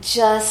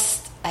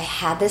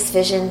had this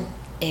vision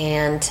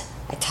and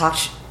I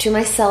talked to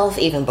myself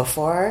even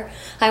before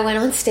I went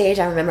on stage.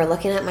 I remember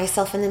looking at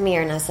myself in the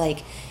mirror and I was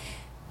like,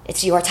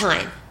 it's your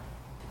time.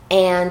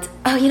 And,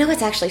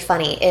 what's actually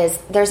funny is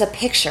there's a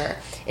picture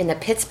in the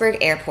Pittsburgh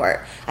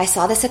airport. I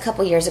saw this a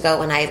couple years ago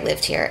when I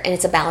lived here, and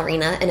it's a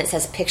ballerina, and it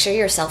says, picture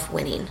yourself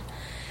winning.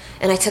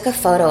 And I took a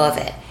photo of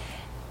it,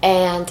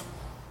 and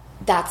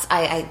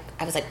I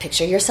was like,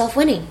 picture yourself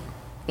winning,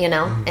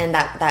 and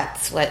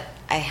that's what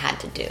I had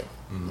to do.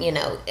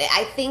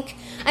 I think,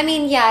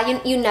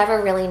 you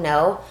never really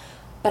know,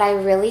 but I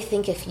really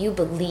think if you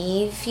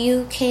believe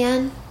you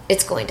can,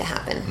 it's going to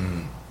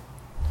happen.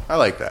 I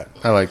like that.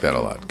 I like that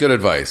a lot. Good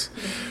advice.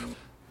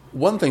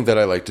 One thing that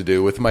I like to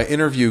do with my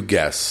interview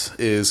guests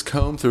is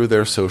comb through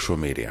their social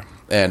media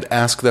and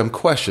ask them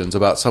questions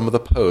about some of the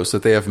posts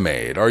that they have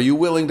made. Are you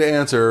willing to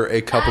answer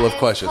a couple of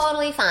questions?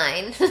 Totally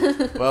fine.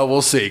 Well,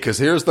 we'll see, because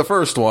here's the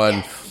first one.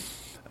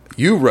 Yes.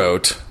 You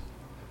wrote,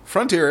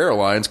 Frontier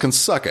Airlines can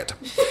suck it.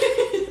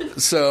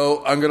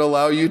 So I'm going to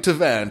allow you to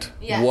vent.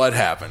 Yes. What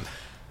happened?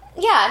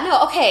 Yeah,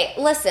 no, okay,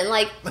 listen, we're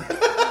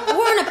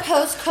in a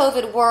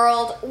post-COVID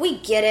world. We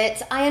get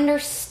it. I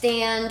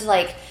understand,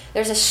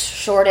 there's a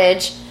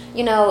shortage.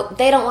 They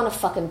don't want to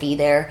fucking be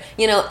there.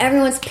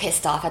 Everyone's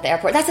pissed off at the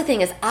airport. That's the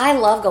thing is, I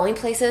love going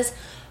places,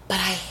 but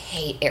I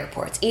hate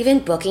airports. Even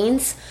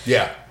bookings.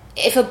 Yeah.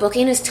 If a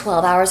booking is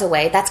 12 hours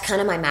away, that's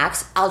kind of my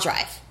max. I'll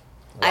drive.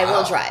 Wow. I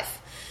will drive.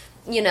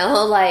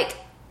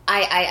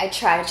 I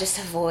try to just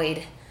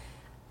avoid...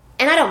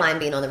 And I don't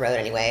mind being on the road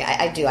anyway.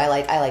 I do. I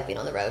like being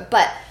on the road.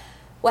 But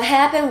what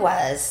happened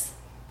was,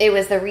 it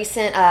was the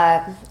recent,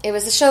 it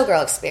was the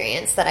Showgirl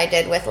experience that I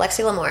did with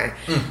Lexi Lamore.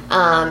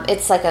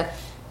 It's like a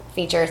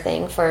feature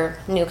thing for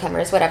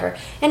newcomers, whatever.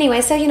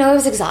 Anyway, so, it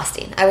was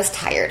exhausting. I was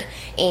tired.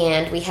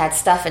 And we had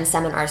stuff and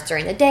seminars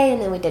during the day,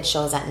 and then we did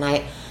shows at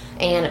night.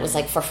 And it was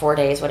for 4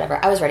 days, whatever.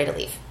 I was ready to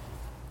leave.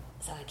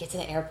 So I get to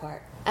the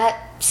airport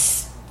at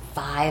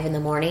 5 in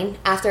the morning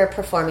after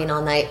performing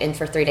all night and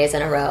for 3 days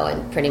in a row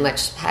and pretty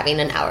much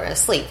having an hour of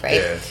sleep,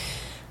 right? Yeah.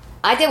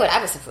 I did what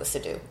I was supposed to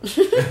do.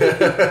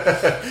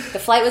 The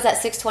flight was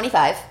at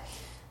 6:25.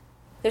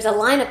 There's a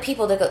line of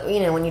people that go,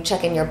 when you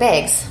check in your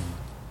bags.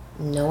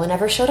 No one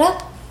ever showed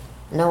up.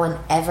 No one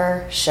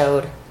ever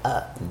showed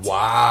up.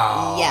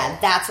 Wow. Yeah,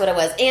 that's what it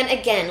was. And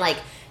again,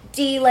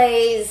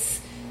 delays,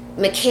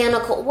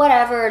 mechanical,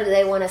 whatever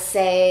they want to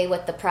say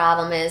what the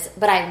problem is,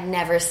 but I've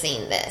never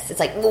seen this. It's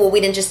we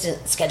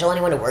didn't schedule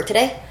anyone to work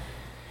today,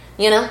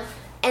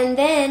 And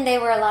then they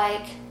were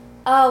like,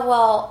 oh,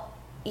 well,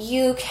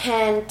 you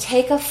can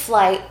take a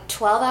flight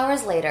 12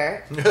 hours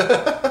later.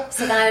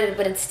 So then I would have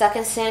been stuck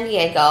in San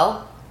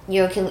Diego.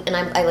 You can, and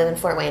I live in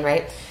Fort Wayne,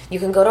 right? You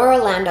can go to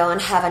Orlando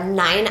and have a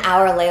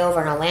 9-hour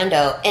layover in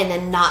Orlando and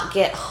then not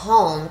get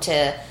home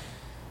to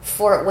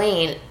Fort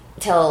Wayne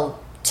till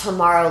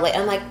tomorrow late.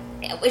 I'm like,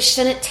 it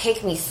shouldn't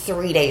take me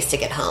 3 days to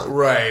get home.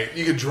 Right.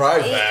 You could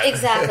drive that.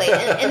 Exactly.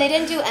 And they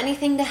didn't do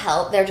anything to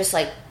help. They're just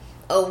like,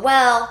 oh,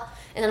 well.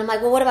 And then I'm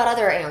like, well, what about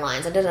other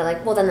airlines? And they're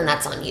like, well, then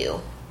that's on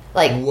you.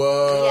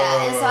 Whoa.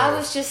 Yeah. And so I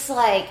was just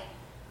like,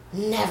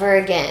 never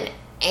again.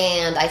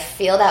 And I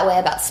feel that way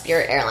about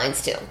Spirit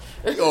Airlines, too.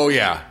 Oh,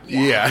 yeah.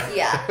 Yeah.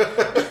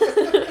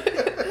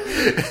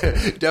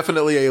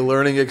 Definitely a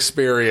learning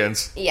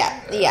experience.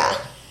 Yeah.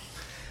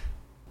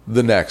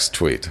 The next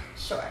tweet.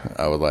 Sure.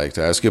 I would like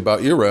to ask you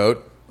about. You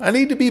wrote, I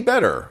need to be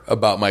better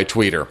about my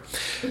tweeter.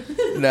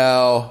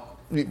 Now,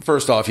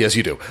 first off, yes,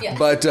 you do. Yeah.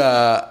 But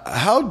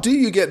how do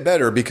you get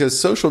better? Because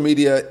social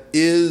media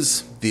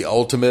is the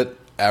ultimate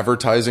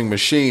advertising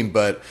machine,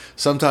 but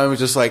sometimes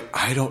just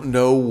I don't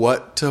know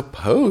what to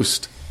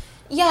post.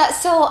 Yeah,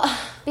 so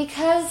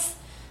because,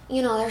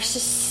 there's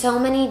just so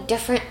many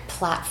different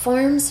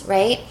platforms,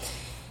 right?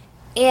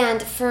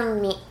 And for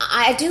me,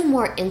 I do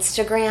more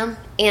Instagram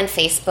and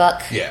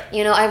Facebook. Yeah.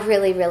 I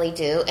really, really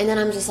do. And then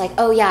I'm just like,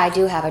 oh, yeah, I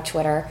do have a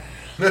Twitter.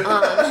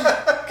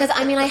 Because,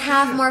 I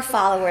have more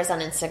followers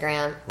on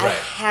Instagram. Right. I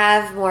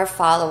have more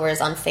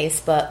followers on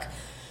Facebook.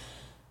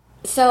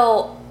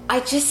 So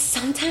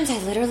sometimes I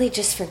literally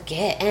just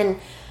forget. And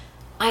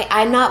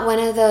I'm not one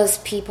of those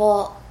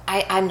people,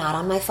 I'm not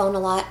on my phone a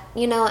lot,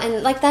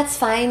 and that's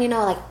fine,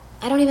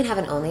 I don't even have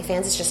an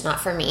OnlyFans. It's just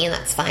not for me, and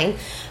that's fine.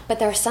 But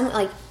there are some,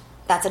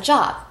 that's a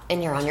job,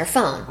 and you're on your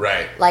phone.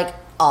 Right.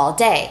 All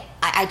day.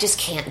 I just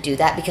can't do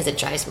that because it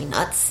drives me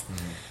nuts.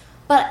 Mm-hmm.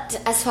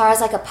 But as far as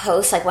like a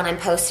post, like when I'm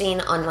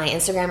posting on my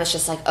Instagram, it's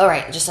just like, all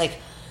right, just like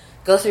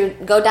go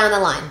down the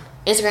line.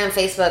 Instagram,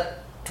 Facebook,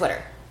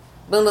 Twitter.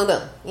 Boom, boom,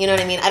 boom. You know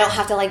what I mean? I don't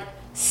have to like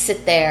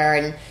sit there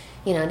and,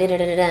 you know,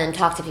 and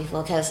talk to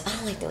people because I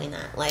don't like doing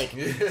that. Like,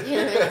 you know what I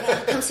mean?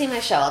 Like, come see my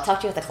show. I'll talk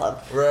to you at the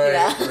club. Right,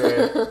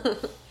 right.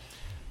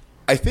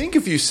 I think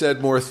if you said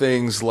more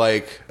things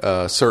like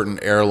certain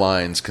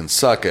airlines can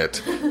suck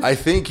it, I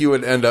think you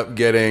would end up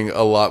getting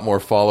a lot more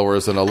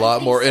followers and a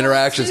lot more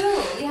interactions. Too.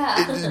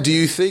 Yeah. Do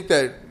you think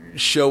that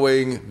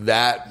showing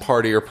that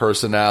part of your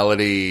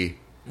personality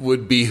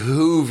would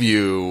behoove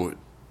you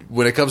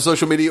when it comes to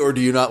social media, or do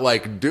you not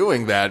like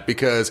doing that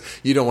because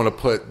you don't want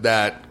to put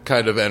that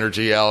kind of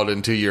energy out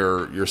into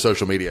your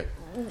social media?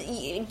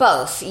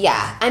 Both,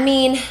 yeah. I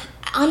mean,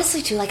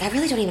 honestly, too, like, I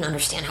really don't even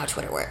understand how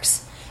Twitter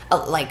works.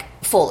 Like,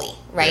 fully,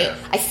 right? Yeah.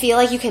 I feel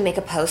like you can make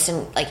a post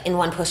and, like, in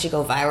one post you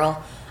go viral.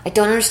 I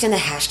don't understand the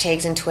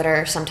hashtags in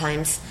Twitter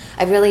sometimes.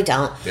 I really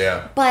don't.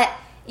 Yeah. But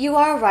you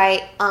are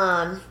right.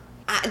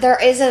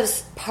 There is a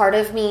part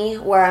of me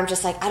where I'm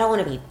just like, I don't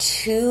want to be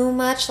too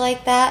much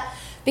like that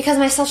because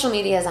my social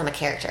media is I'm a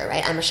character,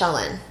 right? I'm Michelle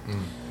Lynn.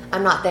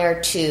 I'm not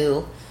there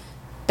to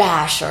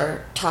bash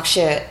or talk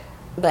shit.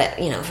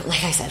 But, you know,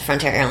 like I said,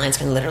 Frontier Airlines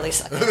can literally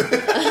suck. But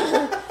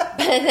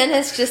then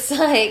it's just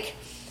like,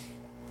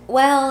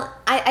 well,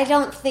 I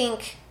don't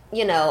think,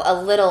 you know,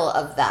 a little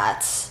of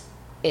that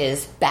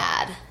is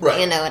bad. Right.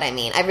 You know what I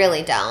mean? I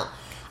really don't.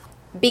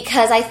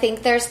 Because I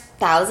think there's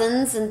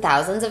thousands and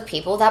thousands of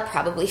people that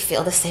probably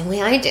feel the same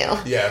way I do.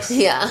 Yes.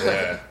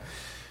 Yeah.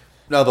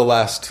 Now, the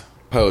last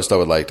post I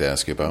would like to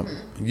ask you about.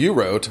 You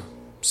wrote,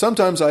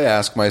 "Sometimes I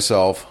ask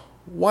myself,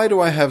 why do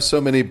I have so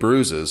many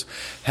bruises?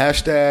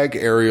 Hashtag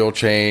aerial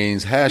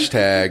chains,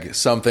 hashtag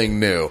something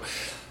new."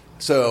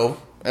 So,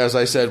 as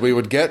I said, we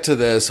would get to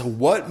this.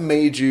 What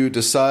made you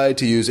decide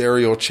to use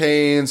aerial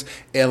chains?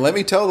 And let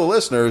me tell the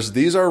listeners,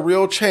 these are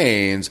real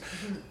chains.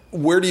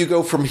 Where do you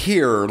go from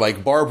here?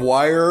 Like barbed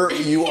wire?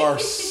 You are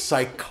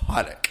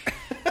psychotic.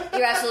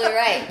 You're absolutely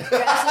right.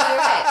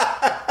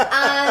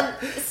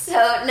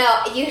 So,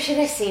 no, you should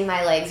have seen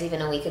my legs even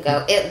a week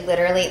ago.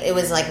 It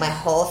was like my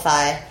whole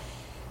thigh.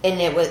 And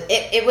it was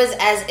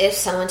as if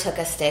someone took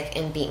a stick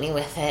and beat me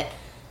with it.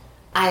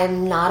 I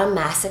am not a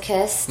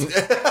masochist.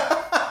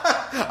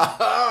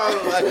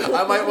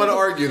 I might want to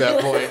argue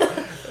that point.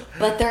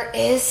 But there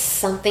is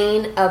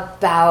something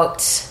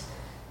about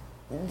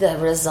the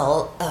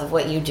result of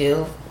what you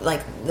do,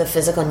 like the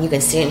physical, and you can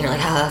see it and you're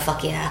like,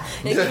 fuck yeah.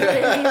 You know what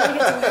I mean?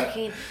 Like, it's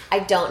working. I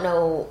don't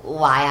know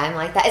why I'm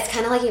like that. It's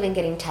kind of like even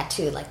getting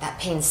tattooed. Like, that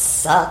pain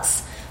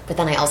sucks, but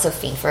then I also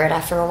fiend for it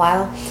after a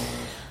while.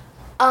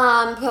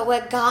 But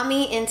what got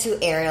me into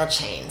aerial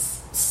chains,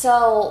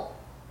 so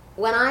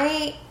when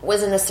I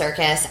was in the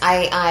circus,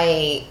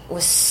 I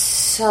was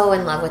so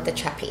in love with the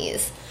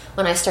trapeze.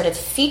 When I started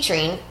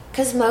featuring,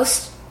 because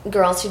most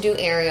girls who do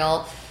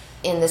aerial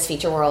in this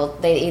feature world,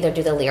 they either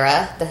do the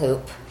lyra, the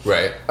hoop,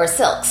 right, or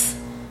silks.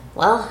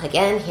 Well,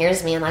 again,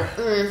 here's me. I'm like,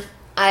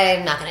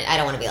 I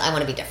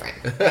want to be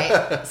different,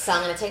 right? So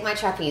I'm going to take my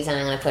trapeze and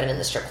I'm going to put it in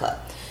the strip club.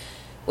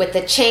 With the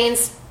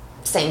chains,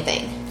 same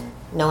thing.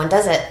 No one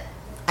does it.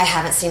 I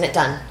haven't seen it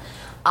done.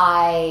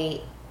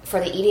 For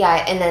the EDI,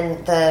 and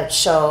then the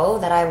show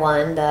that I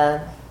won,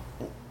 the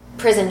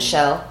prison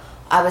show,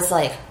 I was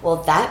like, well,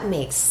 that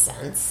makes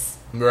sense.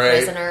 Right.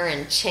 Prisoner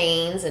and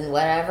chains and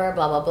whatever,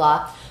 blah, blah,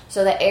 blah.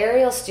 So the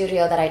aerial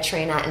studio that I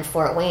train at in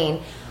Fort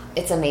Wayne,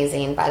 it's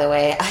amazing, by the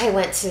way. I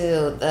went to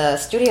the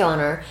studio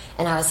owner,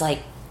 and I was like,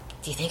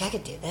 do you think I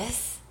could do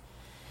this?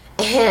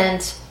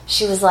 And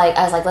I was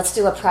like, let's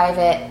do a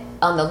private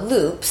on the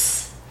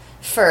loops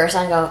first.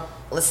 I go,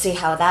 let's see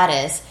how that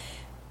is.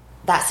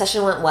 That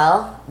session went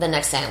well. The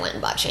next day I went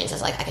and bought chains. I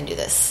was like, I can do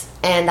this.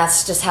 And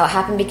that's just how it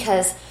happened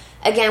because,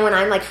 again, when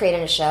I'm like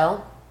creating a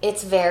show,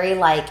 it's very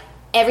like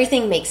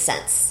everything makes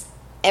sense.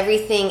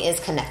 Everything is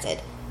connected.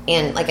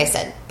 And like I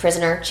said,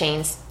 prisoner,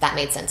 chains, that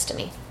made sense to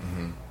me.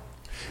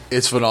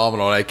 It's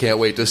phenomenal, and I can't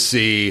wait to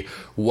see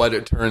what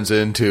it turns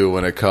into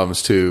when it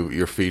comes to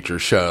your feature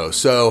show.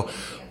 So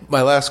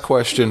my last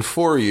question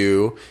for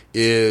you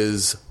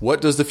is, what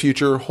does the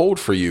future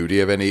hold for you? Do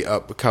you have any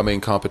upcoming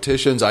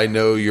competitions? I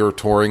know you're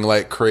touring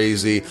like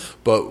crazy,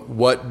 but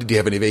do you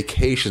have any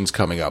vacations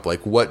coming up?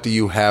 Like, what do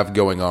you have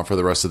going on for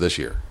the rest of this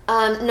year?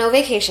 No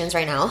vacations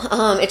right now.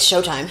 It's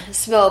showtime.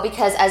 So,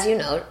 because as you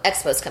know,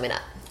 Expo's coming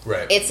up.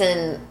 Right. It's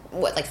in,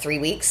 3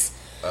 weeks?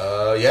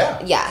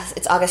 Yeah. Yeah,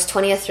 it's August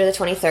 20th through the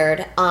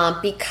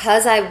 23rd.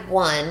 Because I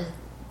won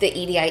the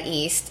EDI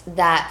East,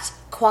 that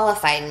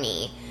qualified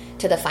me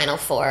to the Final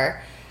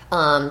Four,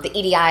 the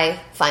EDI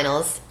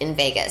finals in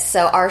Vegas.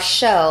 So our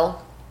show,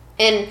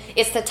 and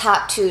it's the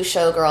top 2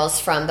 showgirls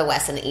from the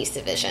West and the East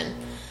Division.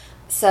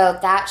 So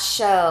that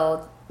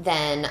show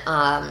then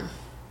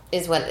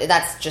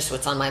that's just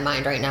what's on my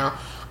mind right now.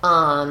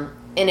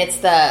 And it's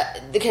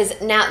because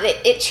now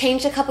it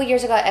changed a couple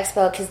years ago at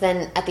Expo, because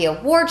then at the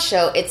award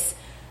show, it's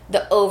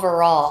the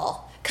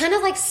overall, kind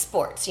of like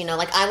sports,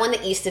 like I won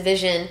the East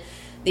Division,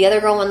 the other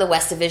girl won the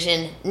West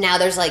Division, now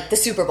there's like the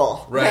Super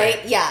Bowl, right?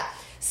 Yeah.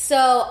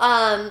 So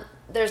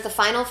there's the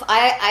final.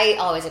 I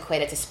always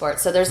equate it to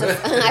sports. So there's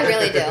I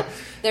really do.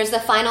 There's the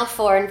Final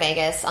Four in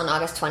Vegas on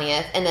August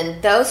 20th, and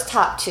then those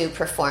top 2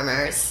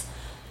 performers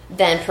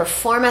then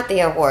perform at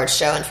the awards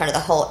show in front of the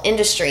whole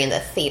industry in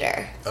the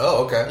theater.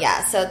 Oh, okay.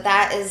 Yeah, so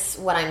that is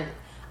what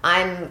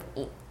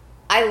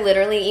I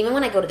literally, even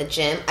when I go to the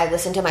gym, I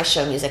listen to my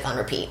show music on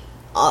repeat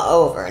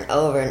over and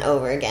over and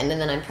over again,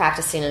 and then I'm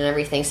practicing and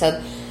everything. So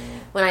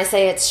when I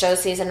say it's show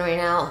season right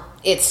now,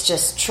 it's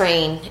just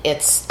train.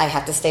 I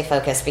have to stay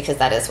focused because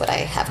that is what I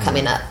have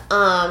coming up.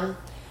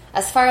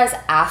 As far as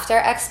after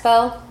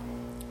Expo,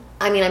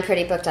 I mean, I'm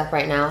pretty booked up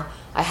right now.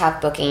 I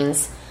have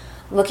bookings.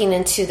 Looking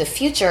into the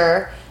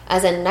future,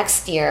 as in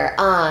next year,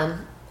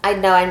 I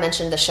know I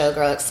mentioned the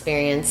Showgirl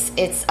Experience.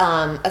 It's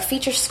a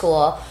feature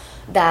school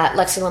that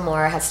Lexi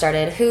Lamore had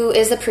started, who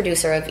is a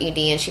producer of ED,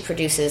 and she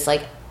produces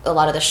like a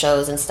lot of the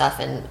shows and stuff,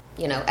 and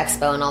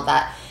Expo and all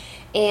that.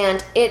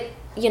 And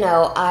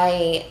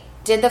I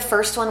did the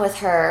first one with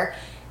her,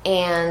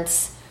 and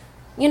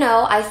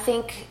I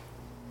think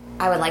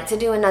I would like to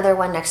do another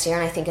one next year,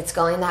 and I think it's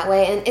going that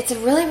way. And it's a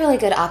really, really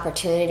good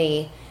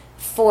opportunity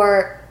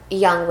for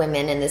young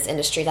women in this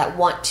industry that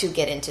want to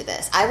get into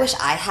this. I wish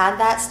I had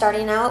that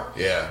starting out.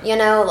 Yeah.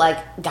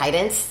 Like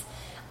guidance.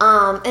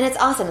 And it's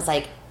awesome. It's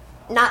like,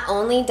 not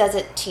only does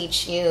it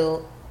teach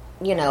you,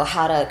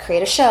 how to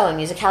create a show and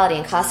musicality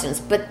and costumes,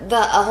 but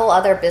a whole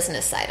other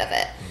business side of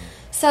it.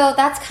 So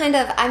that's kind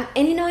of, I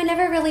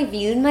never really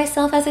viewed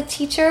myself as a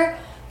teacher,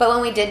 but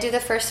when we did do the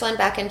first one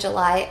back in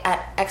July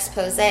at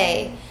Expose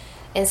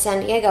in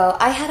San Diego,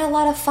 I had a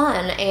lot of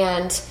fun,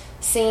 and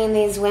seeing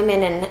these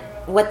women and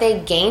what they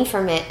gain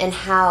from it and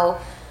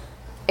how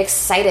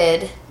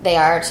excited they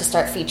are to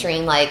start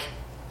featuring, I'm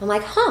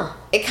like,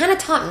 it kind of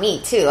taught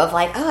me too, of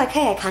like, oh,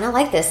 okay, I kind of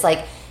like this,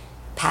 like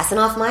passing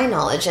off my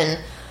knowledge, and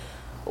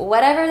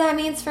whatever that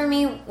means for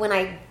me when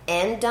I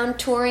am done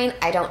touring,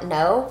 I don't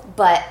know,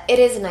 but it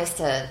is nice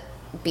to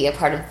be a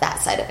part of that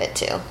side of it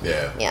too.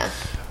 Yeah.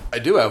 I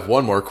do have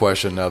one more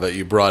question now that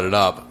you brought it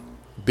up.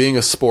 Being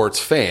a sports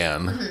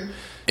fan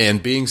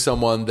and being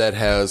someone that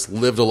has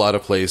lived a lot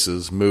of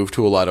places, moved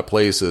to a lot of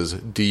places,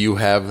 do you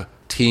have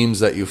teams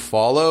that you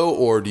follow,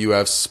 or do you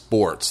have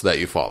sports that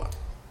you follow?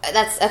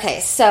 That's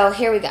okay. So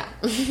here we go.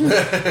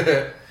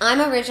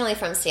 I'm originally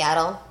from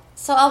Seattle,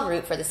 so I'll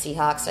root for the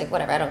Seahawks. Like,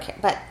 whatever, I don't care.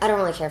 But I don't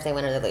really care if they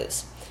win or they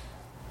lose.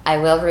 I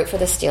will root for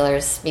the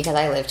Steelers because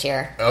I lived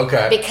here.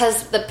 Okay.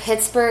 Because the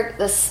Pittsburgh,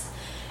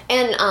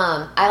 and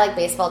I like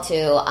baseball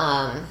too,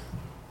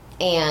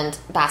 and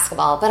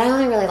basketball. But I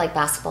only really like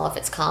basketball if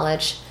it's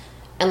college,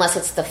 unless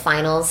it's the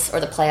finals or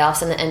the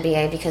playoffs in the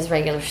NBA, because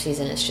regular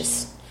season is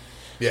just...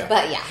 Yeah.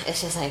 But yeah,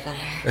 it's just like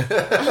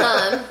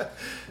whatever.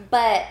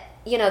 But,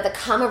 the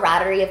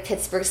camaraderie of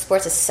Pittsburgh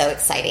sports is so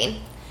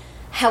exciting.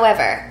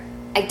 However,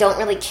 I don't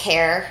really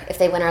care if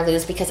they win or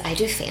lose because I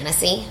do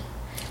fantasy.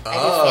 I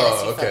do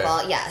fantasy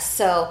football. Yeah,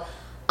 so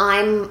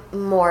I'm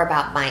more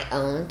about my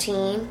own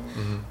team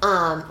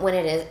when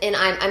it is... And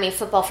I mean,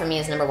 football for me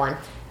is number one.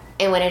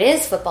 And when it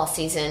is football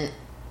season,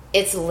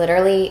 it's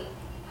literally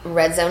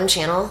Red Zone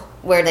channel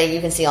where you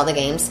can see all the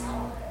games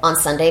on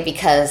Sunday,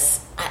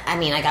 because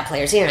I got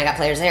players here and I got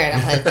players there, I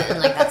got players there, and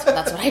like that's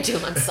what I do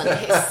on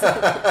Sundays.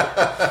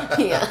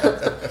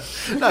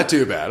 Yeah. Not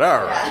too bad.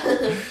 All right.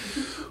 Yeah.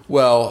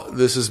 Well,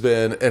 this has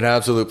been an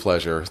absolute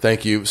pleasure.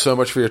 Thank you so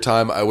much for your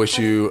time. I wish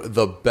you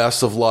the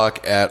best of luck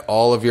at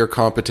all of your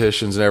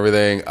competitions and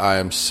everything. I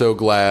am so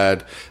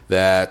glad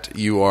that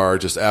you are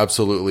just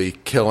absolutely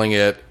killing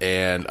it,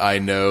 and I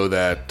know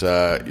that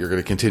you're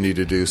going to continue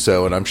to do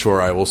so, and I'm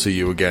sure I will see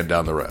you again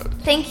down the road.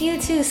 Thank you,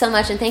 too, so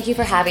much, and thank you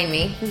for having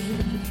me.